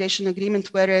the arbitration agreement,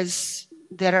 whereas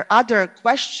there are other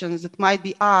questions that might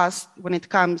be asked when it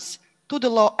comes to the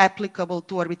law applicable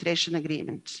to arbitration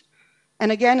agreements.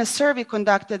 And again, a survey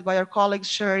conducted by our colleagues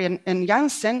Sherry and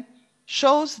Janssen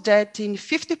shows that in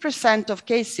 50% of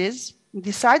cases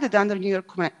decided under New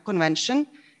York Convention,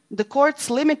 the courts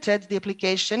limited the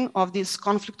application of these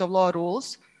conflict of law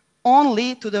rules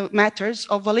only to the matters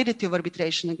of validity of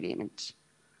arbitration agreement.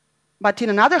 But in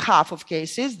another half of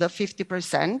cases, the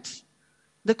 50%,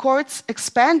 the courts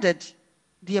expanded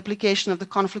the application of the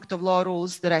conflict of law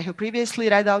rules that I have previously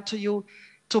read out to you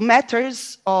to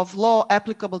matters of law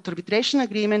applicable to arbitration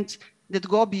agreement that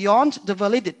go beyond the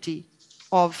validity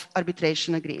of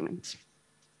arbitration agreement.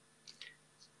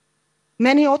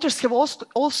 Many authors have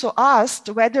also asked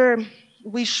whether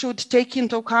we should take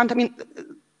into account,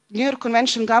 New York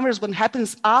Convention governs what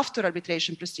happens after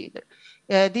arbitration procedure.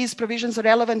 These provisions are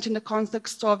relevant in the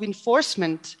context of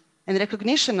enforcement and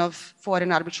recognition of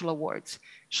foreign arbitral awards.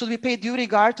 Should we pay due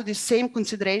regard to the same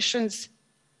considerations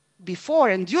before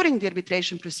and during the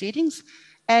arbitration proceedings?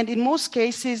 And in most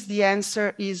cases, the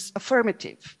answer is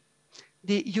affirmative.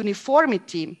 The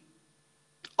uniformity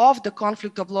of the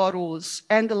conflict of law rules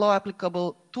and the law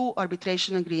applicable to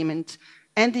arbitration agreement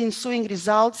and the ensuing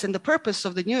results and the purpose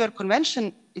of the New York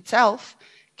Convention itself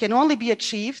can only be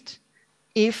achieved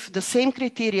if the same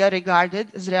criteria are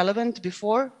regarded as relevant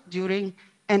before, during,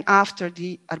 and after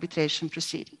the arbitration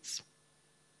proceedings.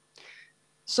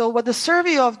 So what the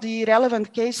survey of the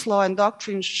relevant case law and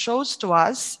doctrine shows to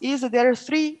us is that there are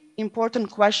three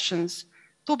important questions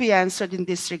to be answered in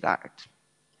this regard.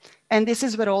 And this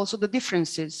is where also the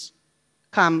differences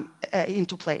come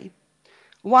into play.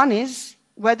 One is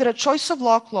whether a choice of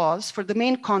law clause for the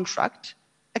main contract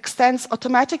extends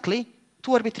automatically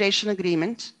to arbitration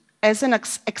agreement as an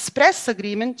express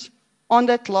agreement on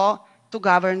that law to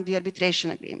govern the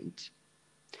arbitration agreement.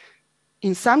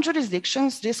 In some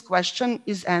jurisdictions, this question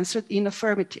is answered in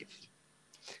affirmative.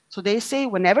 So they say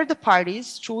whenever the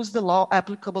parties choose the law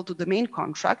applicable to the main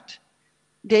contract,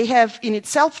 they have in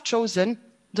itself chosen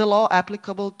the law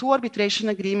applicable to arbitration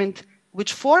agreement,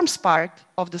 which forms part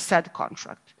of the said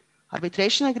contract.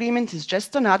 Arbitration agreement is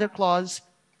just another clause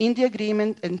in the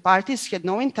agreement, and parties had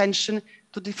no intention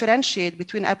to differentiate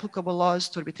between applicable laws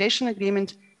to arbitration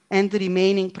agreement and the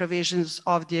remaining provisions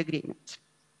of the agreement.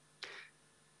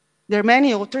 There are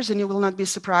many authors, and you will not be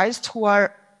surprised, who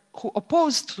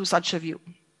oppose to such a view.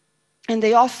 And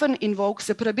they often invoke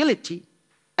separability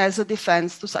as a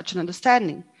defense to such an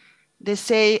understanding. They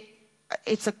say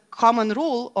it's a common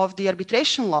rule of the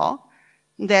arbitration law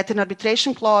that an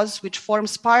arbitration clause which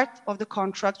forms part of the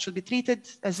contract should be treated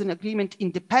as an agreement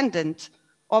independent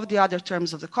of the other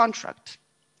terms of the contract.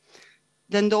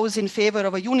 Then those in favor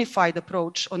of a unified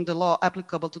approach on the law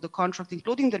applicable to the contract,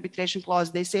 including the arbitration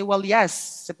clause, they say, well,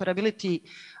 yes, separability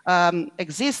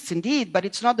exists indeed, but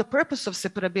it's not the purpose of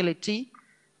separability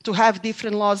to have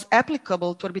different laws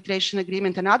applicable to arbitration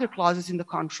agreement and other clauses in the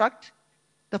contract.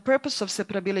 The purpose of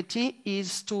separability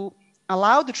is to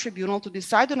allow the tribunal to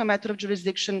decide on a matter of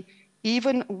jurisdiction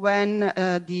even when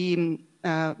the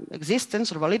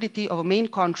existence or validity of a main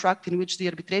contract in which the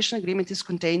arbitration agreement is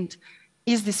contained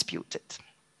is disputed.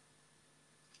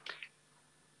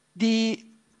 The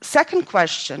second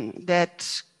question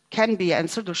that can be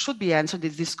answered or should be answered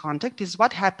in this context is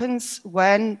what happens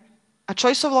when a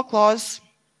choice of law clause,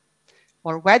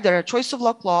 or whether a choice of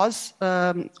law clause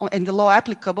and the law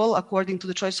applicable according to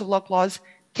the choice of law clause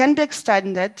can be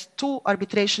extended to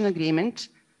arbitration agreement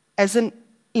as an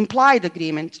implied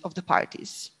agreement of the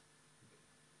parties.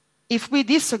 If we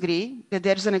disagree that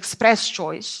there's an express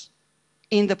choice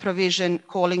in the provision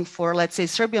calling for, let's say,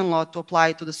 Serbian law to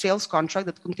apply to the sales contract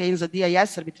that contains a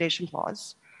DIS arbitration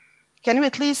clause, can we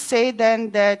at least say then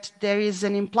that there is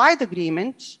an implied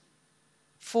agreement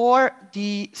for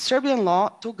the Serbian law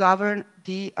to govern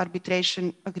the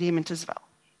arbitration agreement as well?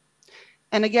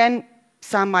 And again,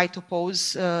 some might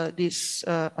oppose this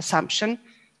assumption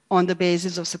on the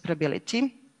basis of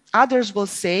separability. Others will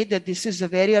say that this is a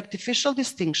very artificial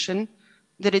distinction,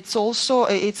 that it's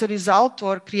a result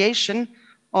or creation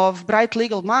of bright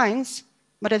legal minds,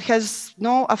 but it has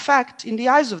no effect in the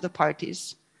eyes of the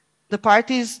parties. The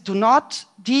parties do not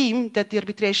deem that the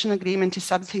arbitration agreement is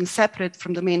something separate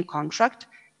from the main contract,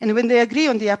 and when they agree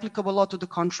on the applicable law to the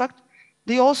contract,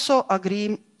 they also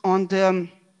agree on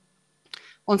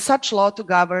such law to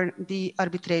govern the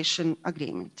arbitration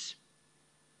agreement.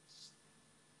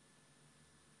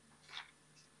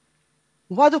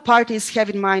 What do parties have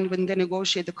in mind when they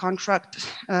negotiate the contract?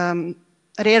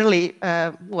 Rarely,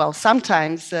 well,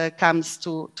 sometimes comes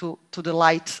to the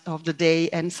light of the day,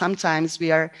 and sometimes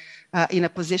we are in a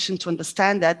position to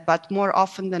understand that, but more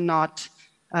often than not,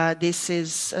 this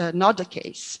is not the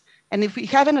case. And if we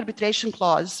have an arbitration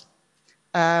clause,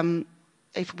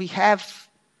 if we have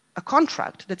a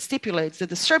contract that stipulates that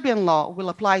the Serbian law will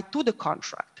apply to the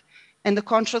contract, and the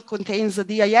contract contains a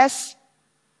DIS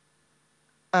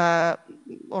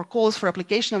or calls for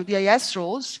application of DIS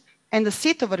rules, and the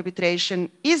seat of arbitration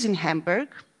is in Hamburg,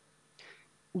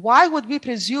 why would we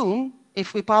presume,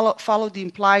 if we follow the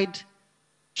implied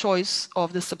choice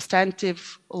of the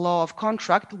substantive law of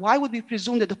contract, why would we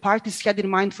presume that the parties had in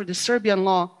mind for the Serbian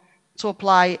law to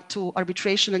apply to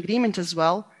arbitration agreement as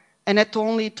well, and not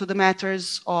only to the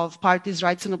matters of parties'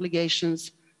 rights and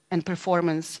obligations and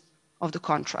performance of the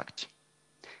contract?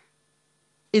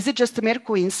 Is it just a mere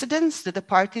coincidence that the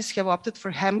parties have opted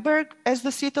for Hamburg as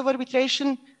the seat of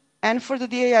arbitration and for the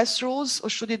DIS rules, or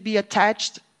should it be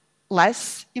attached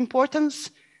less importance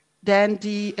than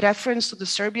the reference to the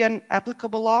Serbian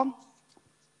applicable law?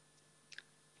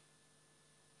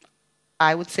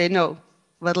 I would say no,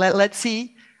 but let's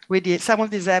see with some of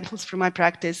the examples from my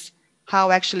practice how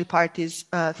actually parties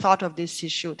thought of this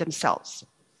issue themselves.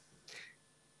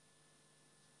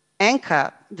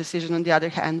 ANCA decision, on the other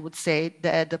hand, would say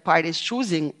that the parties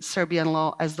choosing Serbian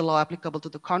law as the law applicable to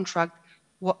the contract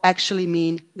will actually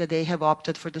mean that they have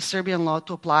opted for the Serbian law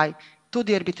to apply to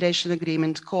the arbitration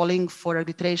agreement, calling for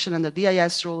arbitration under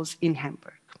DIS rules in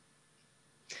Hamburg.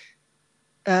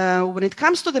 When it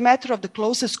comes to the matter of the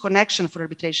closest connection for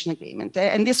arbitration agreement,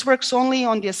 and this works only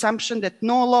on the assumption that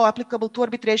no law applicable to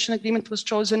arbitration agreement was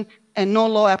chosen and no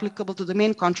law applicable to the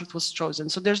main contract was chosen.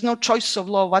 So there's no choice of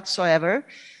law whatsoever.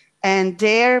 And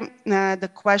there,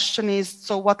 the question is,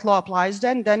 so what law applies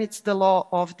then? Then it's the law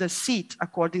of the seat,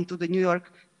 according to the New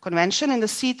York Convention, and the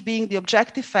seat being the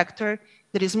objective factor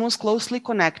that is most closely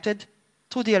connected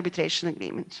to the arbitration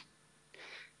agreement.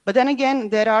 But then again,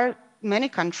 there are many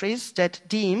countries that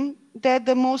deem that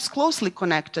the most closely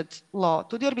connected law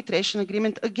to the arbitration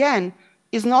agreement, again,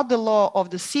 is not the law of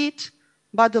the seat,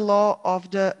 but the law of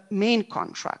the main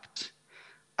contract.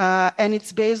 And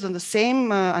it's based on the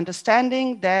same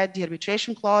understanding that the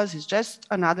arbitration clause is just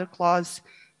another clause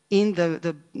in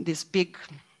this big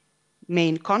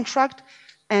main contract,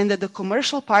 and that the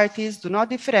commercial parties do not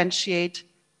differentiate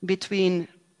between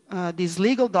these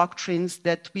legal doctrines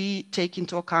that we take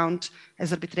into account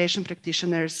as arbitration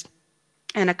practitioners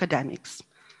and academics.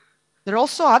 There are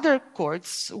also other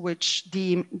courts which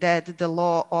deem that the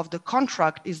law of the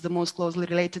contract is the most closely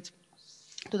related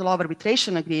to the law of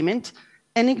arbitration agreement,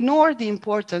 and ignore the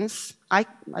importance, I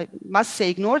must say,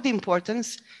 ignore the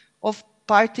importance of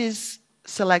parties'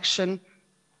 selection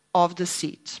of the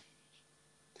seat.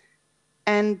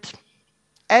 And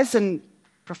as a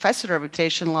professor of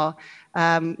arbitration law,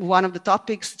 one of the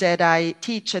topics that I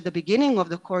teach at the beginning of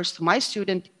the course to my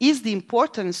student is the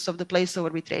importance of the place of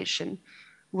arbitration,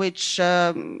 which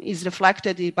is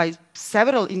reflected by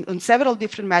on several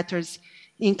different matters,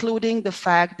 including the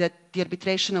fact that the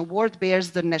arbitration award bears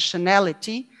the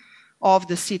nationality of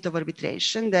the seat of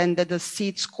arbitration, then that the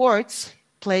seat's courts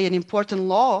play an important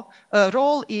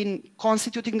role in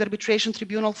constituting the arbitration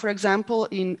tribunal, for example,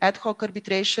 in ad hoc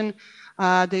arbitration.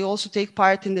 They also take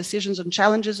part in decisions on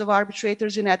challenges of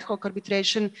arbitrators in ad hoc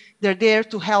arbitration. They're there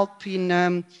to help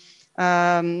in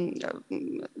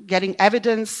getting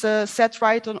evidence set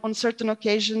right on certain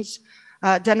occasions.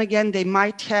 Then again, they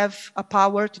might have a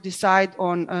power to decide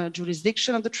on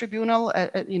jurisdiction of the tribunal.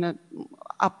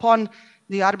 Upon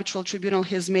the arbitral tribunal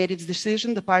has made its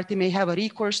decision, the party may have a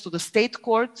recourse to the state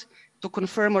court to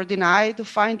confirm or deny the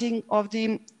finding of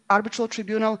the arbitral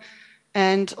tribunal.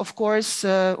 And of course,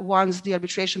 once the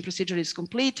arbitration procedure is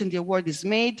complete and the award is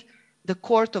made, the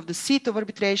court of the seat of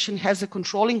arbitration has a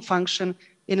controlling function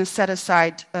in a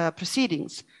set-aside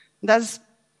proceedings. Thus,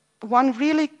 one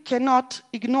really cannot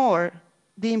ignore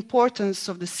the importance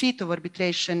of the seat of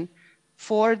arbitration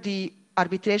for the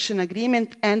arbitration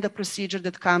agreement and the procedure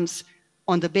that comes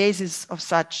on the basis of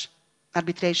such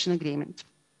arbitration agreement.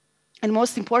 And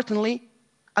most importantly,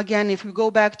 again, if we go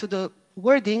back to the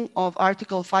wording of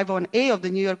Article 501A of the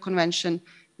New York Convention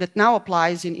that now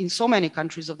applies in so many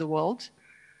countries of the world,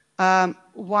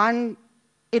 One,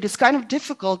 it is kind of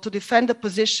difficult to defend a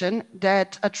position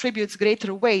that attributes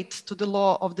greater weight to the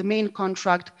law of the main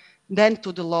contract than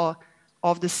to the law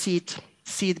of the seat,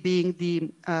 seat being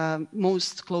the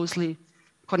most closely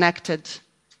connected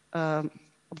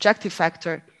objective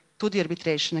factor to the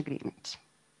arbitration agreement.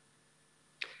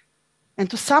 And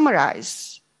to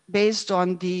summarize, based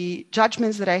on the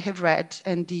judgments that I have read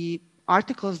and the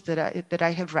articles that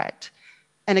I have read,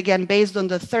 and again, based on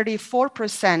the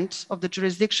 34% of the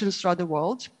jurisdictions throughout the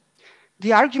world,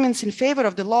 the arguments in favor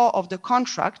of the law of the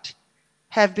contract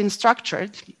have been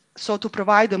structured so to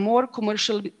provide a more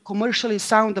commercially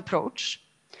sound approach.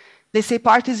 They say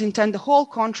parties intend the whole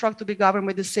contract to be governed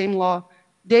by the same law.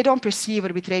 They don't perceive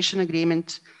arbitration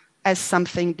agreement as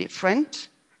something different.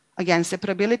 Again,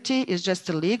 separability is just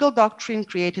a legal doctrine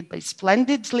created by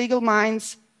splendid legal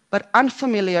minds, but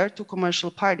unfamiliar to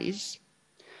commercial parties.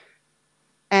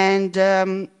 And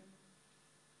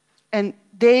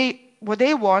what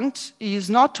they want is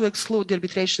not to exclude the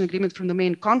arbitration agreement from the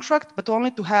main contract, but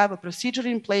only to have a procedure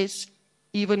in place,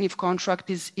 even if contract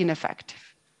is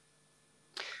ineffective.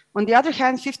 On the other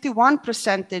hand,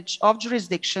 51% of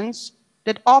jurisdictions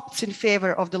that opts in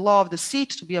favor of the law of the seat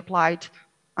to be applied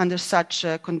under such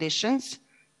conditions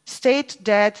state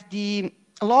that the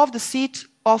law of the seat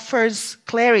offers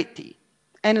clarity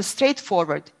and a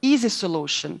straightforward, easy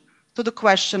solution to the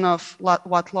question of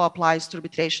what law applies to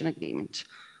arbitration agreement.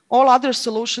 All other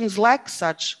solutions lack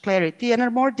such clarity and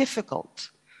are more difficult.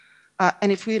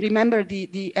 And if we remember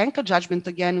the ENCA judgment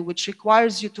again, which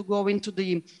requires you to go into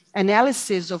the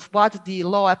analysis of what the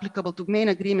law applicable to main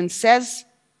agreement says,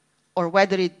 or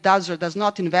whether it does or does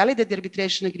not invalidate the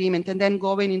arbitration agreement, and then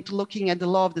going into looking at the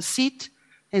law of the seat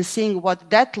and seeing what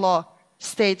that law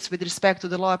states with respect to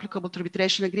the law applicable to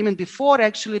arbitration agreement before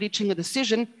actually reaching a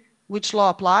decision which law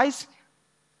applies,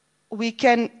 we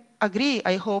can agree,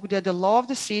 I hope, that the law of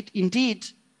the seat indeed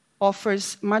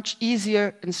offers much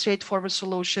easier and straightforward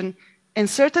solution, and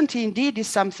certainty indeed is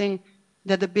something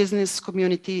that the business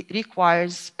community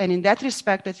requires, and in that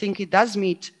respect, I think it does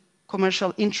meet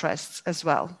commercial interests as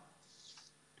well.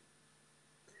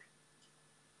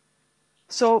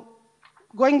 So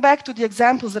going back to the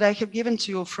examples that I have given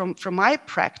to you from my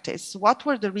practice, what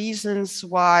were the reasons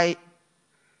why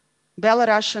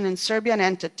Belarusian and Serbian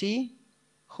entity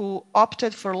who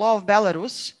opted for law of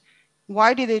Belarus,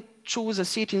 why did they choose a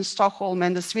seat in Stockholm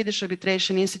and the Swedish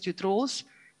Arbitration Institute rules?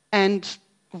 And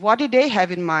what did they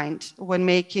have in mind when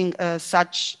making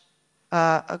such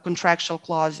contractual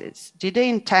clauses? Did they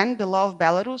intend the law of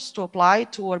Belarus to apply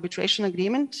to arbitration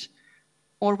agreement?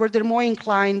 Or were they more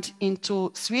inclined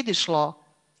into Swedish law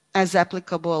as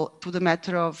applicable to the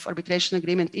matter of arbitration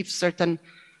agreement if certain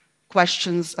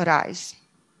questions arise?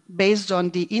 Based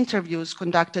on the interviews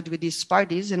conducted with these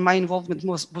parties, and my involvement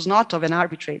was not of an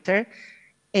arbitrator,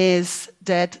 is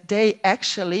that they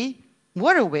actually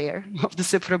were aware of the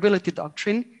separability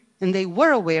doctrine, and they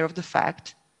were aware of the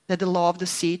fact that the law of the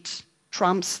seat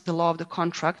trumps the law of the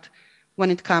contract when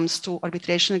it comes to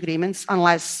arbitration agreements,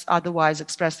 unless otherwise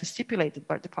expressly stipulated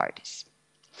by the parties.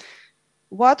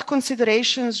 What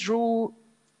considerations drew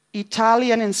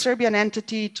Italian and Serbian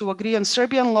entity to agree on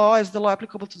Serbian law as the law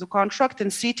applicable to the contract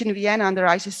and seat in Vienna under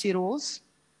ICC rules?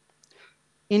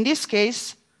 In this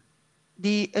case,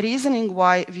 the reasoning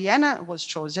why Vienna was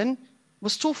chosen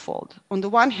was twofold. On the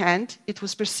one hand, it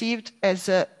was perceived as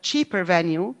a cheaper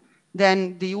venue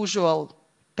than the usual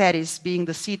Paris being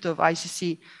the seat of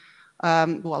ICC,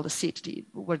 well, the seat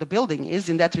where the building is,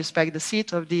 in that respect, the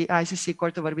seat of the ICC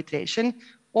Court of Arbitration,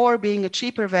 or being a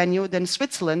cheaper venue than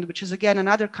Switzerland, which is again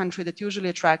another country that usually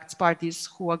attracts parties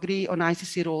who agree on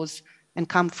ICC rules and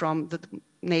come from the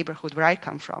neighborhood where I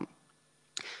come from.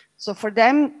 So for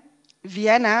them,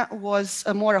 Vienna was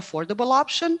a more affordable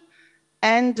option,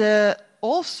 and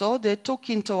also they took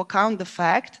into account the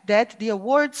fact that the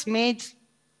awards made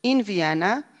in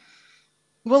Vienna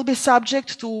will be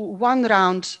subject to one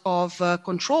round of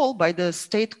control by the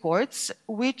state courts,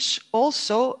 which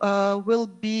also will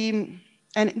be,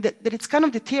 and that it's kind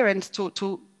of deterrent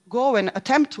to go and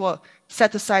attempt to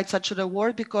set aside such an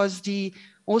award, because the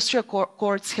Austria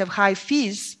courts have high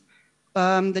fees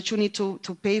that you need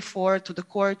to pay for to the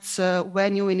courts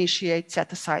when you initiate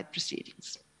set-aside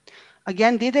proceedings.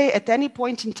 Again, did they at any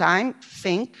point in time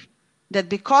think that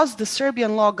because the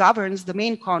Serbian law governs the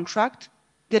main contract,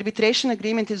 the arbitration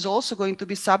agreement is also going to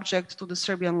be subject to the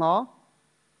Serbian law?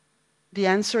 The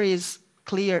answer is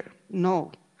clear,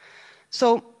 no.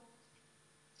 So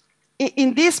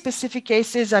in these specific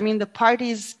cases, I mean, the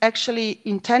parties actually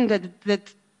intended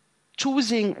that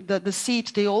choosing the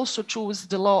seat, they also choose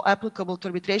the law applicable to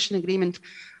arbitration agreement.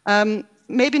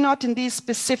 Maybe not in these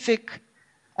specific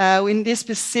in these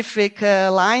specific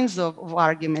lines of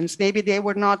arguments. Maybe they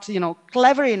were not,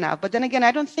 clever enough. But then again,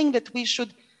 I don't think that we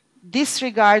should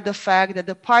disregard the fact that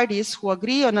the parties who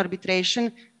agree on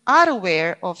arbitration are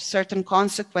aware of certain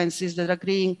consequences that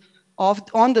agreeing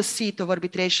on the seat of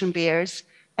arbitration bears,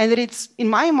 and that it's, in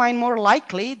my mind, more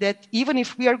likely that even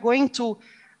if we are going to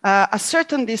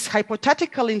ascertain this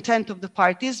hypothetical intent of the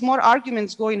parties, more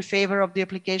arguments go in favor of the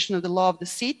application of the law of the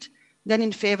seat than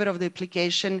in favor of the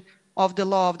application of the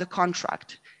law of the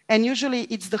contract. And usually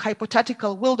it's the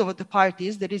hypothetical will of the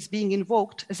parties that is being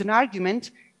invoked as an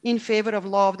argument in favor of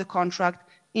law of the contract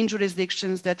in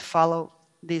jurisdictions that follow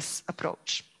this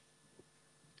approach.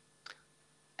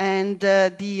 And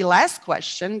the last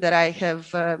question that I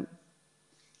have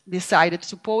decided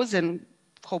to pose and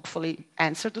hopefully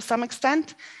answer to some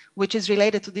extent, which is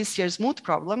related to this year's moot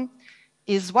problem,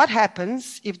 is what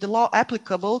happens if the law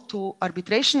applicable to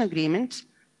arbitration agreement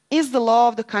is the law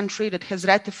of the country that has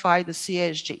ratified the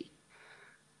CASG?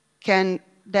 Can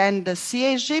then the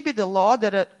CASG be the law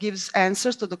that gives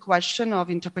answers to the question of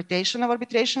interpretation of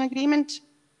arbitration agreement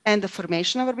and the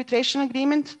formation of arbitration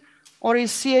agreement? Or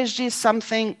is CASG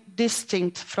something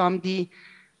distinct from the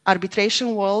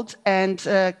arbitration world and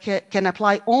can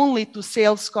apply only to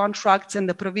sales contracts and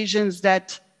the provisions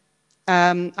that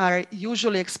are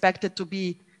usually expected to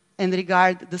be in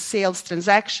regard the sales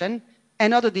transaction and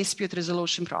not the dispute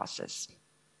resolution process?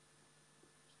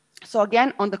 So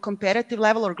again, on the comparative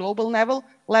level or global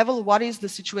level, what is the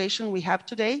situation we have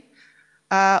today?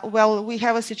 Well, we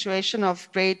have a situation of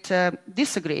great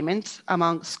disagreement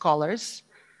among scholars,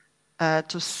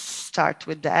 to start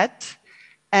with that.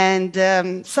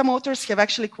 And some authors have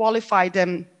actually qualified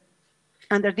them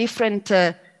under different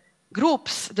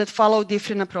groups that follow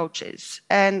different approaches.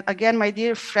 And again, my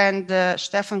dear friend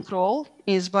Stefan Kröll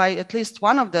is by at least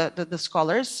one of the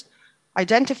scholars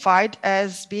identified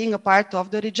as being a part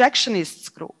of the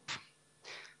rejectionists group.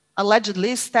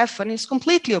 Allegedly, Stefan is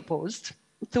completely opposed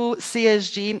to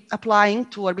CASG applying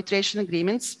to arbitration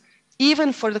agreements,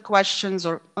 even for the questions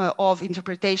of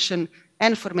interpretation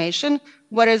and formation,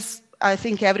 whereas I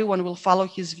think everyone will follow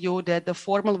his view that the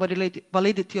formal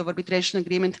validity of arbitration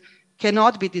agreement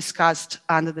cannot be discussed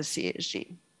under the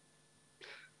CASG.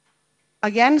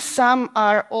 Again, some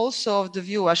are also of the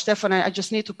view, Stefan, I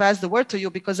just need to pass the word to you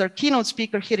because our keynote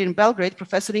speaker here in Belgrade,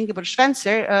 Professor Ingeborg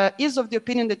Schwenzer, is of the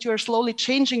opinion that you are slowly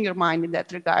changing your mind in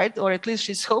that regard, or at least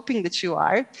she's hoping that you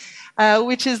are,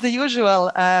 which is the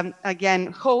usual,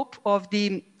 again, hope of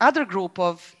the other group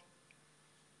of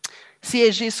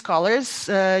CASG scholars.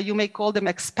 You may call them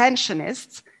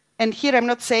expansionists. And here I'm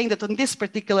not saying that on this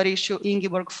particular issue,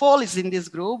 Ingeborg Fall is in this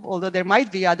group, although there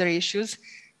might be other issues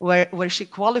where she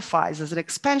qualifies as an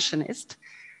expansionist.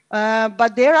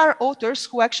 But there are authors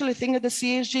who actually think that the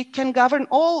CASG can govern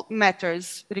all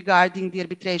matters regarding the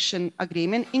arbitration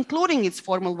agreement, including its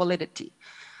formal validity.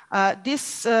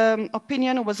 This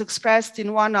opinion was expressed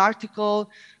in one article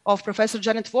of Professor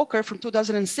Janet Walker from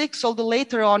 2006, although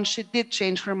later on she did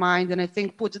change her mind and I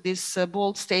think put this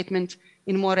bold statement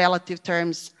in more relative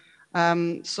terms.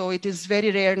 So it is very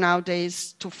rare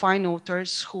nowadays to find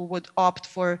authors who would opt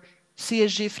for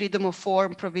CASG freedom of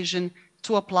form provision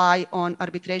to apply on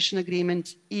arbitration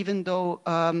agreements, even though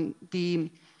the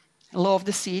law of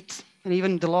the seat and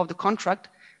even the law of the contract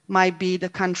might be the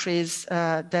countries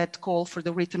that call for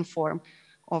the written form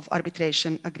of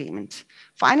arbitration agreement.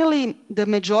 Finally, the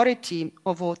majority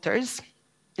of authors,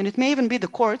 and it may even be the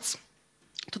courts,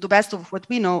 to the best of what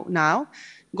we know now,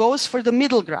 goes for the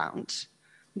middle ground.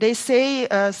 They say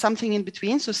something in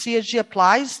between. So CASG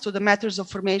applies to the matters of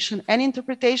formation and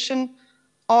interpretation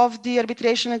of the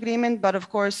arbitration agreement, but of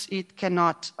course it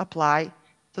cannot apply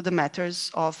to the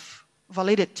matters of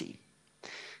validity.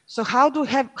 So how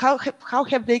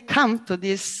have they come to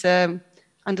this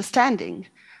understanding?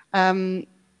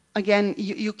 Again,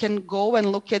 you can go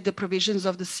and look at the provisions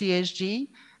of the CASG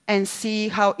and see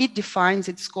how it defines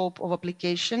its scope of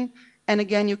application. And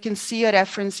again, you can see a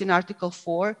reference in Article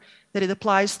 4 that it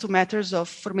applies to matters of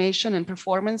formation and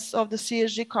performance of the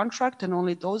CASG contract and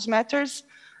only those matters.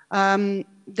 Then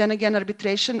again,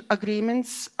 arbitration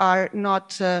agreements are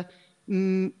not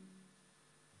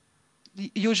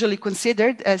usually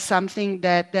considered as something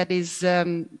that is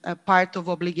a part of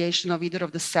obligation of either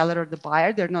of the seller or the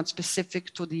buyer. They're not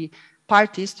specific to the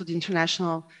parties to the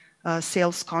international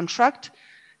sales contract.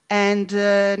 And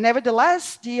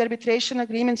nevertheless, the arbitration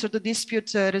agreements or the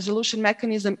dispute resolution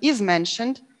mechanism is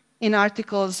mentioned in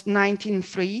Articles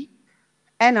 19.3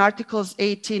 and Articles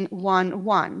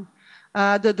 18.1.1.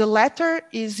 The latter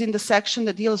is in the section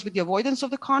that deals with the avoidance of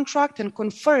the contract and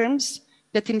confirms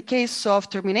that in case of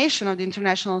termination of the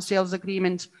international sales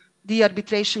agreement the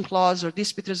arbitration clause or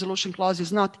dispute resolution clause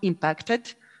is not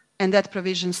impacted, and that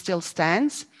provision still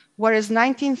stands. Whereas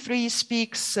 19.3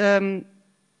 speaks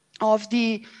of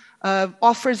the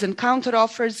offers and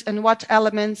counteroffers and what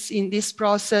elements in this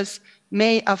process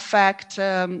may affect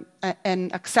an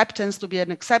acceptance to be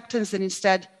an acceptance and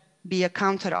instead be a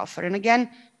counteroffer. And again,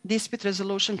 dispute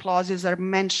resolution clauses are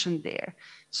mentioned there.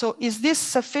 So is this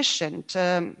sufficient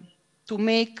to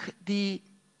make the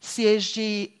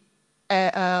CSG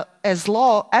as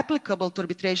law applicable to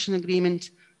arbitration agreement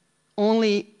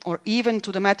only or even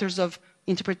to the matters of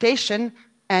interpretation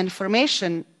and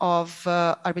formation of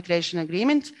arbitration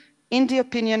agreement? In the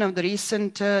opinion of the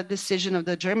recent decision of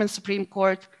the German Supreme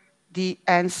Court, the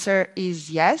answer is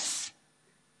yes.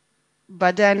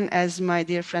 But then, as my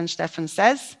dear friend Stefan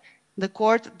says, the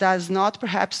court does not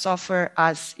perhaps offer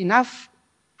us enough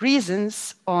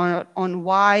reasons on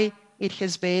why it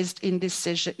has based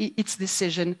its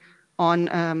decision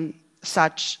on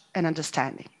such an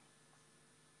understanding.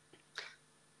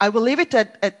 I will leave it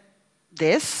at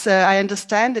this. I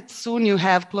understand that soon you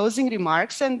have closing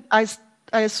remarks, and I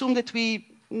assume that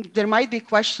there might be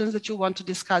questions that you want to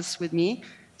discuss with me.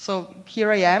 So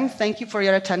here I am. Thank you for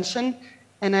your attention,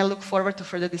 and I look forward to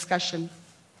further discussion.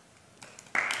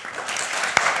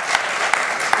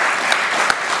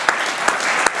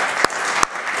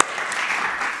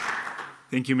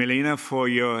 Thank you, Milena, for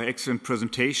your excellent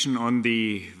presentation on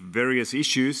the various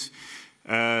issues.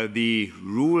 The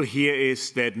rule here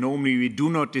is that normally we do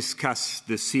not discuss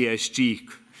the CSG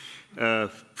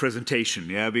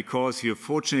presentation, because you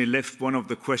fortunately left one of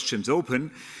the questions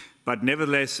open. But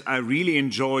nevertheless, I really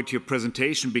enjoyed your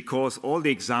presentation because all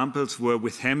the examples were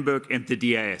with Hamburg and the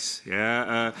DIS.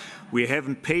 We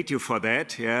haven't paid you for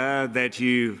that, that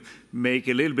you make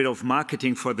a little bit of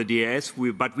marketing for the DIS,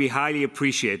 but we highly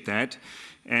appreciate that.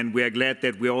 And we are glad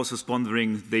that we're also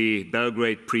sponsoring the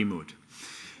Belgrade pre-moot.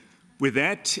 With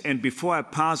that, and before I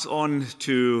pass on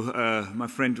to my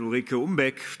friend Ulrike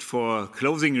Umbeck for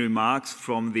closing remarks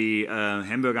from the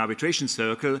Hamburg Arbitration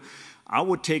Circle, I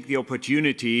would take the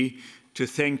opportunity to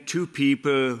thank two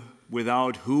people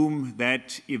without whom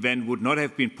that event would not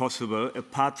have been possible,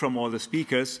 apart from all the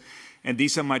speakers. And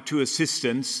these are my two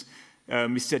assistants,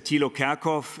 Mr. Thilo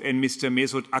Kerkhoff and Mr.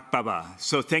 Mesut Akbaba.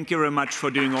 So thank you very much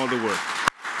for doing all the work.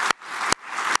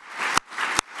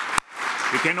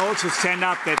 You can also stand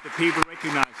up that the people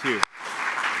recognize you.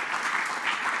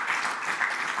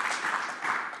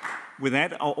 With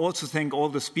that, I'll also thank all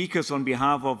the speakers on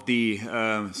behalf of the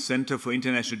Center for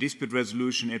International Dispute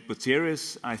Resolution at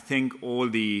Bucerius. I thank all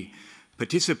the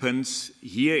participants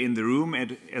here in the room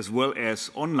as well as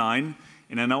online.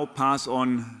 And I now pass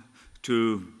on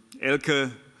to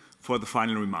Elke for the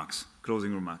final remarks,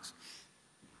 closing remarks.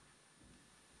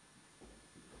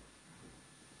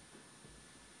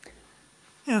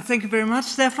 Yeah, thank you very much,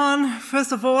 Stefan.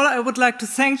 First of all, I would like to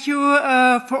thank you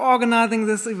for organizing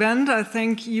this event. I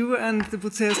thank you and the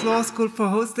Bucerius Law School for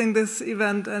hosting this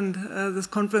event, and this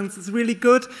conference is really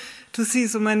good to see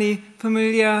so many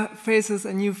familiar faces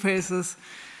and new faces.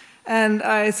 And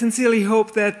I sincerely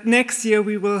hope that next year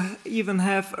we will even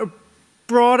have a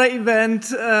broader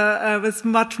event with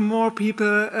much more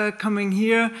people coming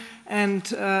here,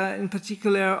 and in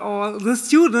particular all the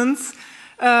students,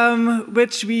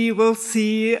 which we will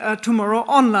see tomorrow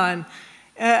online.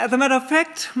 As a matter of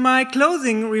fact, my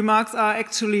closing remarks are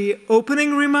actually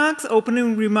opening remarks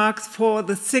for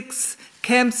the 6th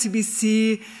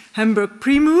CAM-CCBC Hamburg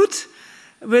pre-moot,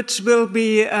 which will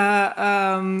be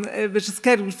which is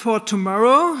scheduled for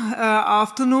tomorrow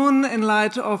afternoon in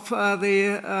light of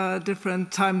the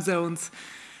different time zones.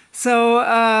 So,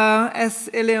 as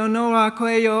Eleonora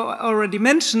Coelho already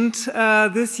mentioned,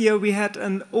 this year we had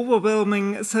an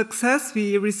overwhelming success.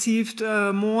 We received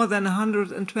more than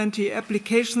 120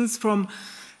 applications from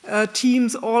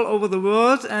teams all over the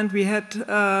world, and we had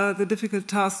the difficult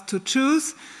task to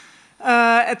choose.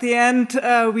 At the end,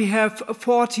 we have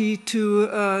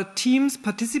 42 teams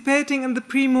participating in the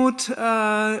pre-moot,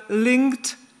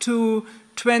 linked to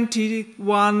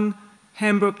 21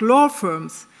 Hamburg law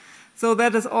firms. So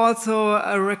that is also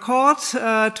a record,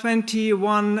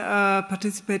 21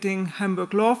 participating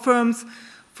Hamburg law firms,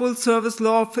 full-service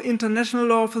law, international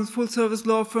law firms, full-service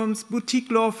law firms,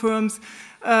 boutique law firms,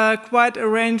 quite a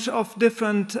range of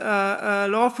different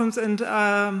law firms. And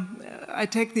I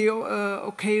take the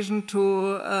occasion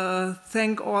to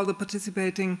thank all the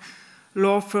participating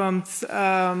law firms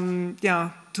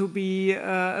to be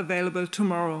available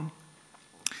tomorrow.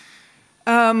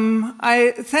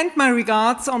 I send my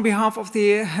regards on behalf of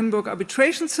the Hamburg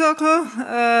Arbitration Circle,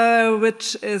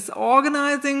 which is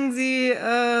organizing the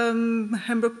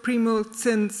Hamburg pre-moot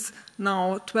since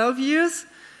now 12 years.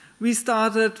 we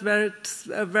started with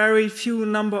a very few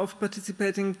number of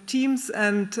participating teams,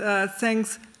 and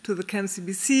thanks to the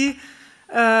CAM-CCBC,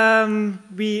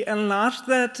 we enlarged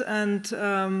that, and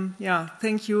yeah,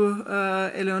 thank you,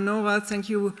 Eleonora, thank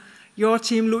you, your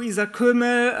team, Luisa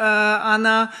Kömel,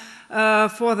 Anna,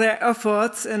 for their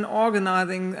efforts in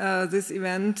organizing this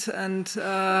event and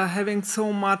having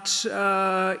so much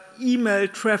email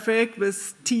traffic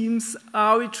with teams,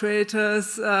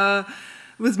 arbitrators,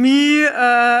 with me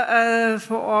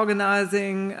for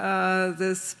organizing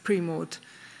this pre-moot.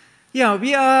 Yeah,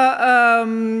 we are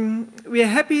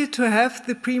happy to have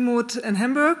the pre-moot in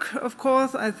Hamburg, of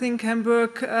course. I think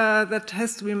Hamburg, that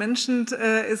has to be mentioned,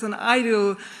 is an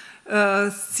ideal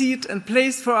seat and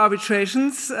place for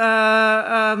arbitrations.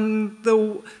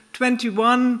 The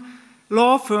 21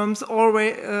 law firms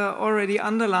already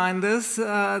underline this,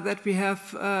 that we have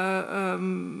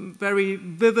very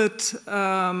vivid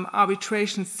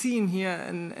arbitration scene here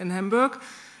in Hamburg.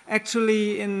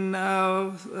 Actually,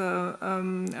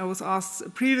 I was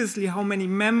asked previously how many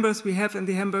members we have in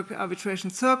the Hamburg Arbitration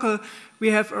Circle. We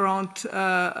have around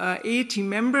 80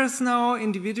 members now,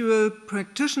 individual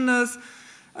practitioners,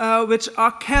 which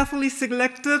are carefully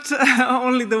selected,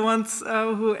 only the ones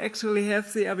who actually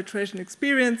have the arbitration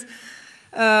experience.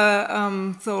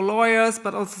 So lawyers,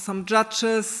 but also some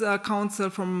judges, counsel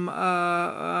from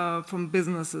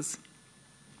businesses.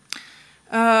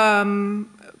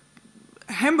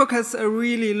 Hamburg has a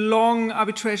really long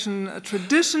arbitration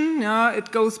tradition. Yeah?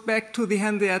 It goes back to the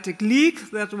Hanseatic League.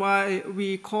 That's why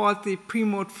we called the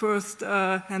pre-moot first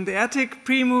Hanseatic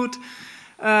pre-moot.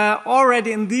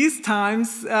 Already in these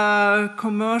times,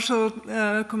 commercials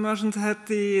had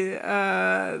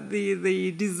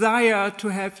the desire to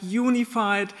have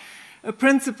unified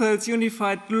principles,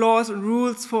 unified laws and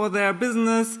rules for their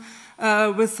business,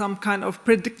 with some kind of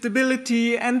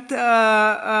predictability, and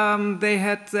they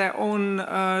had their own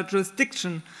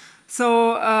jurisdiction.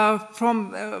 So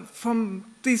from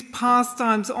these past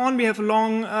times on, we have a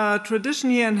long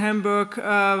tradition here in Hamburg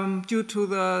due to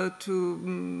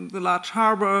the large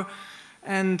harbor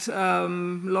and a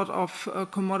lot of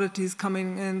commodities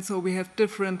coming in. So we have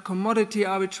different commodity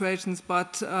arbitrations,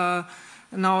 but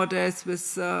nowadays,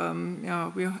 with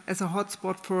we as a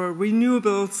hotspot for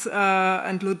renewables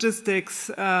and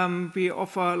logistics, we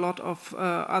offer a lot of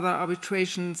other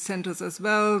arbitration centers as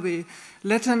well. The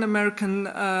Latin American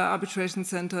Arbitration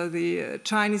Center, the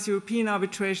Chinese European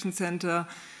Arbitration Center,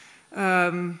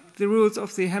 the rules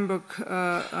of the Hamburg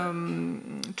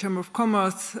Chamber of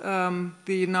Commerce,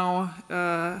 the now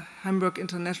Hamburg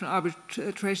International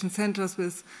Arbitration Centers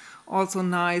with also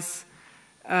nice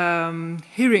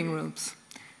hearing rooms.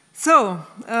 So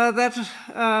that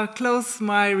closes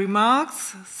my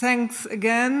remarks. Thanks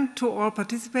again to all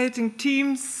participating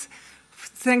teams.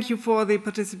 Thank you for the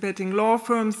participating law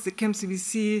firms, the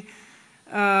CAM-CCBC,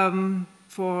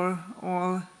 for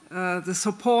all the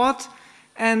support.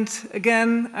 And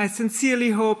again, I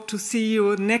sincerely hope to see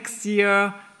you next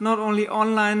year, not only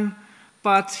online,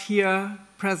 but here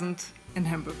present in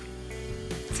Hamburg.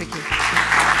 Thank you.